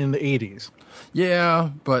shine in the 80s. Yeah,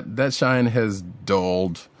 but that shine has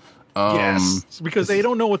dulled. Yes, because they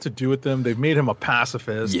don't know what to do with him. They've made him a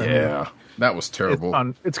pacifist. Yeah, that was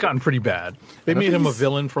terrible. It's gotten pretty bad. They made him a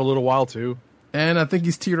villain for a little while, too. And I think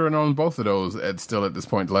he's teetering on both of those still at this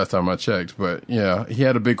point, the last time I checked. But yeah, he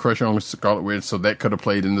had a big crush on Scarlet Witch, so that could have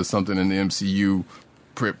played into something in the MCU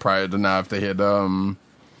prior to now if they had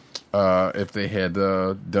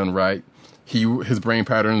done right. His brain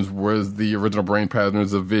patterns was the original brain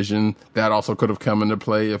patterns of Vision. That also could have come into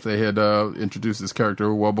play if they had introduced this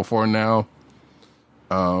character well before now.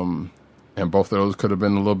 And both of those could have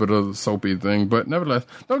been a little bit of a soapy thing. But nevertheless,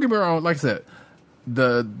 don't get me wrong, like I said,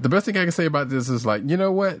 the best thing I can say about this is, like, you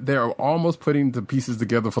know what? They're almost putting the pieces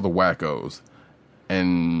together for the wackos.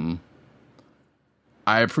 And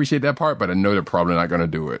I appreciate that part, but I know they're probably not going to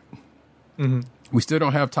do it. Mm-hmm. We still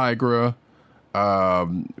don't have Tigra.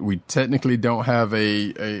 We technically don't have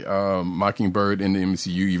a Mockingbird in the MCU,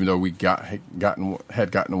 even though we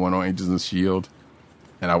had gotten one on Agents of S.H.I.E.L.D.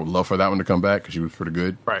 And I would love for that one to come back because she was pretty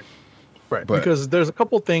good. Right. But, because there's a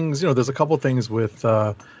couple things, with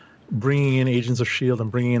bringing in Agents of S.H.I.E.L.D.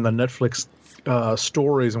 and bringing in the Netflix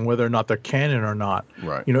stories and whether or not they're canon or not.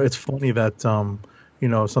 Right. It's funny that,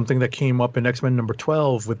 something that came up in X-Men number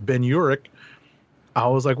 12 with Ben Urich, I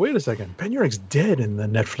was like, wait a second, Ben Urich's dead in the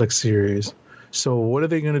Netflix series. So what are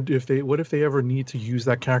they going to do if they ever need to use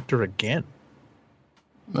that character again?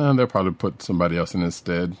 They'll probably put somebody else in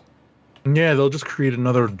instead. Yeah, they'll just create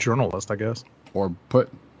another journalist, I guess. Or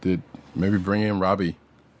maybe bring in Robbie.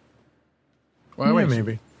 Well, yeah,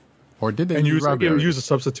 maybe. Or did they use Robbie? Use a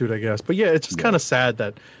substitute, I guess. But yeah, it's just kind of sad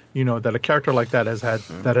that that a character like that has had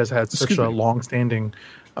such a long-standing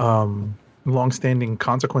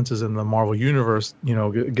consequences in the Marvel universe,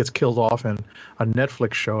 gets killed off in a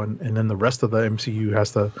Netflix show, and then the rest of the MCU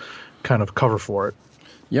has to kind of cover for it.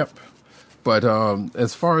 Yep. But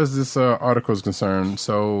as far as this article is concerned,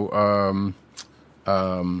 so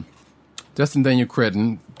Justin Daniel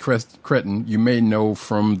Cretton, you may know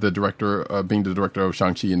from the director, being the director of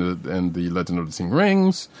Shang-Chi and the Legend of the Ten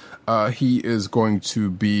Rings. He is going to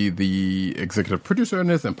be the executive producer in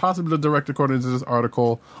this and possibly the director, according to this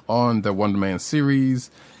article, on the Wonder Man series,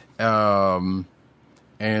 and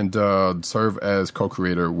serve as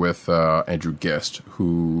co-creator with Andrew Guest,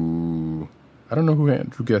 who... I don't know who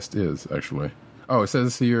Andrew Guest is, actually. Oh, it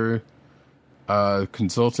says here,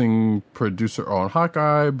 consulting producer on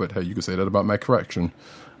Hawkeye, but hey, you can say that about my correction.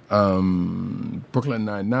 Brooklyn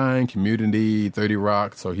Nine-Nine, Community, 30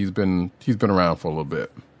 Rock, so he's been around for a little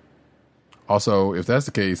bit. Also, if that's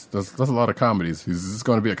the case, that's a lot of comedies. Is this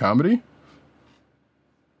going to be a comedy?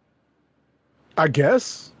 I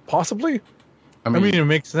guess, possibly. I mean, it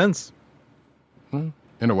makes sense. In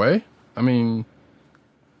a way. I mean,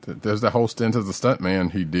 there's that whole stint as a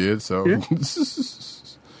stuntman he did, so yeah.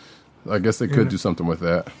 I guess they could do something with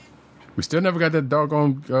that. We still never got that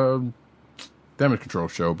doggone Damage Control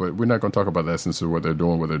show, but we're not going to talk about that since what they're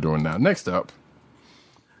doing now. Next up,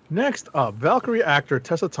 Valkyrie actor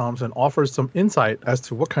Tessa Thompson offers some insight as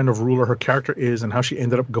to what kind of ruler her character is and how she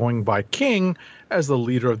ended up going by King as the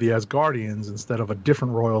leader of the Asgardians instead of a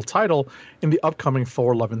different royal title in the upcoming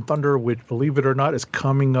Thor: Love and Thunder, which, believe it or not, is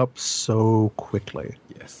coming up so quickly.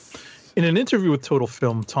 Yes. In an interview with Total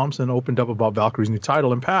Film, Thompson opened up about Valkyrie's new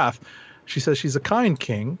title and path. She says she's a kind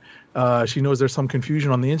king. She knows there's some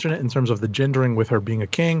confusion on the internet in terms of the gendering with her being a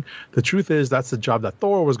king. The truth is that's the job that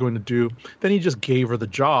Thor was going to do. Then he just gave her the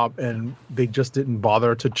job, and they just didn't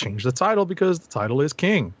bother to change the title because the title is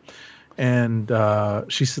king. And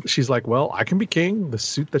she's like, well, I can be king. The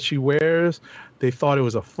suit that she wears, they thought it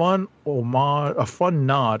was a fun homage, a fun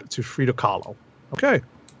nod to Frida Kahlo. Okay.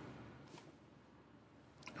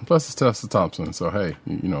 Plus, it's Tessa Thompson, so hey,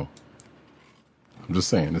 I'm just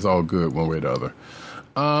saying, it's all good one way or the other.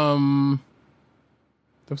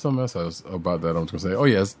 There's something else about that I was going to say. Oh,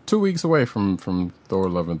 yeah, it's 2 weeks away from Thor: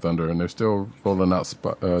 Love and Thunder, and they're still rolling out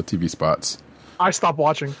TV spots. I stopped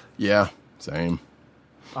watching. Yeah, same.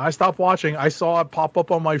 I stopped watching. I saw it pop up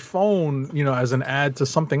on my phone, as an ad to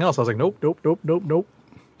something else. I was like, nope.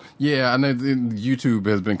 Yeah, I know YouTube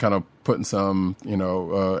has been kind of putting some,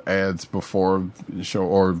 ads before the show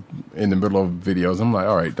or in the middle of videos. I'm like,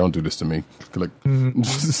 all right, don't do this to me. Click.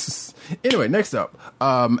 Anyway, next up,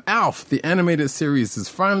 Alf, the animated series, is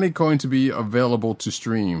finally going to be available to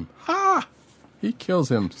stream. Ha! He kills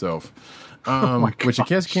himself. Which I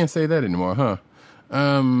guess you can't say that anymore, huh?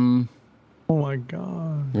 Oh my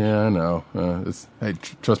god. Yeah, I know. Hey,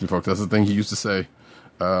 trust me, folks. That's the thing he used to say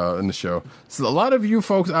in the show. So a lot of you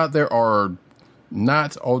folks out there are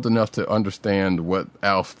not old enough to understand what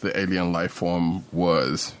Alf, the alien life form,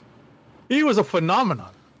 was. He was a phenomenon.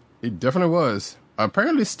 He definitely was.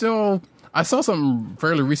 Apparently, still, I saw something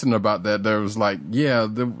fairly recent about that. There was like,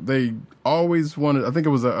 they always wanted. I think it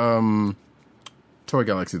was a Toy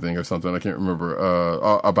Galaxy thing or something. I can't remember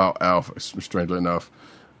about Alf. Strangely enough.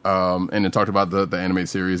 And it talked about the animated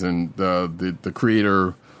series, and the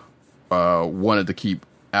creator wanted to keep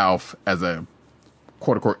Alf as a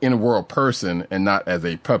quote-unquote in-world person and not as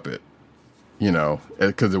a puppet,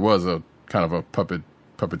 because it was a kind of a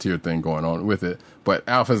puppeteer thing going on with it. But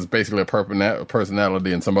Alf is basically a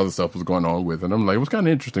personality, and some other stuff was going on with it. And I'm like, it was kind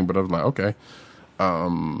of interesting, but I was like, okay.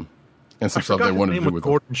 And some stuff they wanted to do with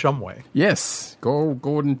Gordon Shumway. Yes,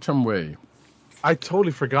 Gordon Shumway. I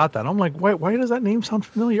totally forgot that. I'm like, why does that name sound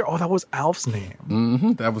familiar? Oh, that was Alf's name.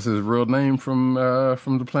 Mm-hmm. That was his real name from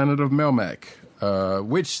the planet of Melmac,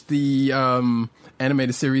 which the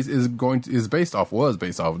animated series was based off.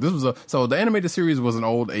 So the animated series was an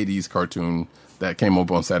old 80s cartoon that came up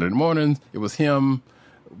on Saturday mornings. It was him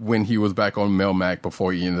when he was back on Melmac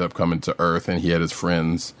before he ended up coming to Earth, and he had his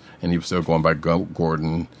friends, and he was still going by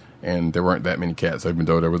Gordon. And there weren't that many cats, even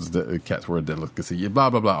though the cats were a delicacy.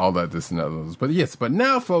 Blah blah blah, all that, this and that. But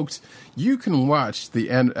now, folks, you can watch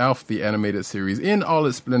the Alf the animated series in all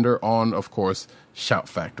its splendor on, of course, Shout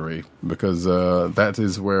Factory, because that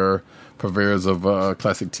is where purveyors of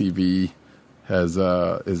classic TV is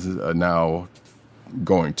now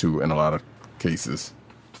going to in a lot of cases.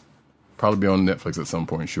 Probably be on Netflix at some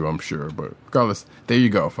point, I'm sure. But regardless, there you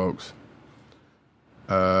go, folks.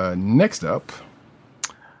 Next up.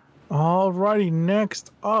 Alrighty,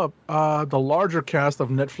 next up, the larger cast of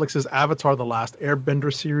Netflix's Avatar: The Last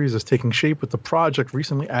Airbender series is taking shape, with the project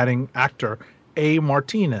recently adding actor A.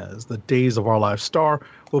 Martinez, the Days of Our Lives star,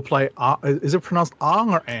 will play. Is it pronounced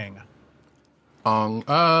Ang or Ang? Ang.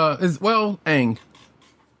 Ang.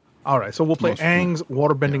 All right, so we'll play Aang's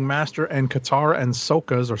waterbending master and Katara and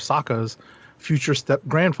Sokka's future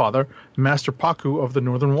step-grandfather, Master Pakku of the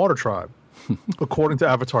Northern Water Tribe. According to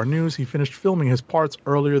Avatar News, he finished filming his parts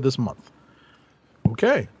earlier this month.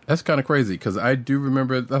 Okay. That's kind of crazy, because I do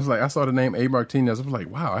remember, I saw the name A. Martinez. I was like,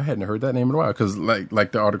 wow, I hadn't heard that name in a while, because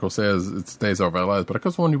like the article says, it's Days of Our Lives, but I could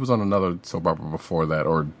have sworn he was on another soap opera before that,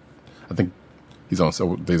 or I think he's on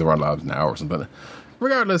Days of Our Lives now or something.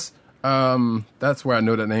 Regardless, that's where I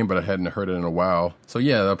know that name, but I hadn't heard it in a while. So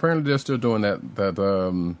yeah, apparently they're still doing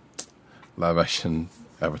that live action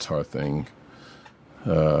Avatar thing.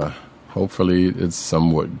 Hopefully it's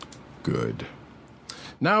somewhat good.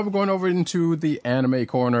 Now we're going over into the anime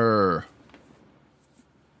corner.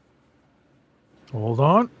 Hold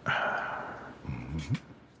on.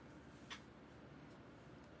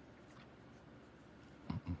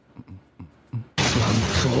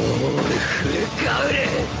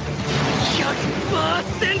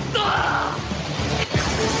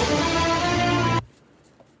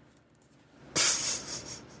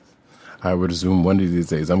 I would assume one of these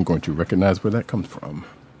days I'm going to recognize where that comes from.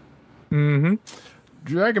 Mm-hmm.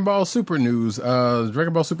 Dragon Ball Super news.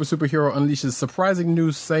 Dragon Ball Super Superhero unleashes surprising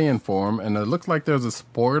new Saiyan form, and it looks like there's a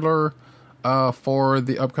spoiler for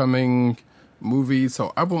the upcoming movie,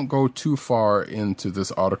 so I won't go too far into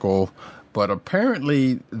this article. But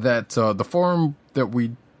apparently that the form that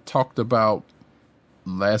we talked about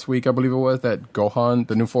last week, I believe it was, that Gohan,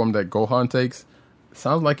 the new form that Gohan takes,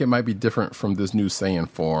 sounds like it might be different from this new Saiyan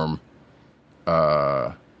form. If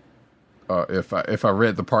I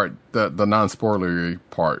read the part, the non-spoilery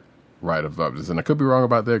part right of this, and I could be wrong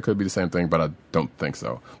about that, it could be the same thing, but I don't think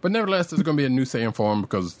so. But nevertheless, there's going to be a new Saiyan form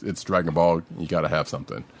because it's Dragon Ball. You got to have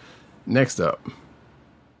something. Next up,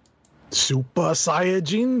 Super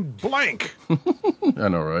Saiyajin blank. I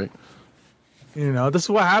know, right? You know, this is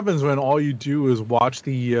what happens when all you do is watch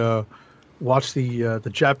the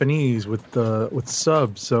Japanese with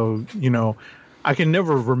subs. So I can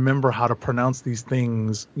never remember how to pronounce these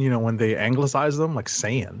things, when they anglicize them, like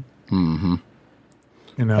Saiyan. Mm-hmm.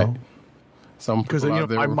 Because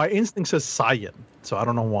my instinct says Saiyan, so I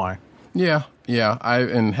don't know why. Yeah.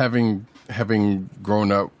 Having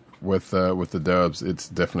grown up with the dubs, it's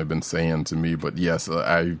definitely been Saiyan to me. But yes,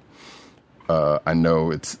 I know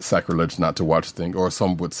it's sacrilege not to watch things, or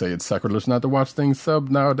some would say it's sacrilege not to watch things sub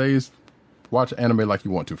nowadays. Watch anime like you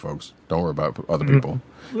want to, folks. Don't worry about other people.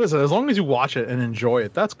 Listen, as long as you watch it and enjoy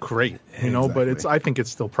it, that's great. Exactly. But I think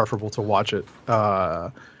it's still preferable to watch it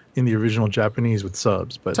in the original Japanese with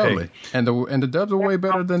subs. But totally, hey. and the dubs are way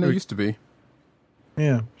better than they used to be.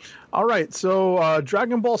 Yeah. All right. So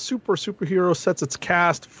Dragon Ball Super Superhero sets its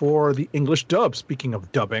cast for the English dub. Speaking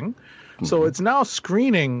of dubbing, so it's now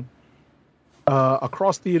screening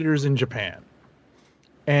across theaters in Japan.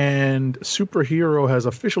 And Superhero has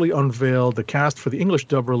officially unveiled the cast for the English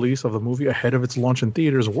dub release of the movie ahead of its launch in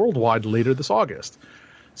theaters worldwide later this August.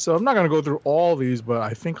 So I'm not going to go through all these, but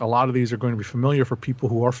I think a lot of these are going to be familiar for people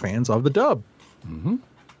who are fans of the dub. Mm-hmm.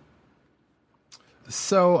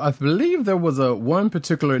 So I believe there was one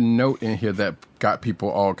particular note in here that got people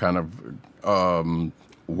all kind of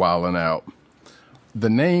wilding out. The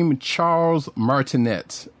name Charles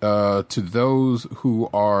Martinet, to those who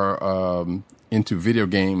are into video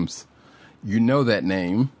games, you know that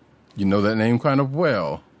name. You know that name kind of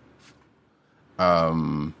well.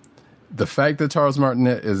 The fact that Charles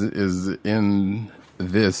Martinet is in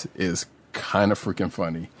this is kind of freaking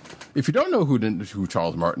funny. If you don't know who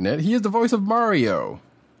Charles Martinet, he is the voice of Mario,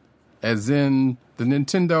 as in the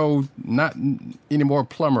Nintendo not anymore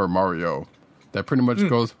plumber Mario, that pretty much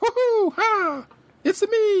goes woohoo ha, it's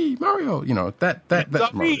me Mario. You know that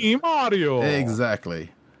me Mario.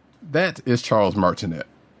 Exactly, that is Charles Martinet.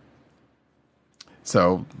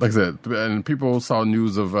 So, like I said, and people saw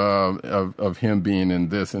news of him being in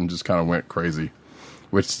this and just kind of went crazy.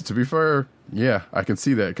 Which, to be fair, yeah, I can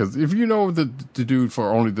see that. Because if you know the dude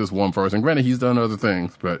for only this one person, granted, he's done other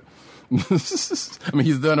things, but I mean,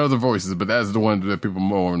 he's done other voices, but that's the one that people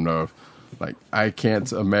mourn of. Like, I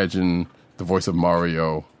can't imagine the voice of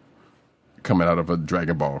Mario coming out of a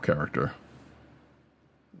Dragon Ball character.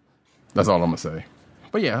 That's all I'm gonna say.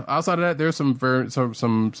 But yeah, outside of that, there's some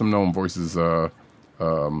known voices,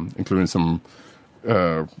 including some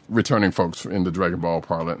returning folks in the Dragon Ball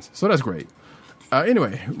parlance. So that's great.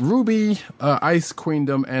 Anyway, Ruby Ice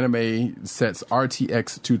Queendom anime sets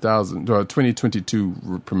RTX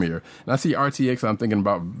 2022 premiere. And I see RTX, I'm thinking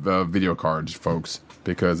about video cards, folks,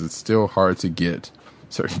 because it's still hard to get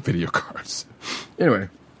certain video cards. Anyway,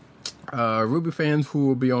 Ruby fans who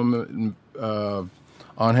will be on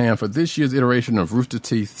hand for this year's iteration of Rooster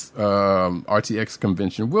Teeth's RTX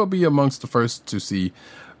convention will be amongst the first to see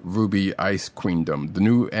Ruby Ice Queendom, the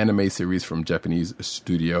new anime series from Japanese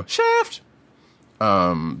studio Shaft.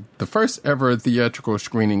 The first ever theatrical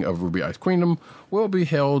screening of Ruby Ice Queendom will be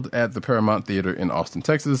held at the Paramount Theater in Austin,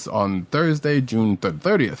 Texas on Thursday, June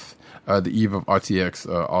 30th, the eve of RTX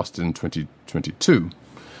Austin 2022,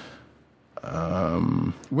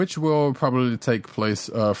 which will probably take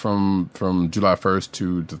place from July 1st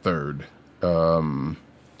to the 3rd.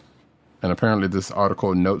 And apparently this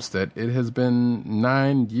article notes that it has been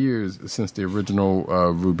 9 years since the original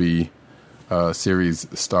Ruby series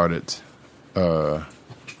started. Back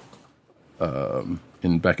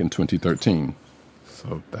in 2013,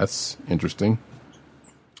 so that's interesting.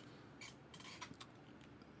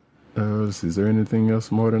 Is there anything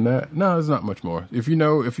else more than that? No, there's not much more. If you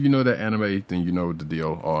know that anime, then you know the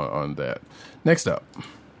deal on that. Next up,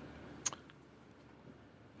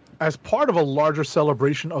 as part of a larger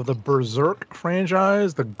celebration of the Berserk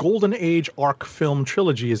franchise, the Golden Age Arc film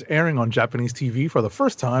trilogy is airing on Japanese TV for the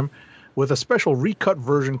first time, with a special recut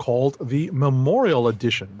version called the Memorial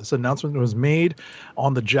Edition. This announcement was made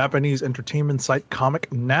on the Japanese entertainment site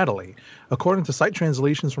Comic Natalie. According to site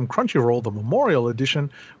translations from Crunchyroll, the Memorial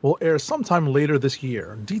Edition will air sometime later this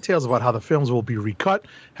year. Details about how the films will be recut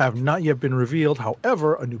have not yet been revealed.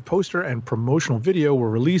 However, a new poster and promotional video were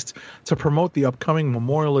released to promote the upcoming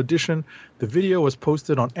Memorial Edition. The video was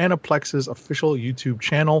posted on Anaplex's official YouTube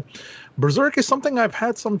channel. Berserk is something I've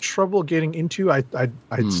had some trouble getting into. I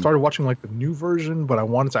started watching like the new version, but I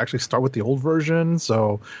wanted to actually start with the old version,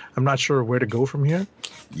 so I'm not sure where to go from here.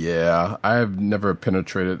 Yeah, I've never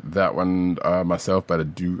penetrated that one myself, but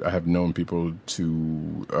I have known people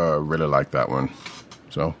to really like that one.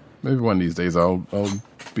 So maybe one of these days I'll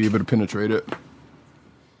be able to penetrate it.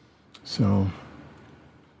 So,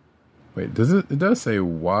 wait, it does say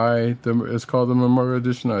why it's called the Memorial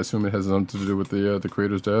Edition? I assume it has something to do with the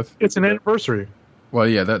creator's death. It's an anniversary. Well,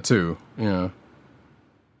 yeah, that too. Yeah.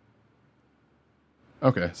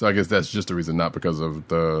 Okay, so I guess that's just the reason, not because of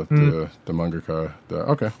the mangaka.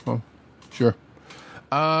 Okay, well, sure.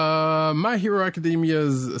 My Hero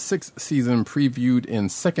Academia's 6th season previewed in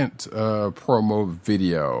second promo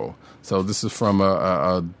video. So this is from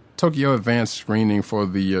a Tokyo Advanced screening for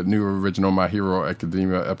the new original My Hero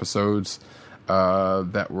Academia episodes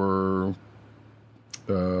that were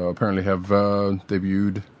apparently have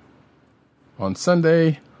debuted on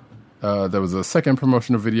Sunday. There was a second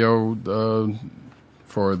promotional video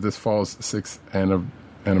for this fall's 6th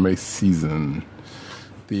anime season.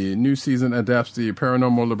 The new season adapts the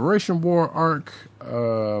Paranormal Liberation War arc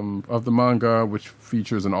of the manga, which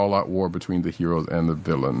features an all-out war between the heroes and the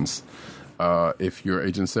villains. If you're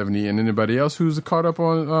Agent 70 and anybody else who's caught up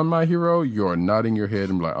on My Hero, you're nodding your head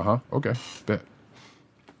and be like, okay, bet.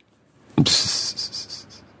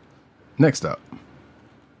 Next up.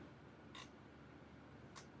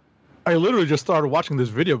 I literally just started watching this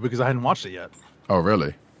video because I hadn't watched it yet. Oh,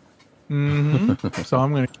 really? Mm-hmm. So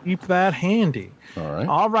I'm going to keep that handy.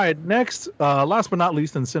 All right. Next, last but not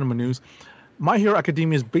least in cinema news, My Hero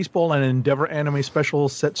Academia's Baseball and Endeavor anime special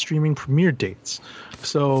set streaming premiere dates.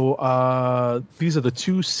 So these are the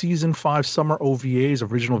 2 season 5 summer OVAs,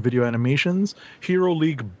 original video animations. Hero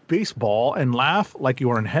League Baseball and Laugh Like You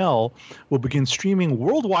Are in Hell will begin streaming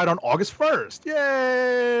worldwide on August 1st.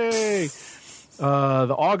 Yay!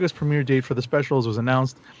 The August premiere date for the specials was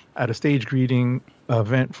announced at a stage greeting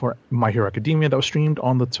event for My Hero Academia that was streamed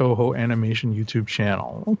on the Toho Animation YouTube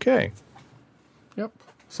channel. Okay. Yep.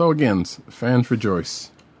 So again, fans rejoice.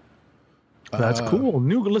 That's cool.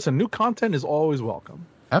 New content is always welcome.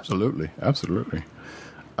 Absolutely.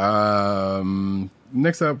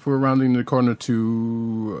 Next up, we're rounding the corner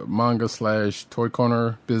to manga/toy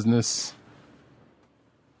corner business.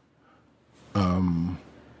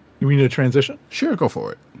 You mean a transition? Sure, go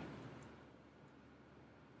for it.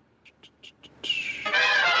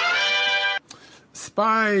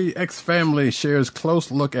 Spy X Family shares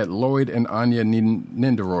close look at Lloyd and Anya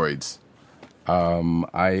Nindoroids.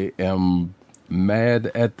 I am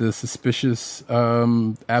mad at the suspicious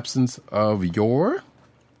absence of your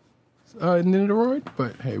Nindoroid,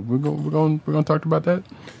 but hey, we're going to talk about that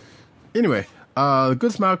anyway. The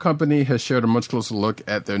Good Smile Company has shared a much closer look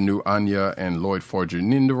at their new Anya and Lloyd Forger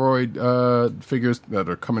Nindoroid figures that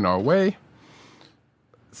are coming our way.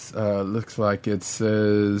 Looks like it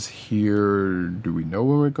says here, do we know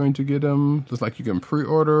when we're going to get them? Looks like you can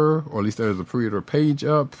pre-order, or at least there's a pre-order page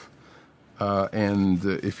up. And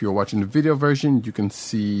if you're watching the video version, you can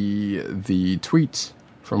see the tweet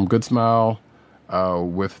from Good Smile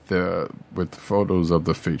with photos of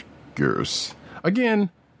the figures. Again,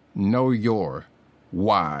 know your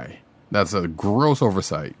why. That's a gross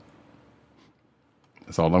oversight.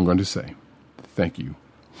 That's all I'm going to say. Thank you.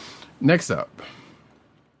 Next up.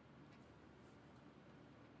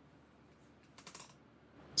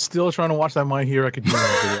 Still trying to watch that My Hero Academia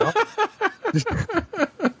video.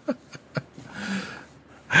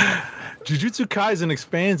 Jujutsu Kaisen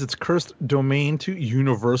expands its cursed domain to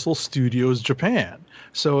Universal Studios Japan.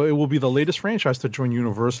 So it will be the latest franchise to join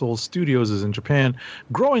Universal Studios in Japan.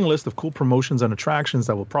 Growing list of cool promotions and attractions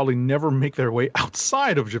that will probably never make their way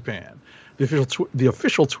outside of Japan. The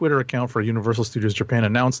official Twitter account for Universal Studios Japan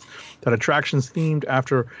announced that attractions themed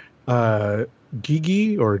after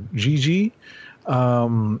Gigi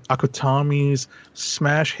Akutami's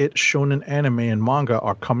smash hit shonen anime and manga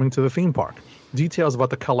are coming to the theme park. Details about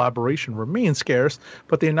the collaboration remain scarce,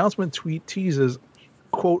 but the announcement tweet teases,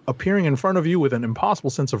 quote, appearing in front of you with an impossible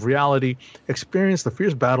sense of reality, experience the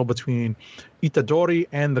fierce battle between Itadori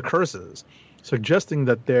and the curses, suggesting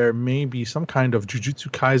that there may be some kind of Jujutsu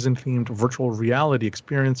Kaisen-themed virtual reality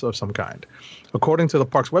experience of some kind. According to the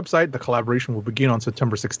park's website, the collaboration will begin on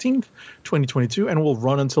September 16th, 2022, and will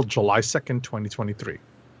run until July 2nd, 2023.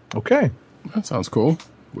 Okay. That sounds cool.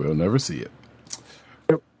 We'll never see it.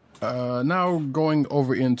 Now going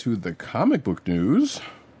over into the comic book news.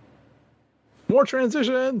 More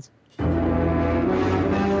transitions.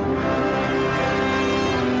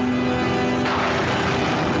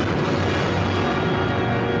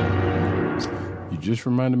 You just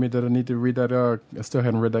reminded me that I need to read that. I still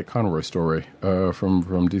hadn't read that Conroy story from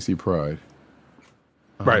DC Pride.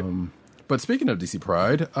 Right. But speaking of DC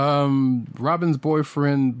Pride, Robin's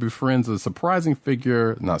boyfriend befriends a surprising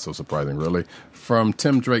figure, not so surprising really, from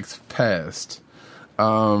Tim Drake's past.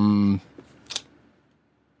 So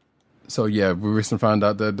yeah, we recently found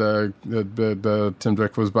out that Tim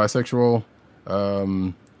Drake was bisexual.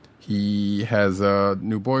 He has a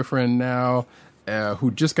new boyfriend now,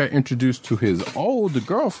 who just got introduced to his old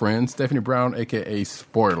girlfriend, Stephanie Brown, aka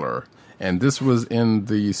Spoiler. And this was in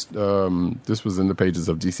the pages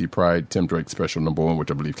of DC Pride Tim Drake Special #1,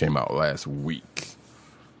 which I believe came out last week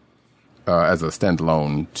as a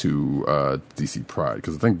standalone to DC Pride,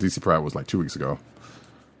 because I think DC Pride was like 2 weeks ago.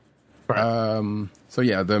 Right. So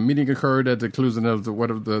yeah, the meeting occurred at the conclusion of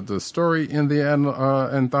the story in the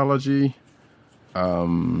anthology.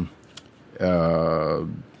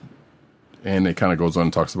 And it kind of goes on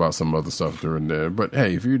and talks about some other stuff during there. But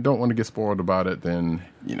hey, if you don't want to get spoiled about it, then,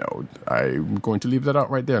 I'm going to leave that out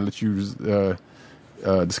right there and let you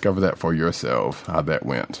discover that for yourself, how that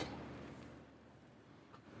went.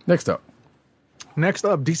 Next up. Next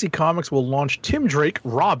up, DC Comics will launch Tim Drake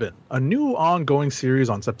Robin, a new ongoing series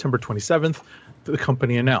on September 27th, the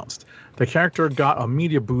company announced. The character got a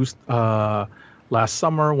media boost last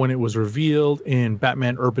summer when it was revealed in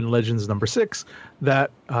Batman Urban Legends #6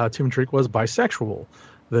 that Tim Drake was bisexual.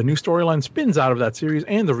 The new storyline spins out of that series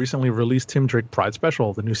and the recently released Tim Drake Pride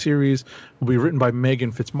Special. The new series will be written by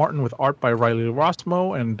Megan Fitzmartin with art by Riley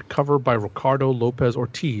Rossmo and cover by Ricardo Lopez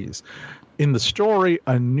Ortiz. In the story,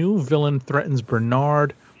 a new villain threatens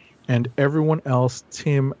Bernard and everyone else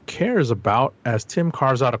Tim cares about as Tim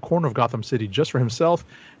carves out a corner of Gotham City just for himself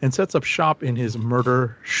and sets up shop in his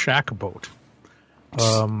murder shack boat.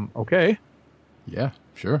 Okay. Yeah,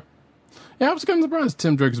 sure. Yeah, I was kind of surprised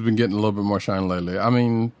Tim Drake has been getting a little bit more shine lately. I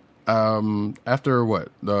mean, after what?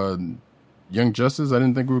 Young Justice, I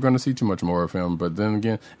didn't think we were going to see too much more of him. But then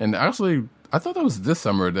again, and actually, I thought that was this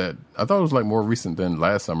summer I thought it was like more recent than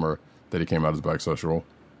last summer that he came out as bisexual.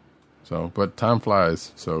 So, but time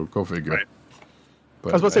flies, so go figure. Right. But,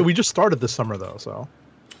 I was about to say, we just started this summer, though, so.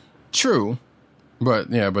 True. But,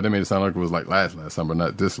 yeah, but they made it sound like it was like last summer,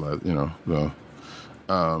 not this last, so.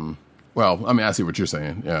 Well, I mean, I see what you're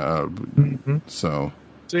saying. Yeah. So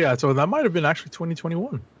that might have been actually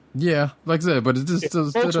 2021. Yeah, like I said, but it just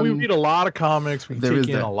still. Folks, we read a lot of comics. We take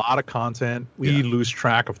in a lot of content. We lose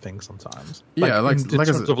track of things sometimes. Yeah, like in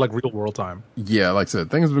terms of like real world time. Yeah, like I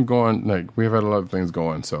said, things have been going. Like we've had a lot of things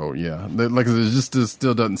going. So yeah, like I said, it just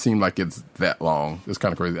still doesn't seem like it's that long. It's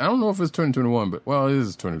kind of crazy. I don't know if it's 2021, but well, it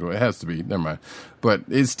is 2021. It has to be. Never mind. But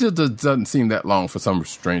it still doesn't seem that long for some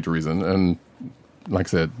strange reason. And like I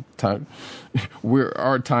said,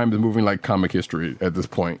 our time is moving like comic history at this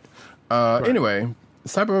point. Right. Anyway.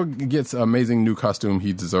 Cyborg gets an amazing new costume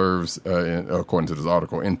he deserves, according to this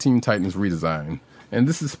article, in Teen Titans redesign. And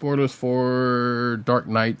this is spoilers for Dark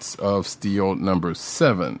Knights of Steel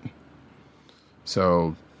 #7.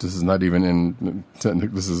 So this is not even in...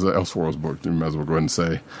 This is an Elseworlds book, you might as well go ahead and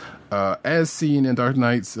say. As seen in Dark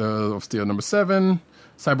Knights of Steel #7,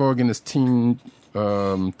 Cyborg and his Teen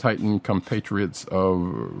Titan compatriots of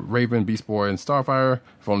Raven, Beast Boy, and Starfire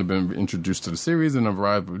have only been introduced to the series and have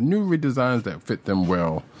arrived with new redesigns that fit them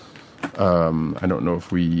well. I don't know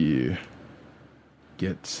if we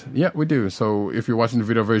get... Yeah, we do. So if you're watching the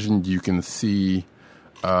video version, you can see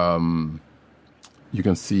an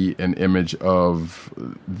image of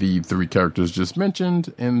the three characters just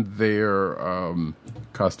mentioned in their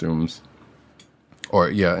costumes, or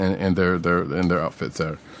and their outfits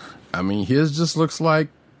there. I mean, his just looks like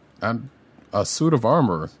a suit of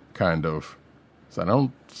armor, kind of. So I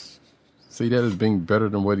don't see that as being better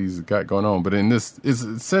than what he's got going on. But in this,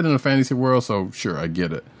 it's set in a fantasy world, so sure, I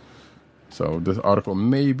get it. So this article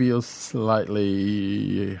may be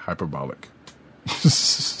slightly hyperbolic,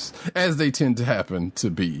 as they tend to happen to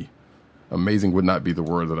be. Amazing would not be the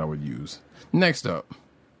word that I would use. Next up.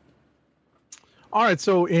 All right,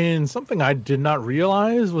 so in something I did not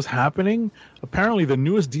realize was happening, apparently the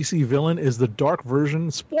newest DC villain is the dark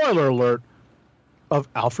version, spoiler alert, of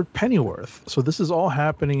Alfred Pennyworth. So this is all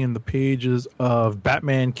happening in the pages of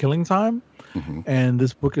Batman Killing Time. Mm-hmm. And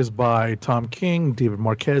this book is by Tom King, David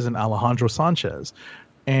Marquez, and Alejandro Sanchez.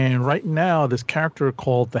 And right now, this character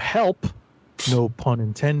called The Help, no pun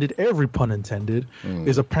intended, every pun intended,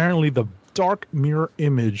 is apparently the dark mirror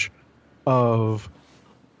image of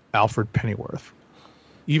Alfred Pennyworth.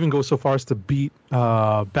 Even goes so far as to beat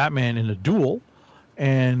Batman in a duel,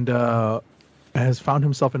 and has found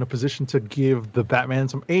himself in a position to give the Batman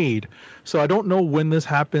some aid. So I don't know when this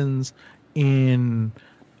happens in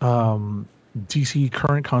DC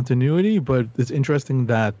current continuity, but it's interesting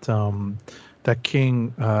that that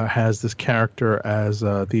King has this character as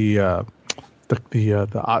the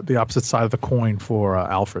opposite side of the coin for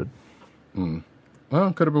Alfred. Well,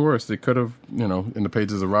 it could have been worse. They could have, in the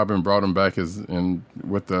pages of Robin, brought him back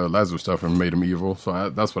with the Lazarus stuff and made him evil. So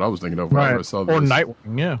that's what I was thinking of when I first saw this. Or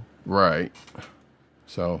Nightwing, yeah. Right.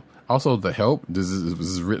 So, also, The Help, this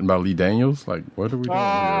is written by Lee Daniels. Like, what are we doing here?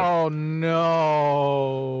 Oh,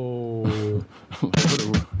 no.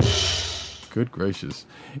 Good gracious.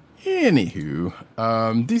 Anywho,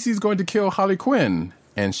 DC's going to kill Harley Quinn,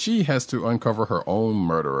 and she has to uncover her own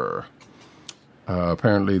murderer.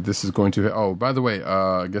 Apparently, this is going to... Oh, by the way,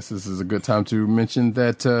 I guess this is a good time to mention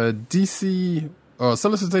that DC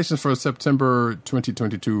solicitations for September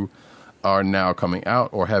 2022 are now coming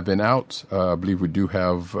out or have been out. I believe we do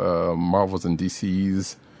have Marvels and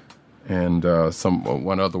DC's and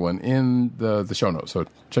one other one in the show notes. So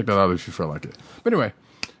check that out if you feel like it. But anyway,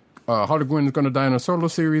 Harley Quinn is going to die in a solo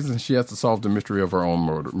series, and she has to solve the mystery of her own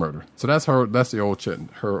murder. So that's her. That's the old chestnut.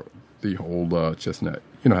 You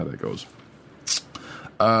know how that goes.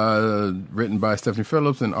 Written by Stephanie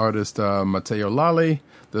Phillips and artist Matteo Lally.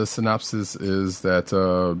 The synopsis is that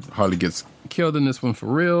Harley gets killed in this one for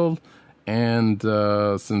real. And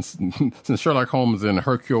since Sherlock Holmes and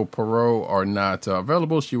Hercule Poirot are not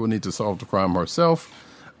available, she will need to solve the crime herself.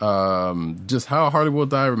 Just how Harley will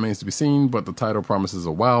die remains to be seen, but the title promises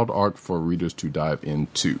a wild arc for readers to dive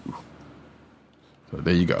into. So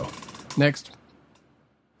there you go. Next.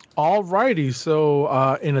 Alrighty,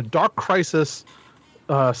 so in a Dark Crisis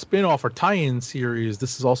spin-off or tie-in series,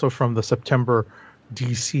 this is also from the September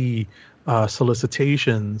DC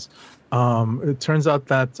solicitations. It turns out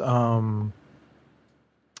that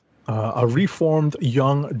a reformed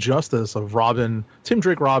Young Justice of Robin, Tim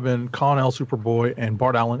Drake Robin, Con-El Superboy, and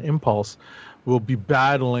Bart Allen Impulse will be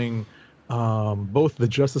battling both the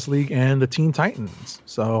Justice League and the Teen Titans.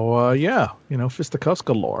 So, fisticuffs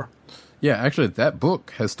galore. Yeah, actually, that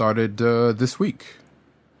book has started this week.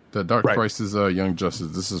 The Dark Crisis Young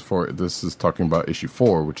Justice. This is talking about issue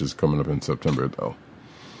 4, which is coming up in September, though.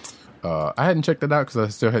 I hadn't checked it out because I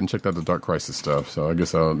still hadn't checked out the Dark Crisis stuff. So I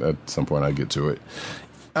guess at some point I'll get to it.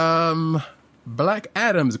 Black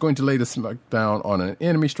Adam is going to lay the smackdown on an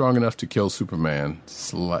enemy strong enough to kill Superman.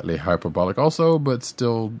 Slightly hyperbolic also, but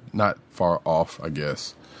still not far off, I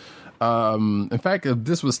guess. In fact,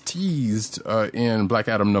 this was teased in Black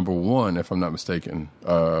Adam #1, if I'm not mistaken,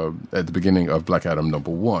 at the beginning of Black Adam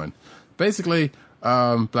 #1. Basically,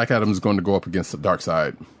 Black Adam is going to go up against the dark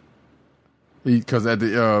side. Because at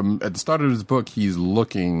the start of this book, he's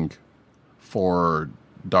looking for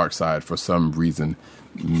Darkseid for some reason.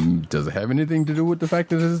 Does it have anything to do with the fact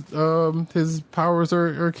that his powers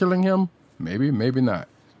are killing him? Maybe, maybe not.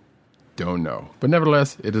 Don't know. But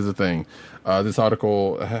nevertheless, it is a thing. This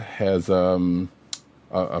article has a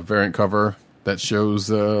variant cover that shows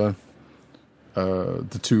the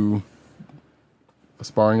two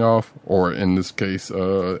sparring off, or in this case,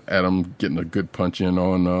 Adam getting a good punch in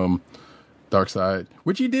on Darkseid,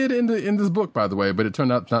 which he did in this book, by the way, but it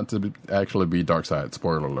turned out not to actually be Darkseid.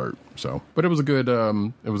 Spoiler alert. So, but it was a good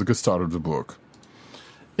start of the book.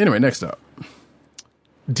 Anyway, next up,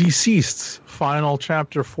 Deceased's final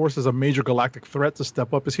chapter forces a major galactic threat to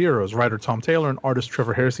step up as heroes. Writer Tom Taylor and artist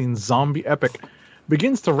Trevor Hairston's zombie epic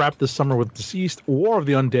begins to wrap this summer with Deceased: War of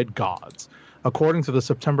the Undead Gods. According to the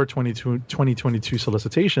September 2022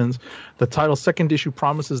 solicitations, the title's second issue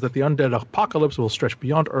promises that the undead apocalypse will stretch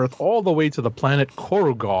beyond Earth all the way to the planet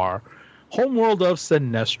Korugar, homeworld of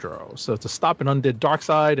Sinestro. So to stop an undead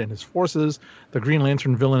Darkseid and his forces, the Green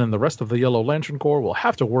Lantern villain and the rest of the Yellow Lantern Corps will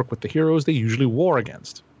have to work with the heroes they usually war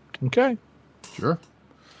against. Okay. Sure.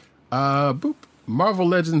 Boop. Marvel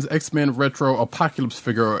Legends X-Men Retro Apocalypse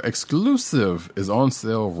figure exclusive is on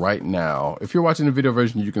sale right now. If you're watching the video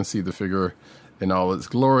version, you can see the figure in all its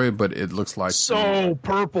glory, but it looks like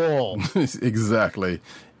purple. Exactly.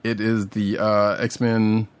 It is the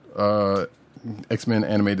X-Men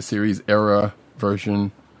animated series era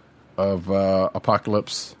version of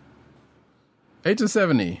Apocalypse. Agent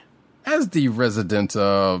 70 as the resident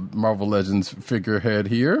Marvel Legends figurehead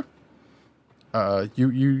here.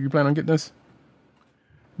 You plan on getting this?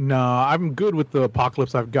 No, I'm good with the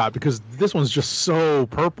Apocalypse I've got because this one's just so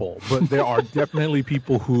purple. But there are definitely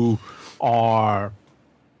people who are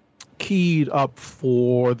keyed up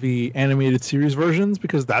for the animated series versions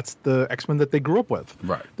because that's the X-Men that they grew up with.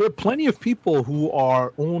 Right. There are plenty of people who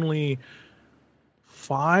are only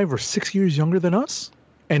 5 or 6 years younger than us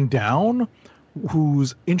and down,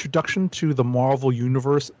 whose introduction to the Marvel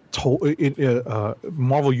Universe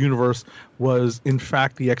was in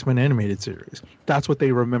fact the X-Men animated series. That's what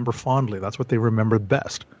they remember fondly. That's what they remember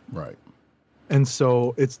best. Right. And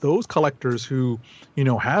so it's those collectors who,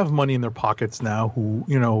 have money in their pockets now,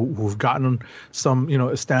 who've gotten some,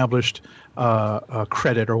 established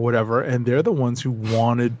credit or whatever, and they're the ones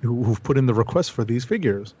who've put in the request for these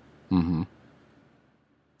figures. Mm-hmm.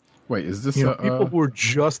 Wait, is this people who are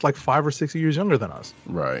just like 5 or 6 years younger than us?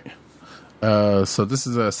 Right. So this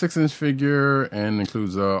is a 6-inch figure and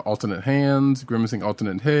includes alternate hands, grimacing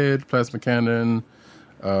alternate head, plasma cannon,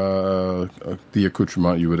 the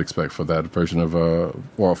accoutrement you would expect for that version of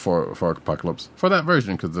for Apocalypse. For that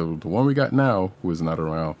version, because the one we got now, who is not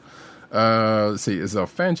around. Let's see, it's a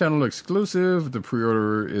fan channel exclusive. The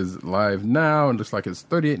pre-order is live now and looks like it's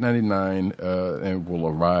 $38.99 and will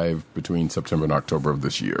arrive between September and October of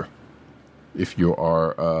this year. If you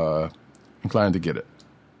are inclined to get it.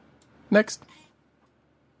 Next.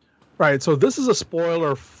 Right, so this is a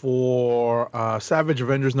spoiler for Savage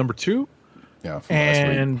Avengers #2. Yeah, from last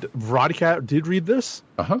week. And Roddycat did read this.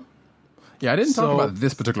 Uh-huh. Yeah, I didn't talk about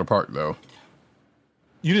this particular part, though.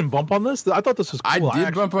 You didn't bump on this? I thought this was cool. I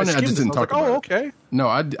did bump on it. I just didn't talk about it. Oh, okay. No,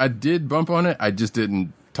 I did bump on it. I just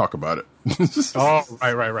didn't talk about it. Oh,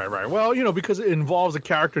 right. Well, because it involves a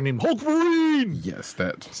character named Hulkverine. Yes,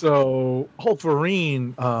 that. So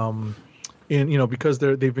Hulkverine, because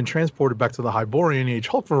they've been transported back to the Hyborian age,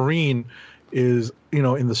 Hulkverine is,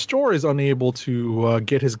 in the story is unable to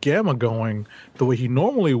get his gamma going the way he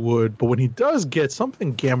normally would. But when he does get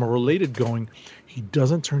something gamma related going, he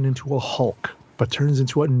doesn't turn into a Hulk, but turns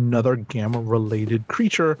into another gamma related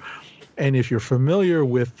creature. And if you're familiar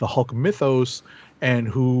with the Hulk mythos and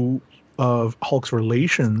who of Hulk's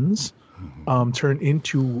relations turn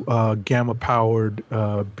into gamma-powered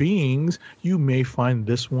beings, you may find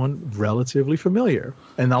this one relatively familiar.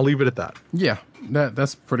 And I'll leave it at that. Yeah,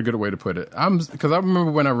 that's a pretty good way to put it. Because I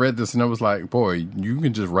remember when I read this and I was like, boy, you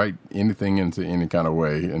can just write anything into any kind of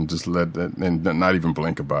way and just let that and not even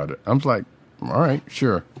blink about it. I was like, all right,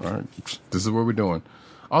 sure. All right, this is what we're doing.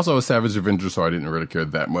 Also, a Savage Avenger, so I didn't really care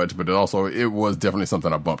that much, but it was definitely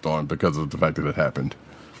something I bumped on because of the fact that it happened.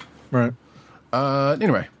 Right.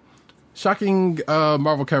 Anyway, shocking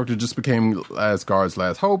Marvel character just became Asgard's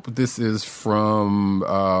last hope. This is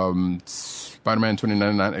from Spider-Man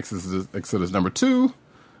 2099 Exodus number 2,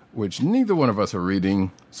 which neither one of us are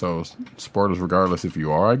reading, so spoilers regardless if you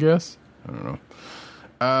are, I guess. I don't know.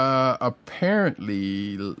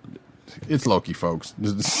 Apparently, it's Loki, folks.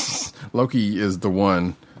 Loki is the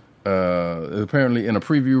one. Apparently, in a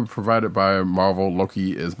preview provided by Marvel,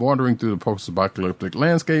 Loki is wandering through the post-apocalyptic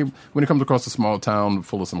landscape when he comes across a small town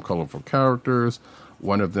full of some colorful characters.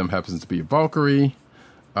 One of them happens to be a Valkyrie,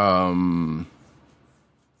 but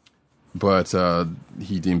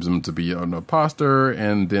he deems him to be an imposter,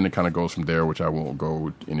 and then it kind of goes from there, which I won't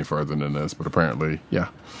go any further than this. But apparently, yeah,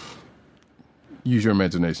 use your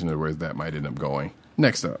imagination of where that might end up going.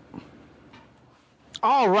 Next up.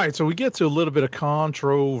 All right, so we get to a little bit of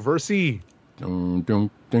controversy.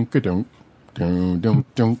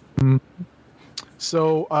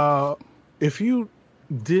 So if you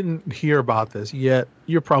didn't hear about this yet,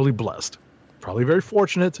 you're probably blessed. Probably very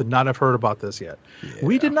fortunate to not have heard about this yet. Yeah.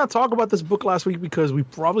 We did not talk about this book last week because we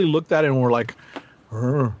probably looked at it and were like,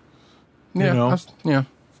 yeah.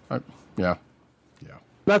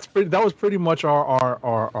 That was pretty much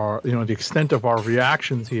our the extent of our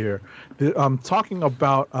reactions here. Talking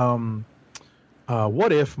about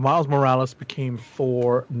what if Miles Morales became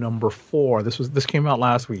Thor number 4. This came out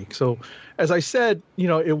last week. So as I said,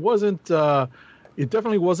 it wasn't it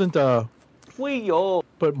definitely wasn't a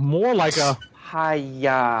but more like a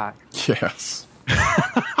hiya. Yes.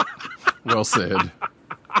 Well said.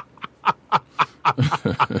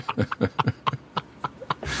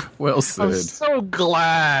 Well said. I'm so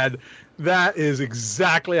glad that is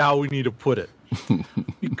exactly how we need to put it.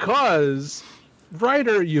 Because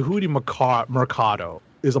writer Yehudi Mercado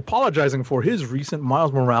is apologizing for his recent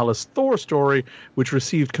Miles Morales Thor story, which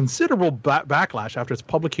received considerable backlash after its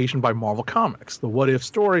publication by Marvel Comics. The What If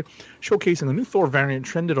story, showcasing a new Thor variant,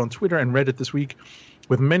 trended on Twitter and Reddit this week,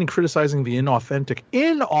 with many criticizing the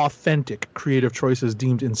inauthentic creative choices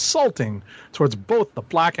deemed insulting towards both the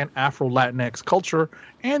Black and Afro-Latinx culture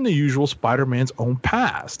and the usual Spider-Man's own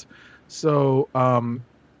past. So,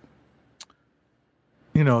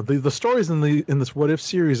 the stories in this What If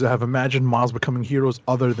series that have imagined Miles becoming heroes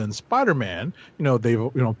other than Spider-Man,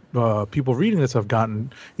 people reading this have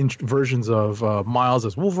gotten versions of Miles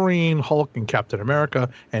as Wolverine, Hulk, and Captain America,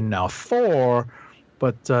 and now Thor.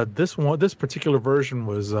 But this particular version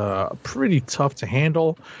was pretty tough to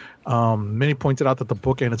handle. Many pointed out that the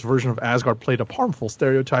book and its version of Asgard played up harmful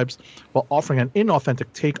stereotypes while offering an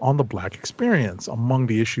inauthentic take on the Black experience. Among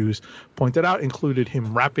the issues pointed out included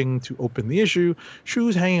him rapping to open the issue,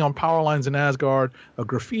 shoes hanging on power lines in Asgard, a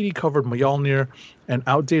graffiti-covered Mjolnir, an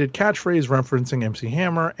outdated catchphrase referencing MC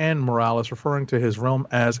Hammer, and Morales referring to his realm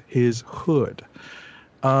as his hood.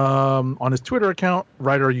 On his Twitter account,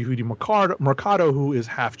 writer Yehudi Mercado, who is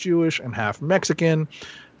half Jewish and half Mexican,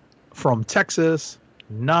 from Texas,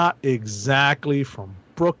 not exactly from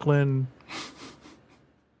Brooklyn,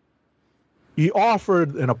 he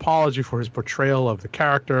offered an apology for his portrayal of the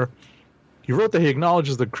character. He wrote that he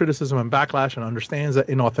acknowledges the criticism and backlash and understands that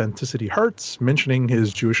inauthenticity hurts, mentioning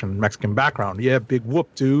his Jewish and Mexican background. Yeah, big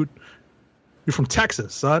whoop, dude. You're from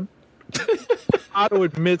Texas, son. Otto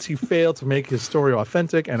admits he failed to make his story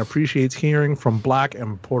authentic and appreciates hearing from Black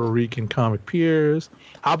and Puerto Rican comic peers.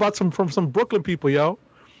 How about from some Brooklyn people, yo?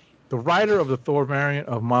 The writer of the Thor variant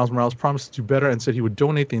of Miles Morales promised to do better and said he would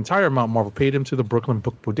donate the entire amount Marvel paid him to the Brooklyn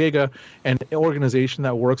Book Bodega, an organization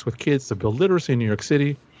that works with kids to build literacy in New York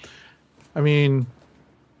City. I mean,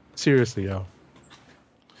 seriously, yo.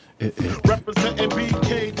 Representing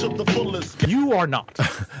BK to the fullest. You are not.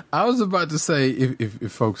 I was about to say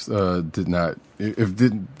if folks did not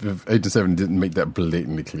if 87 didn't make that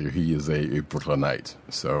blatantly clear, he is a Brooklynite.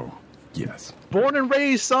 So yes, Born and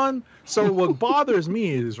raised, son. So what bothers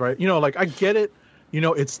me is, right, like I get it.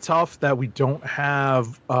 It's tough that we don't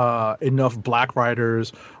have enough black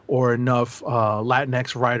writers or enough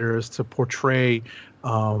Latinx writers to portray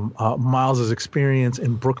Miles's experience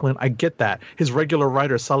in Brooklyn. I get that. His regular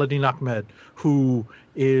writer, Saladin Ahmed, who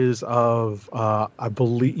is of, I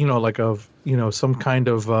believe, some kind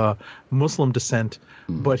of Muslim descent,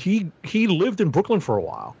 but he lived in Brooklyn for a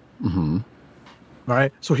while. Mm-hmm.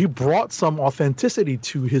 Right. So he brought some authenticity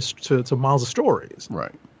to to Miles' stories.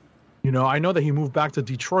 Right. I know that he moved back to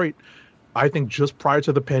Detroit, I think just prior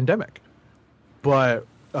to the pandemic. But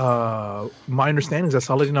my understanding is that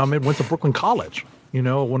Saladin Ahmed went to Brooklyn College,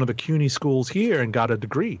 one of the CUNY schools here, and got a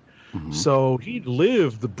degree. Mm-hmm. So he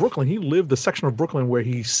lived the section of Brooklyn where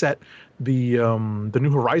he set the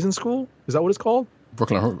New Horizon School. Is that what it's called?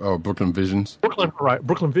 Brooklyn Visions.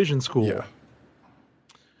 Brooklyn Vision School. Yeah.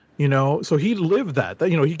 So he lived that.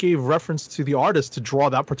 He gave reference to the artist to draw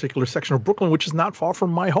that particular section of Brooklyn, which is not far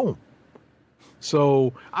from my home.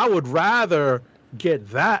 So I would rather get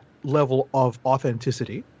that level of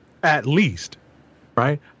authenticity, at least,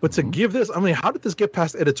 right? But to give this, how did this get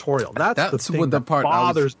past editorial? That's the thing that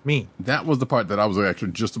bothers me. That was the part that I was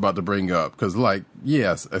actually just about to bring up. Because,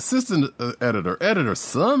 yes, assistant editor,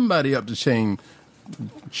 somebody up the chain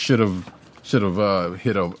should have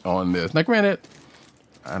hit on this. Now, granted,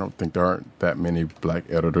 I don't think there aren't that many black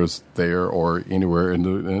editors there or anywhere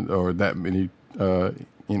or that many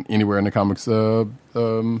anywhere in the comics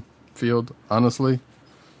field, honestly.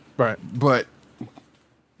 Right. But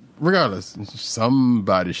regardless,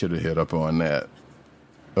 somebody should have hit up on that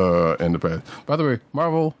in the past. By the way,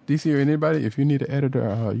 Marvel, DC, or anybody, if you need an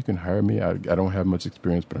editor, you can hire me. I don't have much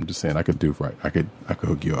experience, but I'm just saying I could do right. I could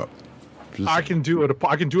hook you up. I can do it.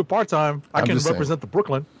 I can do it part time. I can represent the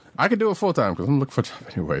Brooklyn. I can do it full time because I'm looking for a job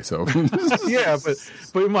anyway. So yeah,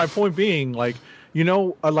 but my point being, I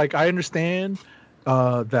understand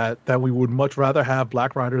that we would much rather have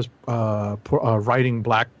black writers writing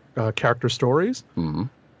black character stories. Mm-hmm.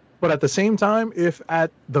 But at the same time, if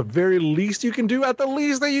at the very least you can do,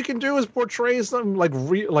 is portray some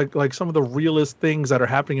like some of the realist things that are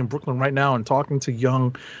happening in Brooklyn right now, and talking to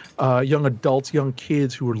young adults, young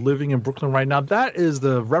kids who are living in Brooklyn right now. That is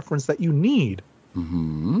the reference that you need.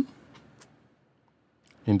 Mm-hmm.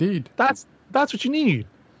 Indeed. That's what you need.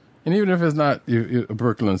 And even if it's not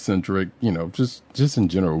Brooklyn centric, just in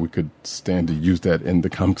general, we could stand to use that in the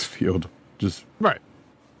comics field. Just right.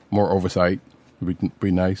 More oversight would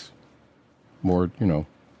be nice. More,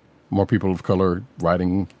 more people of color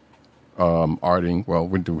writing, arting. Well,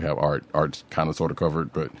 we do have art. Art's kind of sort of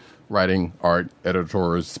covered, but writing, art,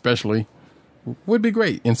 editors especially, would be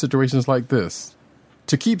great in situations like this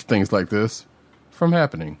to keep things like this from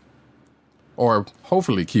happening. Or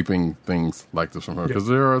hopefully keeping things like this from her. Because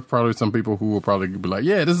there are probably some people who will probably be like,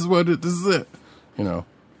 yeah, this is it.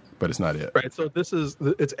 But it's not it. Right. So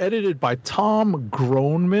it's edited by Tom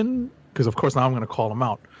Groneman. Because, of course, now I'm going to call him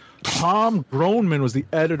out. Tom Groneman was the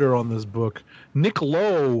editor on this book. Nick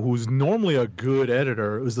Lowe, who's normally a good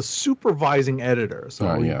editor, was the supervising editor.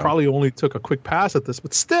 So he probably only took a quick pass at this,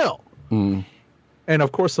 but still. Mm. And,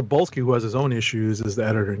 of course, Sapolsky, who has his own issues, is the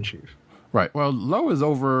editor-in-chief. Right. Well, Lowe is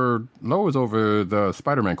over the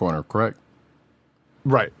Spider-Man corner, correct?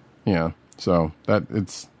 Right. Yeah. So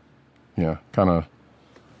it's kind of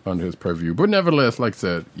under his purview. But nevertheless, like I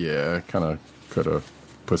said, kind of could have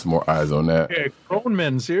put some more eyes on that. Yeah, grown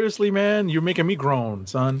men, seriously, man, you're making me groan,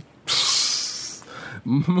 son.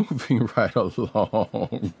 Moving right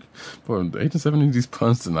along. Boy, 870 these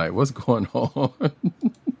puns tonight. What's going on?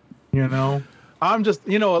 I'm just,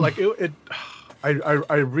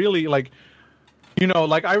 I really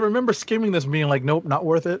I remember skimming this being like, nope, not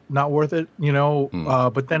worth it.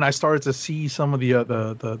 But then I started to see some of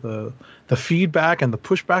the feedback and the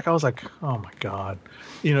pushback. I was like, oh my God,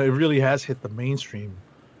 it really has hit the mainstream.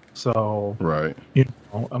 So, right.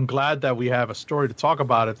 I'm glad that we have a story to talk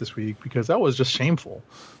about it this week, because that was just shameful.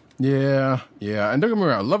 Yeah. And don't get me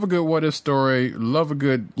wrong, love a good what if story, love a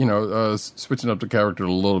good, switching up the character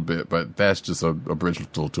a little bit, but that's just a bridge a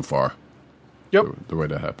little too far. Yep. The way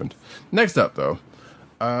that happened. Next up, though,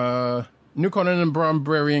 new Conan and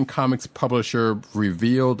Barbarian comics publisher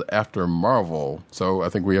revealed after Marvel. So I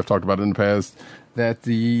think we have talked about it in the past that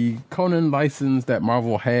the Conan license that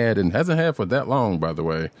Marvel had, and hasn't had for that long, by the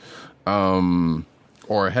way,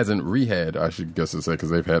 or hasn't re-had, I should guess to say, because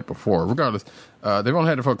they've had it before. Regardless, they've only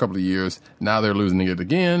had it for a couple of years. Now they're losing it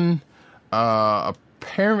again.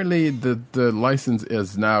 apparently the license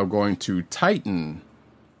is now going to tighten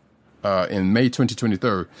in May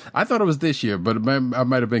 2023. I thought it was this year, but I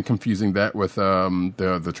might have been confusing that with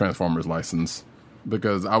the Transformers license,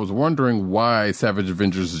 because I was wondering why Savage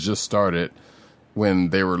Avengers just started when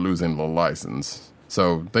they were losing the license.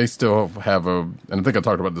 So they still have and I think I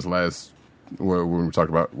talked about this when we talked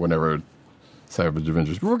about whenever Savage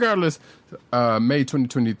Avengers. But regardless, May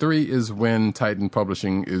 2023 is when Titan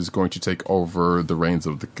Publishing is going to take over the reins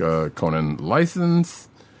of the Conan license.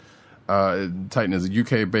 Titan is a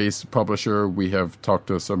UK-based publisher. We have talked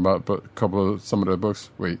to some about some of their books.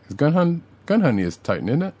 Wait, is Gun Honey is Titan,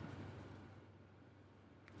 isn't it?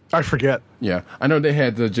 I forget. Yeah, I know they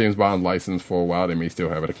had the James Bond license for a while. They may still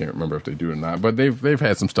have it. I can't remember if they do or not. But they've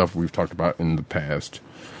had some stuff we've talked about in the past.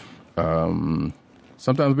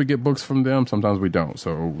 Sometimes we get books from them, sometimes we don't.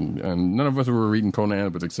 So, and none of us were reading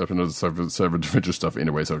Conan, with the exception of the Savage Adventure stuff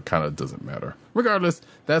anyway. So it kind of doesn't matter. Regardless,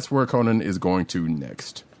 that's where Conan is going to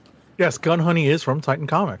next. Yes, Gun Honey is from Titan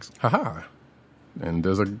Comics. Haha. And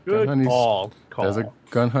there's a Good Gun Honey. call. There's a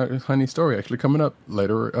Gun Honey story actually coming up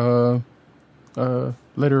later.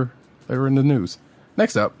 Later in the news.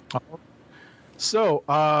 Next up. So,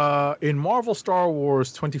 in Marvel Star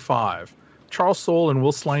Wars 25, Charles Soule and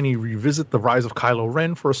Will Sliney revisit the rise of Kylo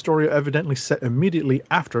Ren for a story evidently set immediately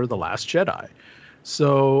after The Last Jedi.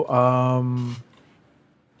 So,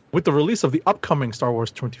 with the release of the upcoming Star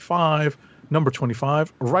Wars 25, number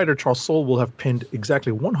 25, writer Charles Soule will have penned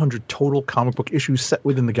exactly 100 total comic book issues set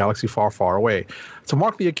within the galaxy far, far away. To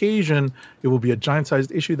mark the occasion, it will be a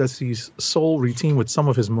giant-sized issue that sees Soule reteam with some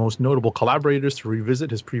of his most notable collaborators to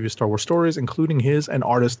revisit his previous Star Wars stories, including his and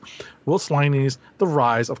artist Will Sliney's The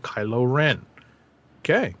Rise of Kylo Ren.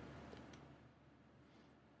 Okay.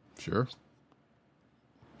 Sure.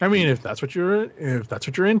 I mean, if that's what you're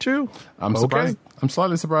into, I'm surprised. I'm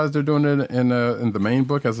slightly surprised they're doing it in the main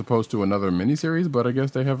book as opposed to another miniseries, but I guess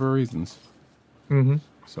they have their reasons. Mm-hmm.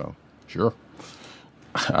 So, sure.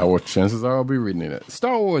 Our chances are I'll be reading it.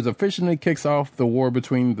 Star Wars officially kicks off the war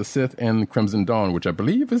between the Sith and Crimson Dawn, which I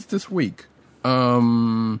believe is this week.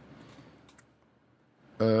 Oops.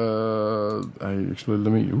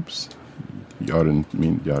 Y'all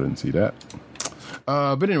didn't see that.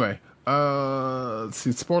 But anyway.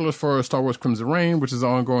 See, spoilers for Star Wars Crimson Reign, which is an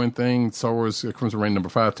ongoing thing. Star Wars Crimson Reign number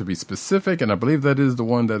 5 to be specific, and I believe that is the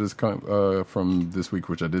one that is from this week,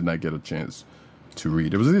 which I did not get a chance to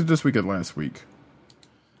read. It was either this week or last week.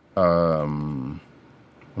 I'm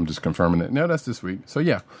just confirming it. No, that's this week. So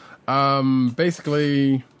yeah,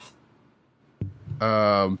 basically,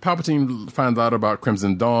 Palpatine finds out about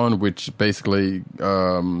Crimson Dawn, which basically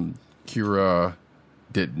Kira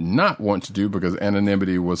did not want to do because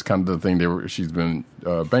anonymity was kind of the thing she's been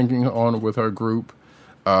banking on with her group.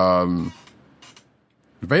 Vader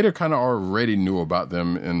kind of already knew about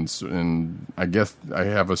them, and I guess I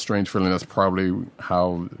have a strange feeling that's probably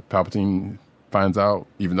how Palpatine finds out,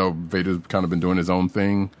 even though Vader's kind of been doing his own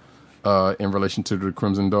thing in relation to the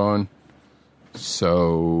Crimson Dawn.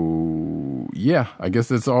 So, yeah, I guess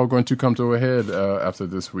it's all going to come to a head after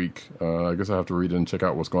this week. I guess I have to read it and check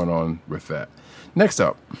out what's going on with that. Next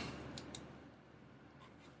up.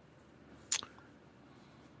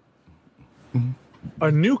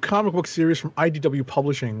 A new comic book series from IDW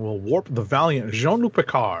Publishing will warp the valiant Jean-Luc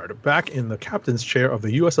Picard back in the captain's chair of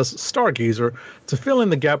the USS Stargazer to fill in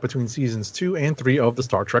the gap between seasons 2 and 3 of the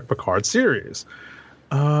Star Trek Picard series.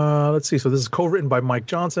 Let's see. So this is co-written by Mike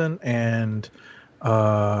Johnson and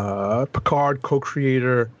Picard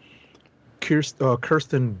co-creator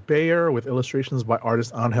Kirsten Bayer with illustrations by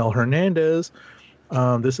artist Angel Hernandez.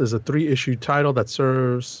 This is a 3-issue title that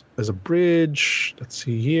serves as a bridge. Let's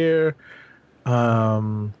see here. It's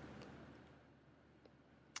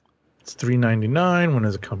 $3.99. When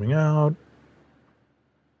is it coming out?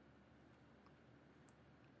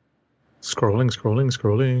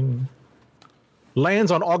 Scrolling.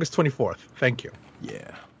 Lands on August 24th. Thank you.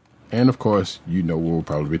 Yeah. And of course, we'll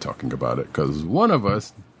probably be talking about it because one of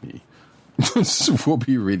us will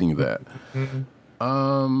be reading that.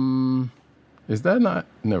 Mm-hmm. Is that not?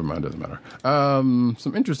 Never mind, doesn't matter.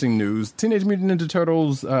 Some interesting news. Teenage Mutant Ninja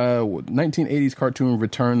Turtles 1980s cartoon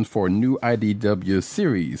returns for a new IDW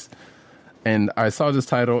series. And I saw this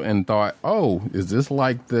title and thought, oh, is this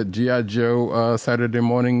like the G.I. Joe Saturday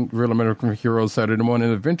morning, Real American Heroes Saturday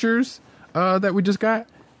Morning Adventures that we just got?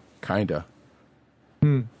 Kinda.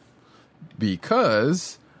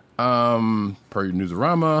 Because, per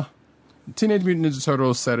Newsarama, Teenage Mutant Ninja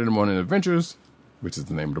Turtles Saturday Morning Adventures, which is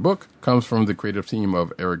the name of the book, comes from the creative team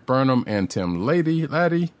of Eric Burnham and Tim Laddie,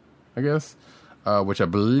 I guess. which I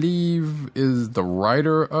believe is the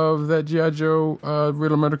writer of that G.I. Joe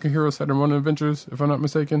Real American Hero Saturn 1 Adventures, if I'm not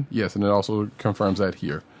mistaken. Yes, and it also confirms that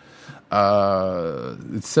here.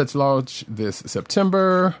 It's set to launch this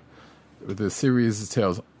September. The series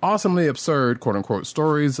tells awesomely absurd, quote-unquote,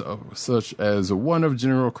 stories such as one of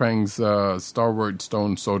General Krang's stalwart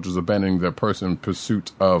stone soldiers abandoning their person in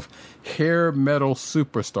pursuit of hair metal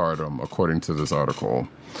superstardom, according to this article.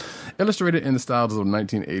 Illustrated in the styles of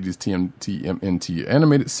 1980s TMNT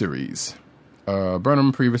animated series.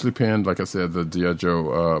 Burnham previously penned, like I said, the G.I.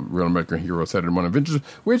 Joe Real American Hero Saturday Morning Adventures,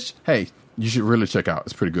 which, hey, you should really check out.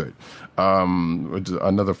 It's pretty good.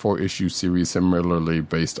 Another 4-issue series similarly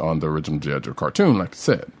based on the original G.I. Joe cartoon, like I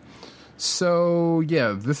said. So,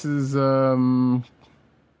 yeah, this is... let's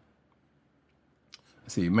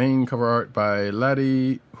see, main cover art by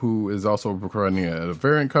Laddie, who is also providing a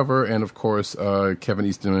variant cover, and of course, Kevin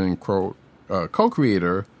Easton,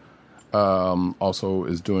 co-creator, also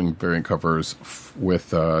is doing variant covers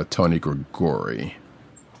with Tony Gregori.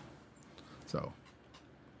 So,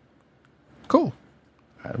 cool.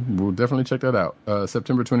 We'll definitely check that out.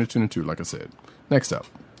 September 2022, like I said. Next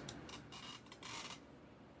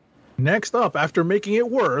up, after making it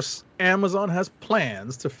worse, Amazon has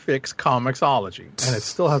plans to fix Comixology, and it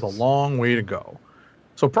still has a long way to go.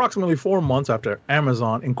 So approximately 4 months after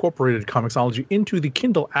Amazon incorporated Comixology into the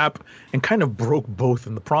Kindle app and kind of broke both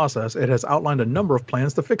in the process, it has outlined a number of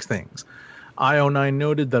plans to fix things. IO9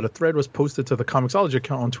 noted that a thread was posted to the Comixology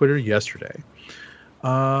account on Twitter yesterday.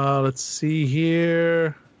 Let's see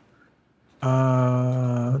here.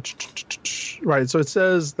 Right, so it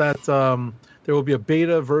says that there will be a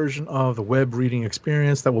beta version of the web reading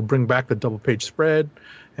experience that will bring back the double-page spread,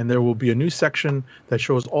 and there will be a new section that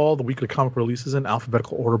shows all the weekly comic releases in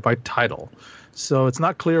alphabetical order by title. So it's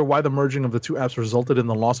not clear why the merging of the two apps resulted in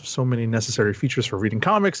the loss of so many necessary features for reading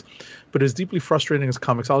comics, but it's deeply frustrating as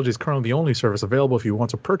Comixology is currently the only service available if you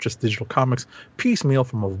want to purchase digital comics piecemeal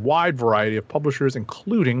from a wide variety of publishers,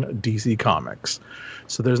 including DC Comics.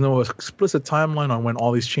 So there's no explicit timeline on when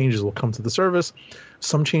all these changes will come to the service.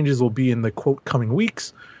 Some changes will be in the, quote, coming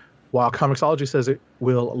weeks, while Comixology says it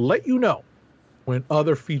will let you know when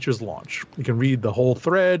other features launch. You can read the whole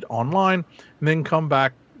thread online and then come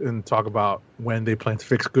back and talk about when they plan to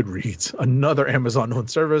fix Goodreads, another Amazon-owned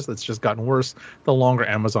service that's just gotten worse the longer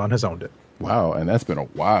Amazon has owned it. Wow, and that's been a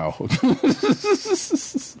while.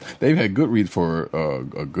 They've had Goodreads for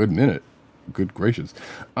a good minute. Good gracious.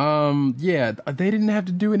 Yeah, they didn't have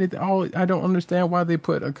to do anything. I don't understand why they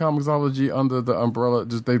put a Comixology under the umbrella.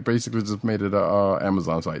 They basically just made it a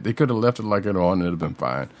Amazon site. They could have left it like it on and it'd have been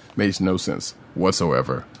fine. Makes no sense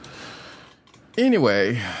whatsoever.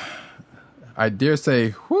 Anyway, I dare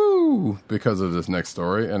say, whoo, because of this next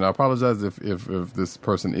story. And I apologize if this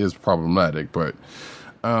person is problematic, but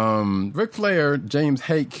Ric Flair, James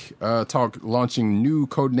Hake, talk launching new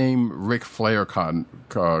codename Ric Flair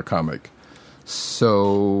comic.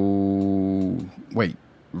 So, wait,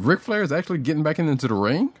 Ric Flair is actually getting back into the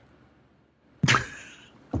ring?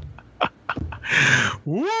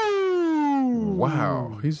 Woo!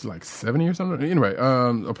 Wow, he's like 70 or something. Anyway,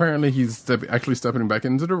 apparently he's stepping back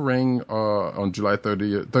into the ring on July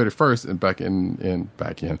 31st and back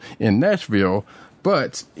in Nashville.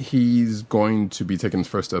 But he's going to be taking his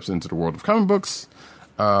first steps into the world of comic books.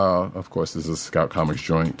 Of course, this is a Scout Comics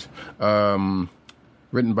joint.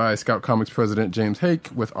 Written by Scout Comics president James Hake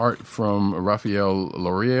with art from Rafael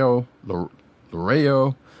Lorejo.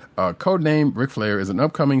 Codename Ric Flair is an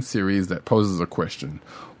upcoming series that poses a question.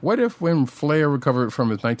 What if when Flair recovered from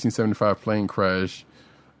his 1975 plane crash...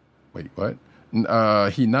 Wait, what?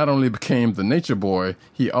 He not only became the Nature Boy,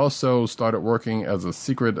 he also started working as a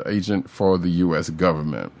secret agent for the U.S.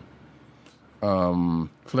 government.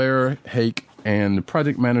 Flair, Hake, and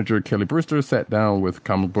project manager Kelly Brewster sat down with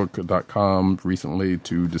comicbook.com recently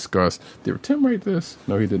to discuss... Did Tim write this?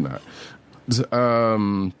 No, he did not.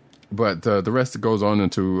 But the rest goes on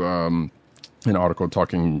into an article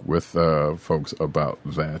talking with folks about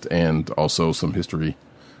that, and also some history,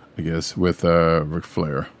 I guess, with Ric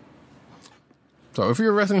Flair. So if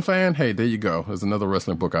you're a wrestling fan, hey, there you go. There's another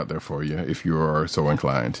wrestling book out there for you if you are so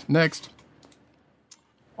inclined. Next.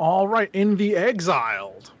 All right, in The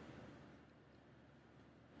Exiled,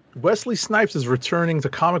 Wesley Snipes is returning to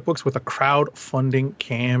comic books with a crowdfunding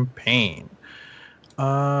campaign.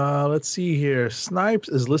 Let's see here. Snipes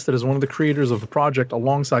is listed as one of the creators of the project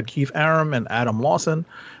alongside Keith Aram and Adam Lawson,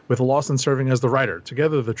 with Lawson serving as the writer.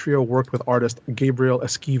 Together, the trio worked with artist Gabriel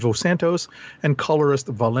Esquivo Santos and colorist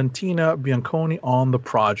Valentina Bianconi on the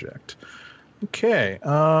project. Okay.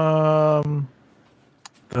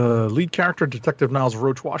 The lead character, Detective Niles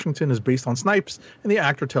Roach Washington, is based on Snipes, and the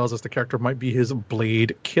actor tells us the character might be his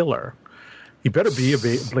Blade killer. He better be a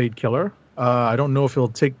Blade killer. I don't know if he'll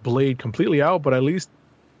take Blade completely out, but at least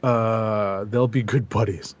they'll be good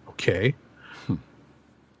buddies. Okay.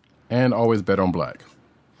 And always bet on black.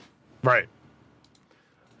 Right.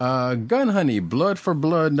 Gun Honey, Blood for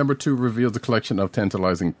Blood, #2 reveals a collection of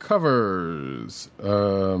tantalizing covers.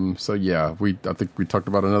 So yeah, I think we talked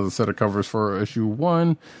about another set of covers for issue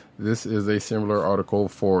 1. This is a similar article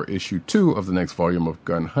for issue 2 of the next volume of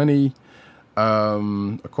Gun Honey.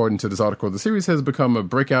 According to this article, the series has become a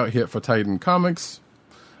breakout hit for Titan Comics,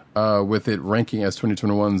 with it ranking as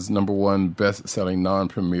 2021's #1 best-selling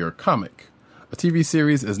non-premiere comic. A TV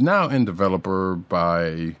series is now in development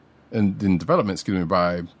by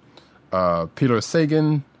Peter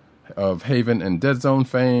Sagan of Haven and Dead Zone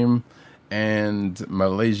fame, and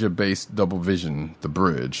Malaysia-based Double Vision, The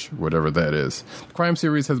Bridge, whatever that is. The crime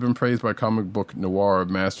series has been praised by comic book noir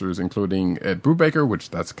masters, including Ed Brubaker, which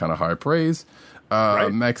that's kind of high praise,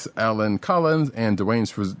 Max Allan Collins, and Dwayne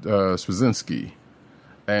Straczynski.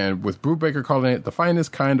 And with Brubaker calling it the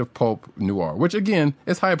finest kind of pulp noir, which again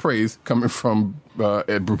is high praise coming from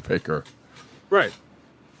Ed Brubaker. Right.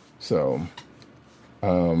 So,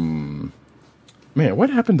 man, what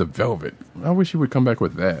happened to Velvet? I wish he would come back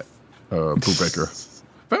with that, Brubaker.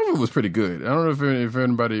 Velvet was pretty good. I don't know if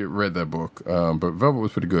anybody read that book, but Velvet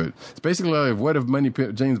was pretty good. It's basically like, what if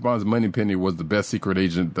James Bond's Moneypenny was the best secret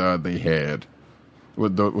agent they had?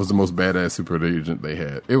 Was the most badass secret agent they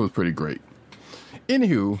had. It was pretty great.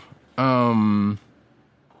 Anywho,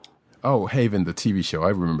 Haven, the TV show. I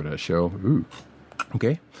remember that show. Ooh.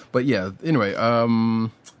 Okay. But yeah, anyway,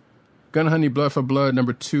 Gun Honey, Blood for Blood,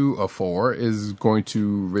 #2 of 4 is going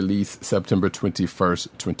to release September 21st,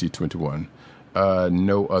 2021.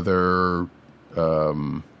 No other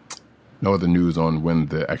news on when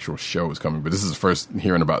the actual show is coming, but this is the first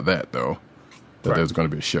hearing about that, though, that there's going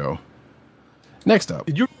to be a show. Next up.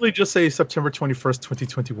 Did you really just say September 21st,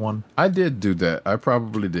 2021? I did do that. I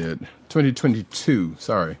probably did. 2022.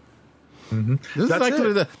 Sorry. Mm-hmm. This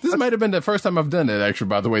might have been the first time I've done that, actually,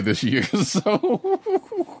 by the way, this year. So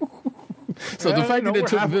the fact that it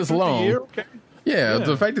took this long. Okay. Yeah,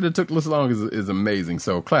 the fact that it took this long is amazing.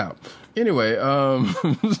 So clap. Anyway, I was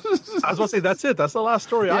going to say that's it. That's the last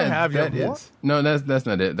story I have. That is. No, that's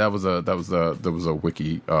not it. There was a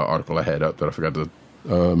wiki article I had up that I forgot to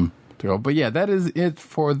go. But yeah, that is it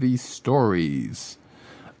for the stories.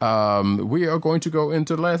 We are going to go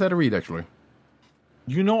into the last ad read, actually.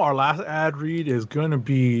 You know, our last ad read is going to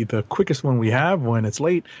be the quickest one we have when it's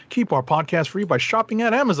late. Keep our podcast free by shopping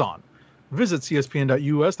at Amazon. Visit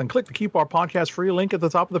cspn.us, then click the Keep Our Podcast Free link at the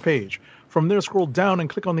top of the page. From there, scroll down and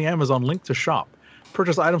click on the Amazon link to shop.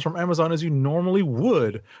 Purchase items from Amazon as you normally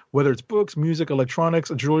would, whether it's books, music, electronics,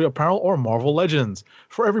 jewelry, apparel, or Marvel Legends.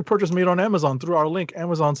 For every purchase made on Amazon through our link,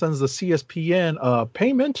 Amazon sends the CSPN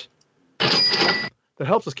payment that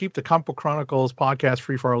helps us keep the Comic Book Chronicles podcast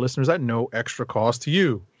free for our listeners at no extra cost to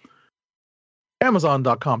you.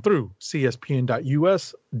 Amazon.com through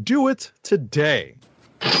CSPN.us. Do it today.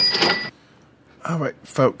 All right,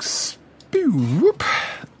 folks. Whoop.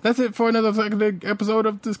 That's it for another second episode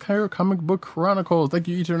of this Comic Book Chronicles. Thank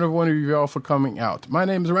you, each and every one of you all, for coming out. My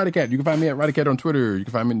name is Radicat. You can find me at Radicat on Twitter. You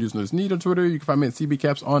can find me at Newsnerd on Twitter. You can find me at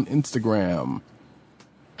CBCaps on Instagram.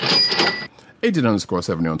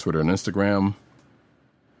 Agent_70 on Twitter and Instagram.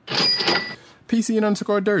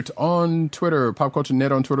 PCN_Dirt on Twitter.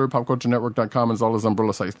 PopCultureNet on Twitter. PopCultureNetwork.com is all his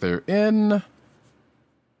umbrella sites therein.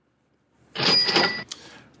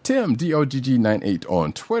 Tim, DOGG98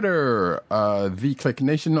 on Twitter. The Click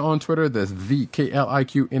Nation on Twitter. That's the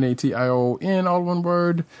KLIQNATION, all one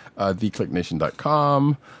word.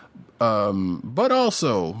 TheClickNation.com. But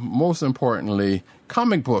also, most importantly,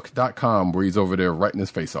 comicbook.com, where he's over there writing his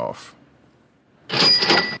face off.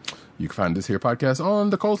 You can find this here podcast on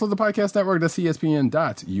the Coast of the Podcast Network. That's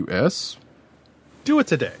CSPN.us. Do it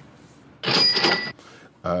today.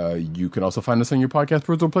 You can also find us on your podcast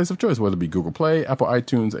personal place of choice, whether it be Google Play, Apple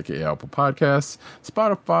iTunes, aka Apple Podcasts,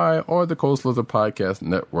 Spotify, or the Coast Lizard Podcast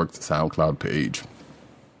Network's SoundCloud page.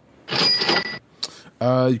 You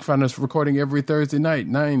can find us recording every Thursday night,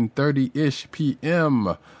 9:30-ish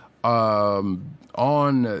p.m.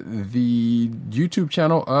 On the YouTube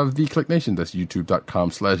channel of The Click Nation. That's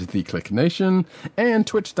youtube.com/TheClickNation and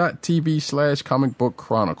twitch.tv/Comic Book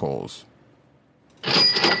Chronicles.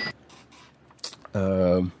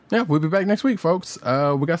 Yeah, we'll be back next week, folks.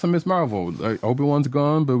 We got some Miss Marvel. Obi-Wan's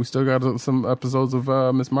gone, but we still got some episodes of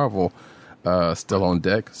Miss Marvel still on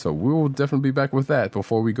deck. So we will definitely be back with that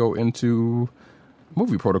before we go into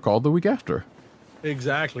Movie Protocol the week after.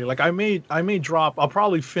 Exactly. Like I may drop. I'll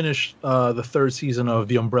probably finish the third season of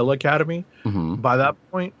The Umbrella Academy by that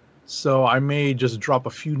point. So I may just drop a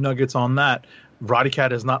few nuggets on that. Roddy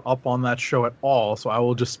Cat is not up on that show at all, so I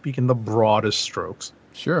will just speak in the broadest strokes.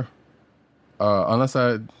 Sure. Unless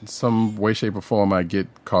some way, shape, or form I get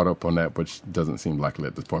caught up on that, which doesn't seem likely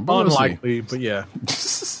at this point. But unlikely, but yeah.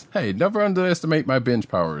 Hey, never underestimate my binge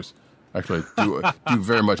powers. Actually, do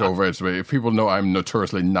very much overestimate. People know I'm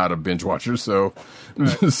notoriously not a binge watcher, so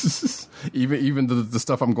right. even the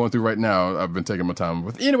stuff I'm going through right now, I've been taking my time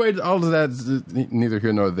with. Anyway, all of that's neither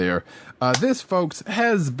here nor there. This, folks,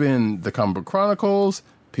 has been the Comic Book Chronicles.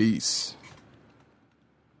 Peace.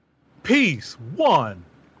 Peace. One.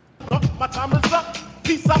 My time is up.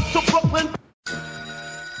 Peace out to Brooklyn.